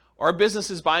property? Our business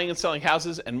is buying and selling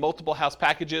houses and multiple house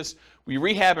packages. We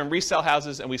rehab and resell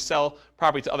houses, and we sell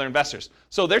property to other investors.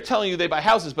 So they're telling you they buy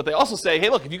houses, but they also say, hey,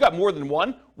 look, if you got more than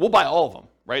one, we'll buy all of them,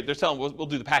 right? They're telling we'll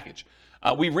do the package.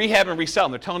 We rehab and resell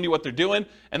them. They're telling you what they're doing,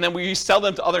 and then we resell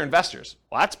them to other investors.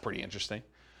 Well, that's pretty interesting.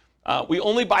 We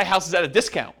only buy houses at a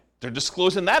discount. They're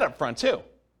disclosing that up front too,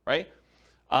 right?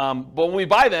 But when we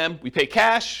buy them, we pay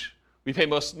cash. We pay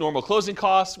most normal closing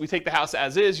costs. We take the house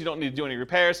as is. You don't need to do any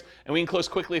repairs, and we can close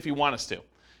quickly if you want us to.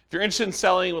 If you're interested in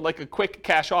selling and would like a quick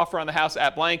cash offer on the house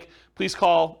at blank, please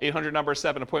call 800 number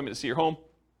 7 appointment to see your home.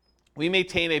 We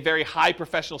maintain a very high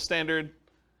professional standard.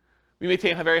 We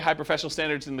maintain very high professional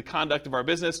standards in the conduct of our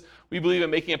business. We believe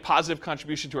in making a positive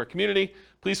contribution to our community.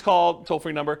 Please call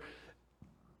toll-free number.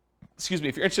 Excuse me,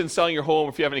 if you're interested in selling your home,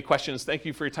 if you have any questions, thank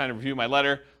you for your time to review my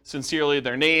letter. Sincerely,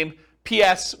 their name.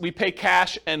 P.S. We pay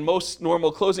cash and most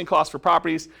normal closing costs for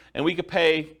properties, and we could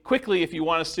pay quickly if you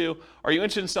want us to. Are you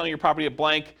interested in selling your property at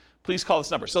blank? Please call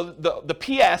this number. So the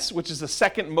P.S., which is the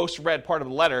second most read part of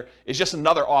the letter, is just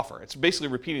another offer. It's basically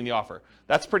repeating the offer.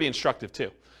 That's pretty instructive too.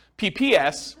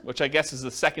 P.P.S., which I guess is the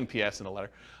second P.S. in the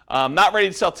letter, not ready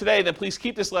to sell today, then please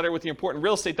keep this letter with the important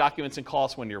real estate documents and call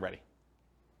us when you're ready.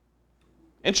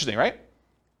 Interesting, right?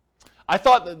 I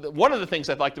thought that one of the things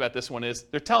I liked about this one is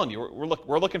they're telling you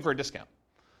we're looking for a discount.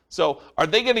 So are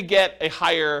they going to get a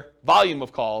higher volume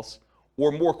of calls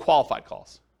or more qualified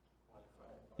calls?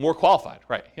 More qualified,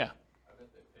 right? Yeah. I bet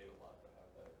they paid a lot to have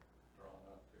that drawn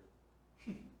up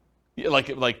too.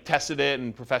 Yeah, like tested it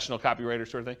and professional copywriter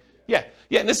sort of thing. Yeah,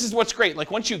 and this is what's great. Like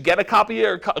once you get a copy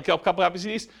or a couple copies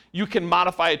of these, you can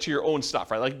modify it to your own stuff,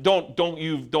 right? Like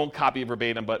don't copy it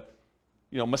verbatim, but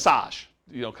massage.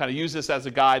 Kind of use this as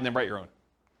a guide and then write your own.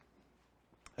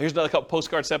 Here's another couple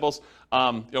postcard samples.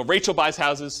 Rachel buys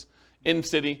houses in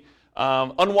city.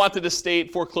 Unwanted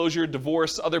estate, foreclosure,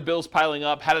 divorce, other bills piling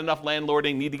up, had enough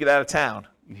landlording, need to get out of town.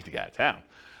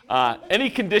 Any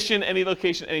condition, any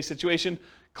location, any situation,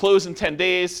 close in 10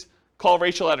 days. Call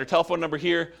Rachel at her telephone number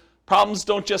here. Problems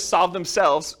don't just solve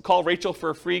themselves. Call Rachel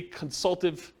for a free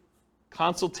consultative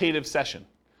session.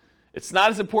 It's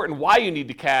not as important why you need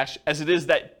the cash as it is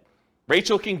that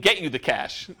Rachel can get you the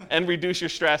cash and reduce your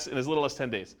stress in as little as 10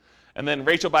 days. And then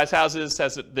Rachel buys houses,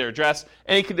 says their address,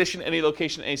 any condition, any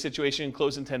location, any situation,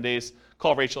 close in 10 days.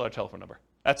 Call Rachel at our telephone number.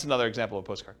 That's another example of a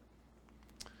postcard.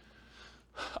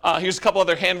 Here's a couple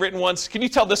other handwritten ones. Can you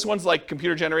tell this one's like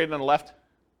computer generated on the left?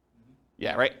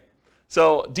 Yeah, right?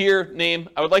 So, dear name,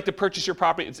 I would like to purchase your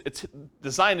property. It's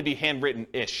designed to be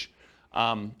handwritten-ish.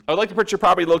 I would like to purchase your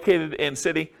property located in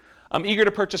city. I'm eager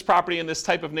to purchase property in this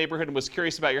type of neighborhood and was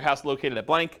curious about your house located at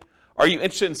blank. Are you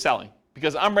interested in selling?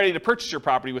 Because I'm ready to purchase your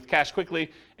property with cash quickly,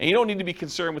 and you don't need to be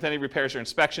concerned with any repairs or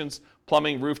inspections,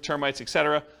 plumbing, roof, termites,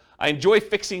 etc. I enjoy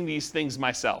fixing these things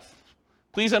myself.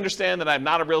 Please understand that I'm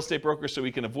not a real estate broker, so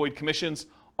we can avoid commissions.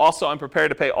 Also, I'm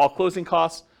prepared to pay all closing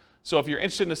costs. So if you're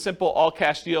interested in a simple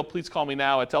all-cash deal, please call me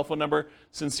now at telephone number.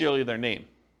 Sincerely, their name.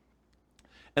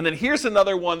 And then here's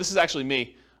another one. This is actually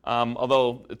me.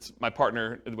 Although it's my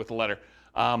partner with the letter.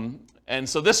 And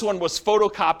so this one was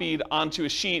photocopied onto a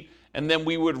sheet, and then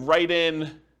we would write in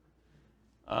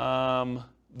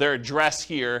their address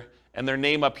here and their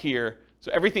name up here.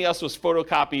 So everything else was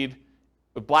photocopied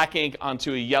with black ink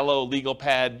onto a yellow legal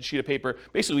pad sheet of paper.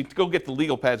 Basically, we'd go get the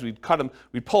legal pads, we'd cut them,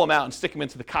 we'd pull them out and stick them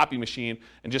into the copy machine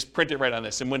and just print it right on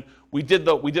this. And when we did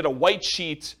a white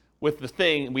sheet with the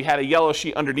thing, we had a yellow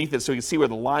sheet underneath it so you could see where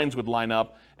the lines would line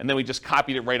up, and then we just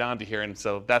copied it right onto here, and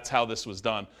so that's how this was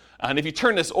done. And if you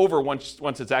turn this over once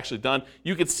it's actually done,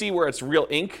 you could see where it's real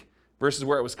ink versus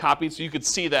where it was copied, so you could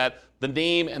see that the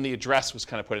name and the address was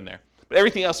kind of put in there. But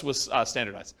everything else was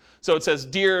standardized. So it says,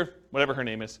 dear, whatever her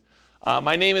name is,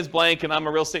 my name is blank, and I'm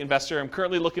a real estate investor. I'm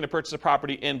currently looking to purchase a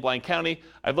property in blank county.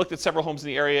 I've looked at several homes in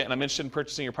the area, and I'm interested in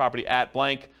purchasing your property at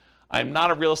blank. I'm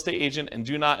not a real estate agent and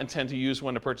do not intend to use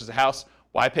one to purchase a house.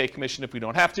 Why pay a commission if we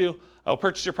don't have to? I'll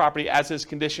purchase your property as is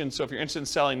conditioned, so if you're interested in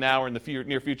selling now or in the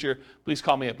near future, please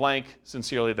call me at blank.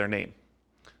 Sincerely, their name.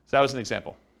 So that was an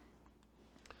example.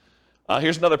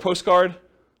 Here's another postcard.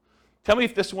 Tell me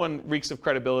if this one reeks of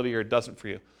credibility or it doesn't for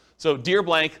you. So, dear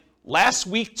blank, last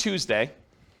week Tuesday,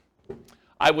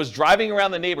 I was driving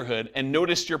around the neighborhood and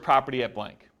noticed your property at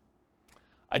blank.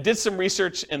 I did some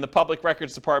research in the public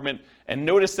records department and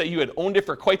noticed that you had owned it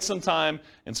for quite some time,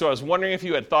 and so I was wondering if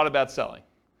you had thought about selling.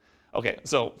 Okay,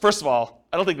 so first of all,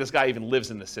 I don't think this guy even lives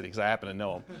in this city because I happen to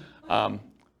know him.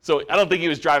 So I don't think he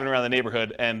was driving around the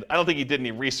neighborhood, and I don't think he did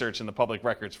any research in the public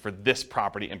records for this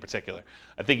property in particular.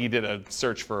 I think he did a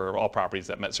search for all properties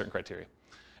that met certain criteria.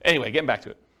 Anyway, getting back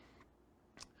to it.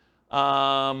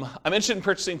 I'm interested in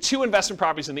purchasing 2 investment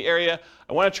properties in the area.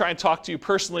 I want to try and talk to you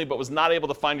personally, but was not able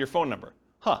to find your phone number.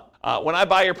 When I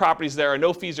buy your properties, there are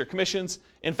no fees or commissions.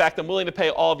 In fact, I'm willing to pay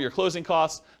all of your closing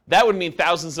costs. That would mean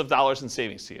thousands of dollars in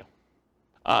savings to you.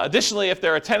 Additionally, if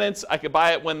there are tenants, I could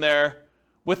buy it when they're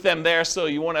with them there, so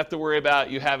you won't have to worry about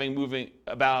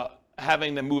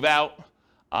having them move out.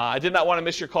 I did not want to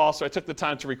miss your call, so I took the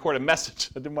time to record a message.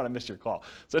 I didn't want to miss your call.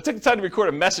 So I took the time to record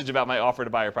a message about my offer to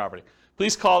buy your property.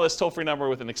 Please call this toll-free number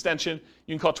with an extension.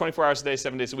 You can call 24 hours a day,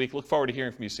 7 days a week. Look forward to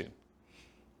hearing from you soon.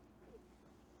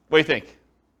 What do you think?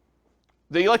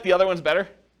 Do you like the other ones better?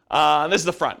 This is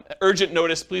the front. Urgent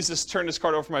notice. Please just turn this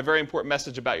card over for my very important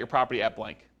message about your property at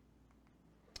blank.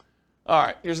 All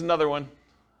right, here's another one.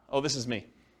 Oh, this is me.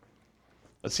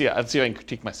 Let's see if I can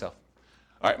critique myself.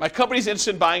 All right, my company's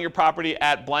interested in buying your property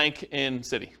at blank in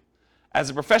city.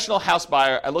 As a professional house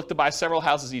buyer, I look to buy several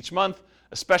houses each month,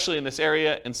 especially in this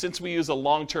area, and since we use a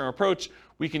long-term approach,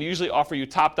 we can usually offer you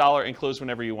top dollar and close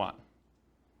whenever you want.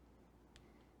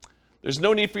 There's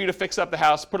no need for you to fix up the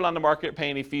house, put it on the market, pay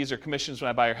any fees or commissions when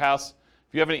I buy your house.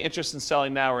 If you have any interest in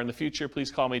selling now or in the future,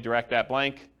 please call me direct at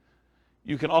blank.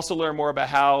 You can also learn more about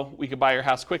how we can buy your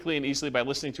house quickly and easily by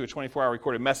listening to a 24-hour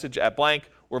recorded message at blank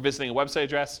or visiting a website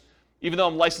address. Even though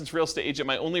I'm a licensed real estate agent,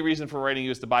 my only reason for writing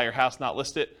you is to buy your house, not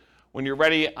list it. When you're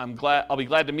ready, I'll be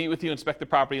glad to meet with you, inspect the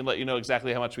property, and let you know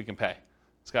exactly how much we can pay.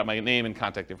 It's got my name and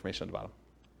contact information at the bottom.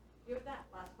 You have that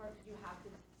last part, you have to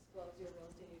disclose your real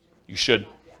estate agent. You should.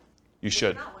 Yeah. You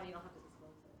should. If you're not one, you don't have to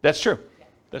disclose it. That's true. Yeah.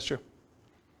 That's true.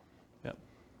 Yep.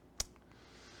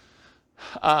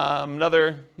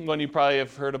 Another one you probably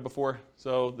have heard of before.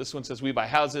 So this one says, we buy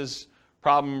houses,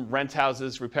 problem, rent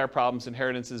houses, repair problems,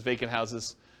 inheritances, vacant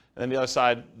houses. And then the other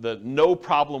side, the no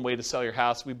problem way to sell your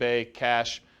house. We pay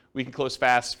cash. We can close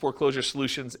fast. Foreclosure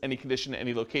solutions, any condition,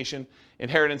 any location.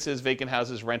 Inheritances, vacant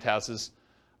houses, rent houses.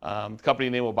 The company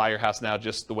name will buy your house now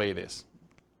just the way it is.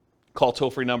 Call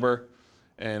toll-free number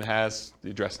and has the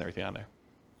address and everything on there.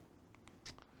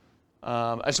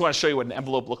 I just want to show you what an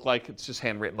envelope looked like. It's just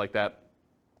handwritten like that.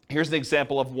 Here's an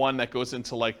example of one that goes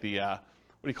into like the, what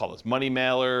do you call this, money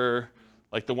mailer,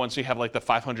 like the ones you have like the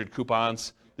 500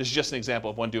 coupons. This is just an example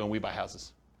of one doing We Buy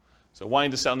Houses. So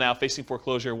wanting to sell now, facing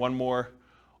foreclosure, one more,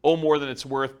 owe more than it's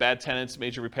worth, bad tenants,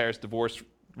 major repairs, divorce,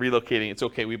 relocating. It's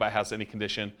okay, We Buy House, any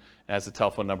condition. It has a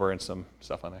telephone number and some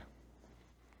stuff on there.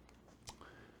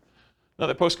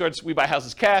 Another postcards, We Buy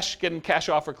Houses cash, get in cash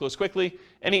offer, close quickly.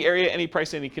 Any area, any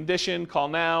price, any condition, call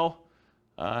now.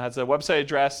 Has a website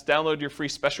address, download your free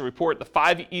special report, the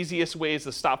 5 easiest ways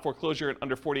to stop foreclosure in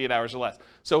under 48 hours or less.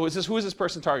 So who is this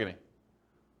person targeting?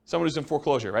 Someone who's in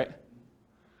foreclosure, right?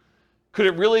 Could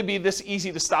it really be this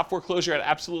easy to stop foreclosure at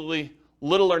absolutely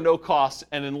little or no cost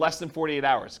and in less than 48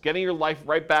 hours? Getting your life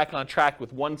right back on track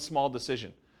with one small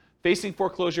decision. Facing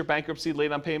foreclosure, bankruptcy,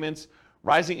 late on payments,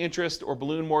 rising interest, or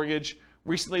balloon mortgage,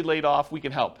 recently laid off, we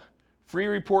can help. Free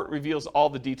report reveals all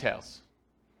the details.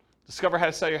 Discover how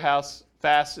to sell your house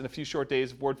fast in a few short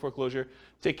days, avoid foreclosure,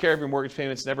 take care of your mortgage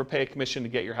payments, never pay a commission to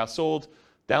get your house sold.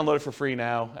 Download it for free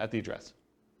now at the address.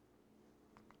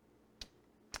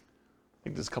 I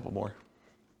think there's a couple more.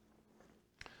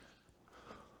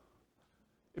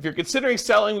 If you're considering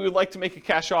selling, we would like to make a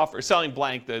cash offer, selling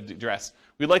blank the address.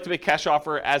 We'd like to make cash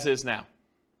offer as is now.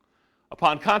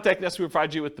 Upon contacting us, we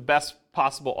provide you with the best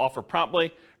possible offer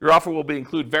promptly. Your offer will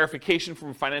include verification from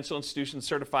a financial institution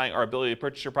certifying our ability to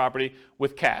purchase your property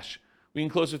with cash. We can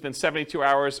close within 72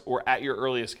 hours or at your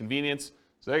earliest convenience.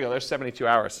 So there you go, there's 72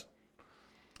 hours.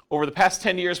 Over the past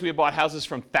 10 years, we have bought houses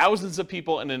from thousands of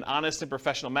people in an honest and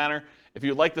professional manner. If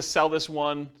you would like to sell this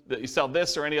one, that you sell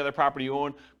this or any other property you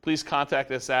own, please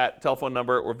contact us at telephone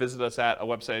number or visit us at a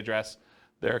website address.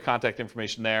 There are contact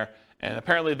information there. And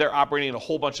apparently they're operating in a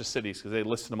whole bunch of cities because they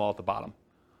listed them all at the bottom.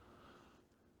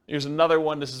 Here's another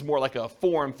one. This is more like a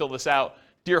form. Fill this out.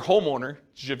 Dear homeowner,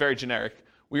 which is very generic.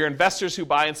 We are investors who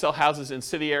buy and sell houses in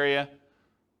city area.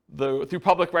 Through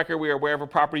public record, we are aware of a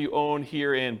property you own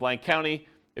here in blank county.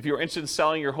 If you are interested in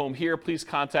selling your home here, please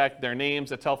contact their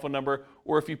names, a telephone number,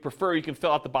 or if you prefer, you can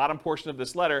fill out the bottom portion of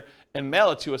this letter and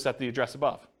mail it to us at the address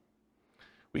above.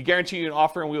 We guarantee you an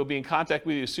offer and we will be in contact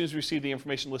with you as soon as we receive the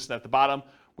information listed at the bottom.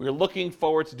 We are looking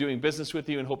forward to doing business with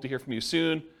you and hope to hear from you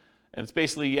soon. And it's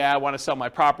basically, yeah, I want to sell my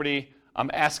property. I'm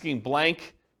asking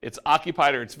blank. It's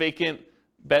occupied or it's vacant.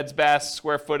 Beds, baths,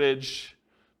 square footage,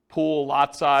 pool,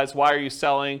 lot size. Why are you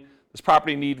selling? Does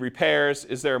property need repairs?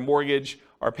 Is there a mortgage?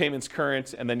 Are payments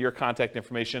current? And then your contact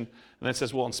information. And then it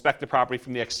says we'll inspect the property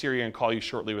from the exterior and call you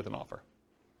shortly with an offer.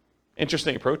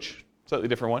 Interesting approach. Slightly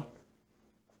different one.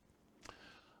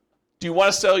 Do you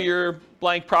want to sell your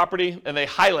blank property? And they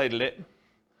highlighted it.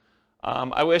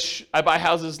 I buy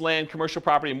houses, land, commercial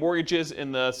property, and mortgages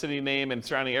in the city name and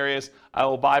surrounding areas. I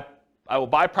will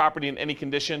buy property in any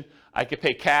condition. I could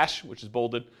pay cash, which is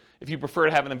bolded. If you prefer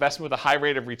to have an investment with a high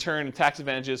rate of return and tax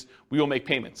advantages, we will make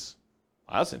payments.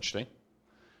 Wow, that's interesting.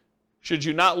 Should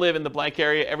you not live in the blank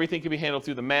area, everything can be handled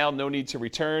through the mail, no need to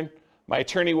return. My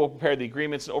attorney will prepare the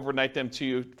agreements and overnight them to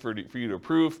you for you to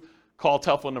approve. Call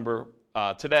telephone number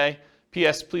today.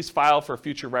 P.S. Please file for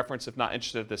future reference if not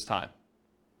interested at this time.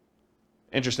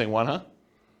 Interesting one, huh?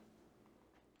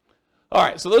 All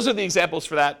right, so those are the examples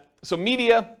for that. So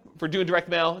media, for doing direct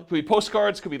mail, it could be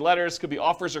postcards, could be letters, could be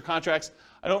offers or contracts.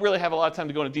 I don't really have a lot of time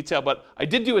to go into detail, but I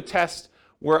did do a test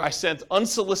where I sent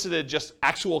unsolicited, just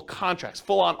actual contracts,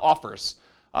 full-on offers,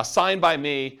 signed by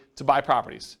me to buy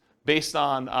properties based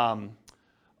on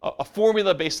a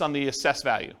formula based on the assessed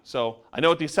value. So I know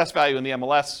what the assessed value in the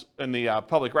MLS and the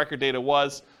public record data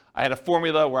was. I had a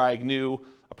formula where I knew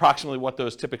approximately what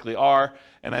those typically are,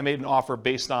 and I made an offer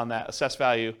based on that assessed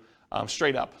value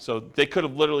straight up. So they could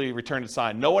have literally returned it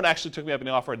signed. No one actually took me up on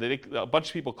the offer. A bunch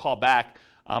of people called back.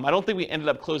 I don't think we ended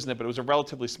up closing it, but it was a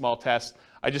relatively small test.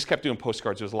 I just kept doing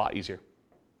postcards. It was a lot easier.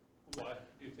 Why?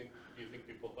 Do you think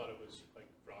people thought it was like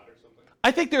fraud or something?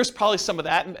 I think there's probably some of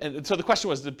that. And so the question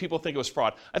was, did people think it was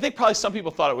fraud? I think probably some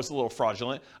people thought it was a little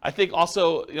fraudulent. I think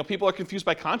also, people are confused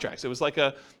by contracts. It was like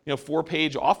a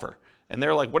 4-page offer. And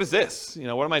they're like, what is this?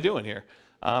 What am I doing here?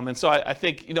 And so I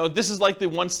think, this is like the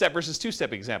 1-step versus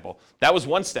 2-step example. That was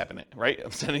 1 step in it, right?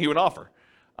 I'm sending you an offer.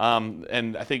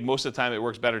 And I think most of the time it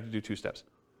works better to do 2 steps.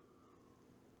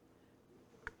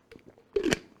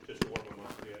 Just warm them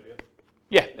up to the idea.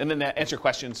 Yeah, and then answer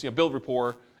questions, build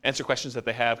rapport, answer questions that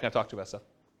they have, kind of talk to about stuff.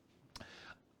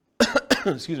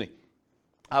 Excuse me.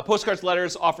 Postcards,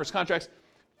 letters, offers, contracts,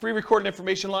 free recorded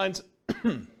information lines,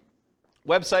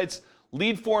 websites,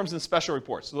 lead forms, and special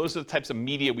reports. So those are the types of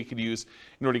media we could use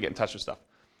in order to get in touch with stuff.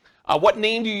 What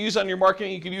name do you use on your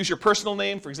marketing? You could use your personal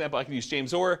name. For example, I could use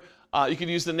James Orr. You could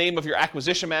use the name of your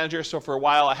acquisition manager. So for a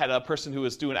while, I had a person who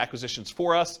was doing acquisitions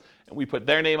for us, and we put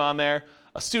their name on there.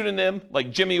 A pseudonym like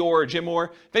Jimmy Orr or Jim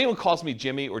Orr. If anyone calls me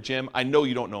Jimmy or Jim, I know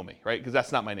you don't know me, right? Because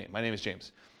that's not my name. My name is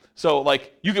James. So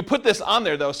you could put this on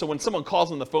there, though, so when someone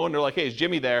calls on the phone, they're like, hey, is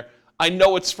Jimmy there? I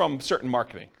know it's from certain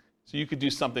marketing. So you could do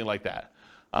something like that.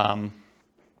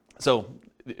 So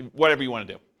whatever you want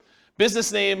to do.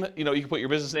 Business name, you can put your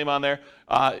business name on there.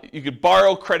 You could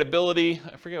borrow credibility.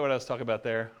 I forget what I was talking about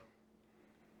there.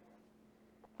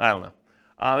 I don't know.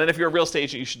 And if you're a real estate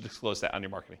agent, you should disclose that on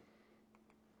your marketing.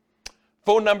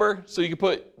 Phone number, so you can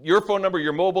put your phone number,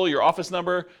 your mobile, your office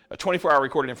number, a 24-hour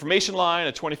recorded information line,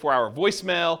 a 24-hour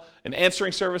voicemail, an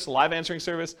answering service, a live answering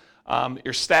service,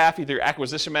 your staff, either your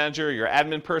acquisition manager, your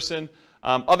admin person.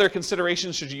 Other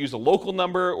considerations, should you use a local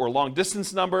number or long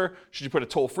distance number? Should you put a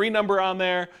toll-free number on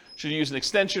there? Should you use an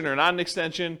extension or not an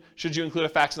extension? Should you include a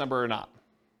fax number or not?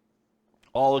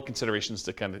 All the considerations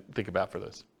to kind of think about for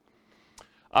this.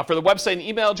 For the website and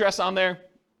email address on there,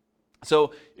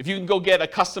 so if you can go get a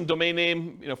custom domain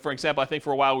name, for example, I think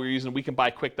for a while we were using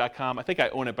wecanbuyquick.com. I think I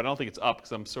own it, but I don't think it's up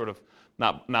because I'm sort of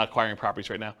not acquiring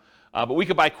properties right now. But We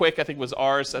Could Buy Quick, I think, was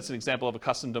ours. That's an example of a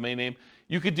custom domain name.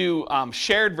 You could do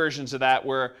shared versions of that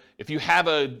where if you have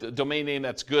a domain name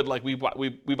that's good, like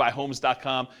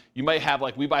webuyhomes.com, you might have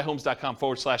like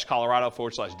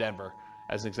webuyhomes.com/Colorado/Denver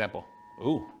as an example.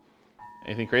 Ooh,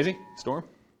 anything crazy? Storm?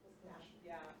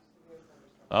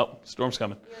 Oh, storm's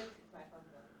coming.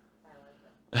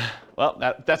 Well,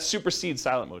 that supersedes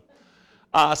silent mode.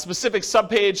 Specific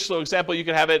subpage, so example, you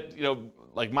could have it,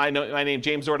 like my name,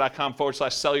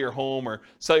 jamesorr.com/sell your home or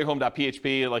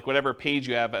sellyourhome.php, like whatever page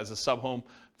you have as a sub-home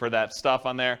for that stuff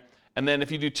on there. And then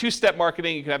if you do 2-step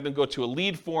marketing, you can have them go to a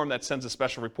lead form that sends a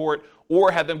special report,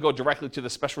 or have them go directly to the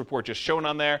special report just shown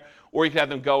on there, or you can have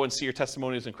them go and see your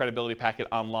testimonials and credibility packet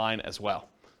online as well.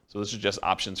 So those are just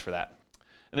options for that.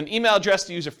 And then email address,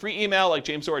 do you use a free email like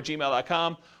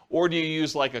jamesorr@gmail.com, or do you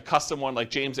use like a custom one like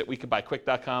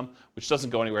james@wecanbuyquick.com, which doesn't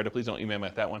go anywhere, so please don't email me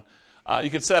at that one. You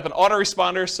can set up an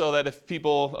autoresponder so that if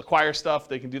people acquire stuff,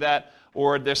 they can do that.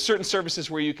 Or there's certain services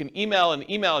where you can email an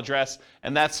email address,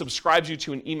 and that subscribes you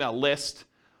to an email list,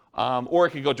 or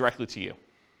it can go directly to you,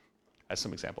 as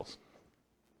some examples.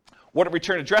 What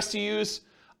return address to use?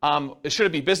 Should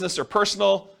it be business or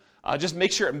personal? Just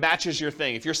make sure it matches your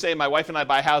thing. If you're saying my wife and I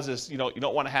buy houses, you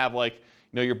don't want to have like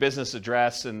your business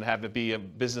address and have it be a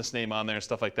business name on there and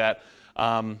stuff like that.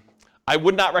 I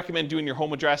would not recommend doing your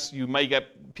home address. You might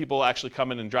get people actually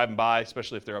coming and driving by,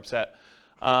 especially if they're upset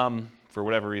for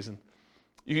whatever reason.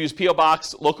 You can use P.O.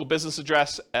 Box, local business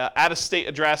address, out-of-state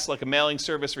address, like a mailing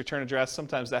service return address.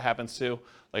 Sometimes that happens too,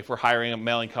 like if we're hiring a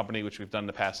mailing company, which we've done in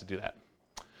the past to do that.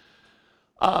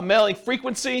 Mailing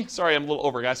frequency. Sorry, I'm a little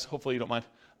over, guys. Hopefully you don't mind.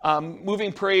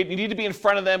 Moving parade. You need to be in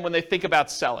front of them when they think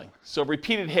about selling. So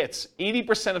repeated hits.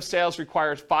 80% of sales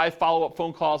requires 5 follow-up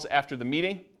phone calls after the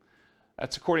meeting.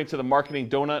 That's according to the Marketing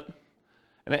Donut.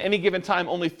 And at any given time,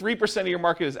 only 3% of your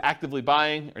market is actively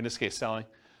buying, or in this case, selling.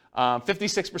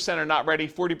 56% are not ready.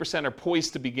 40% are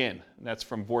poised to begin. And that's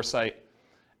from Vorsight.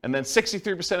 And then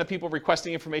 63% of people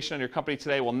requesting information on your company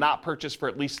today will not purchase for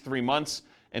at least 3 months.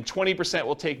 And 20%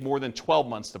 will take more than 12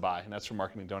 months to buy, and that's from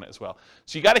Marketing Donut as well.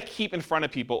 So you got to keep in front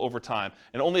of people over time,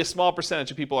 and only a small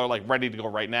percentage of people are like ready to go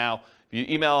right now. If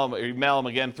you email them or you mail them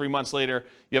again 3 months later,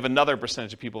 you have another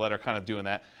percentage of people that are kind of doing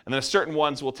that. And then certain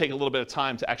ones will take a little bit of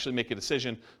time to actually make a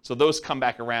decision, so those come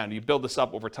back around. You build this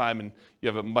up over time, and you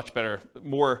have a much better,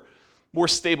 more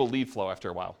stable lead flow after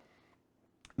a while.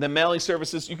 And then mailing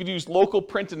services, you could use local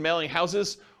print and mailing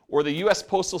houses, or the U.S.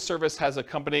 Postal Service has a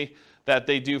company that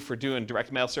they do for doing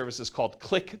direct mail services called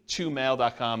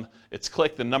click2mail.com. It's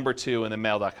click, the number 2, and then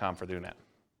mail.com for doing that.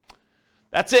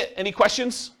 That's it. Any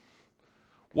questions?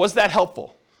 Was that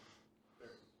helpful?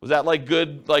 Was that like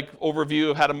good overview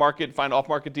of how to market, find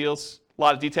off-market deals? A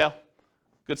lot of detail?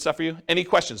 Good stuff for you? Any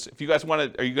questions? If you guys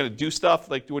want to, are you going to do stuff?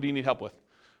 Like, what do you need help with?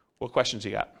 What questions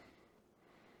you got?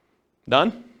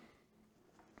 None?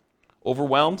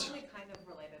 Overwhelmed? Only kind of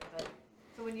related, but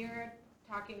so when you're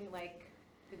talking like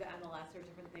to the MLS or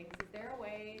different things, is there a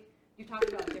way, you talked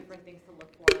about different things to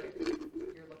look for if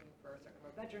you're looking for a certain number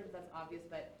of bedrooms, that's obvious,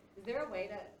 but is there a way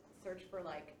to search for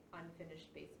like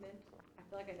unfinished basement? I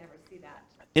feel like I never see that.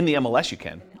 In the MLS you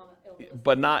can,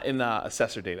 but not in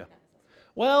assessor data.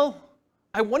 Well,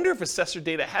 I wonder if assessor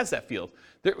data has that field.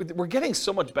 We're getting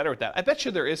so much better at that. I bet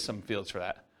you there is some fields for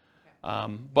that.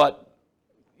 Okay. But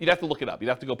you'd have to look it up. You'd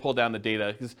have to go pull down the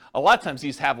data, because a lot of times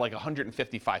these have like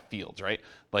 155 fields, right?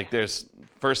 Like there's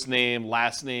first name,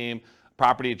 last name,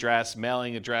 property address,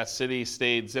 mailing address, city,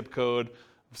 state, zip code,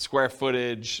 square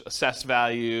footage, assessed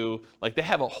value. Like they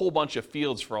have a whole bunch of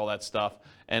fields for all that stuff,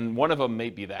 and one of them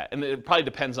may be that. And it probably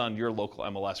depends on your local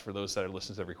MLS for those that are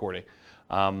listening to the recording.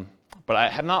 But I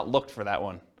have not looked for that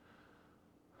one.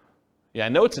 Yeah, I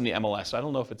know it's in the MLS, so I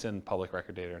don't know if it's in public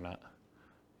record data or not.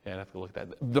 Yeah, I'd have to look at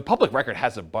that. The public record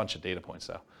has a bunch of data points,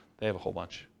 though. They have a whole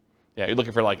bunch. Yeah, you're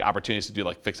looking for like opportunities to do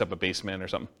like fix up a basement or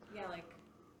something. Yeah, like,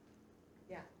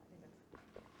 yeah.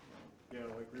 Yeah,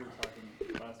 like we were talking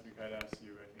last week, I'd asked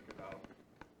you, I think, about,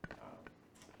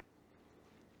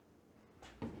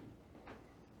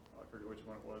 I forget which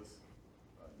one it was,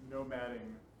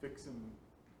 nomading, fix and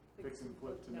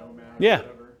flip to nomad, yeah. Or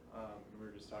whatever. We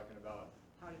were just talking about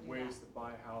ways to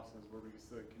buy houses where we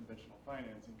still conventional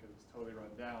financing because it's totally run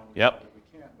down. We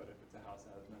can't, but if it's a house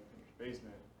that has no finished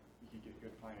basement, you can get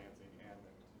good financing and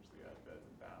then potentially add beds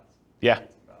and baths. Yeah.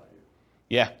 Some value.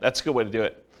 Yeah, that's a good way to do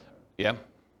it. Yeah.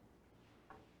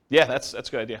 Yeah, that's a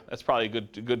good idea. That's probably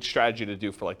a good strategy to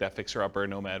do for like that fixer-upper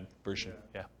nomad version.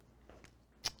 Yeah.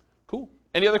 Cool.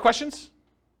 Any other questions?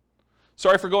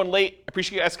 Sorry for going late. I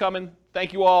appreciate you guys coming.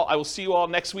 Thank you all. I will see you all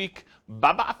next week.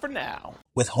 Bye-bye for now.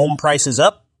 With home prices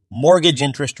up, mortgage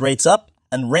interest rates up,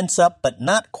 and rents up, but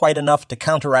not quite enough to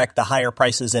counteract the higher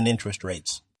prices and interest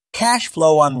rates, cash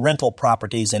flow on rental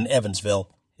properties in Evansville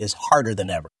is harder than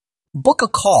ever. Book a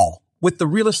call with the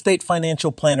Real Estate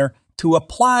Financial Planner to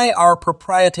apply our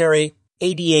proprietary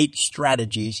 88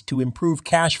 strategies to improve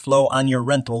cash flow on your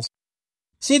rentals.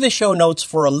 See the show notes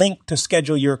for a link to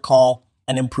schedule your call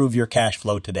and improve your cash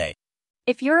flow today.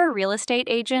 If you're a real estate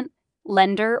agent,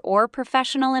 lender, or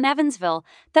professional in Evansville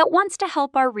that wants to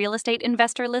help our real estate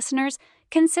investor listeners,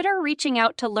 consider reaching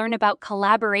out to learn about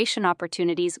collaboration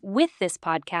opportunities with this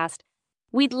podcast.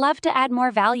 We'd love to add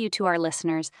more value to our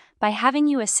listeners by having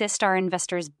you assist our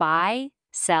investors buy,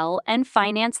 sell, and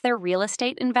finance their real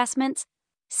estate investments.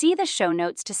 See the show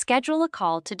notes to schedule a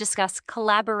call to discuss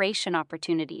collaboration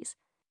opportunities.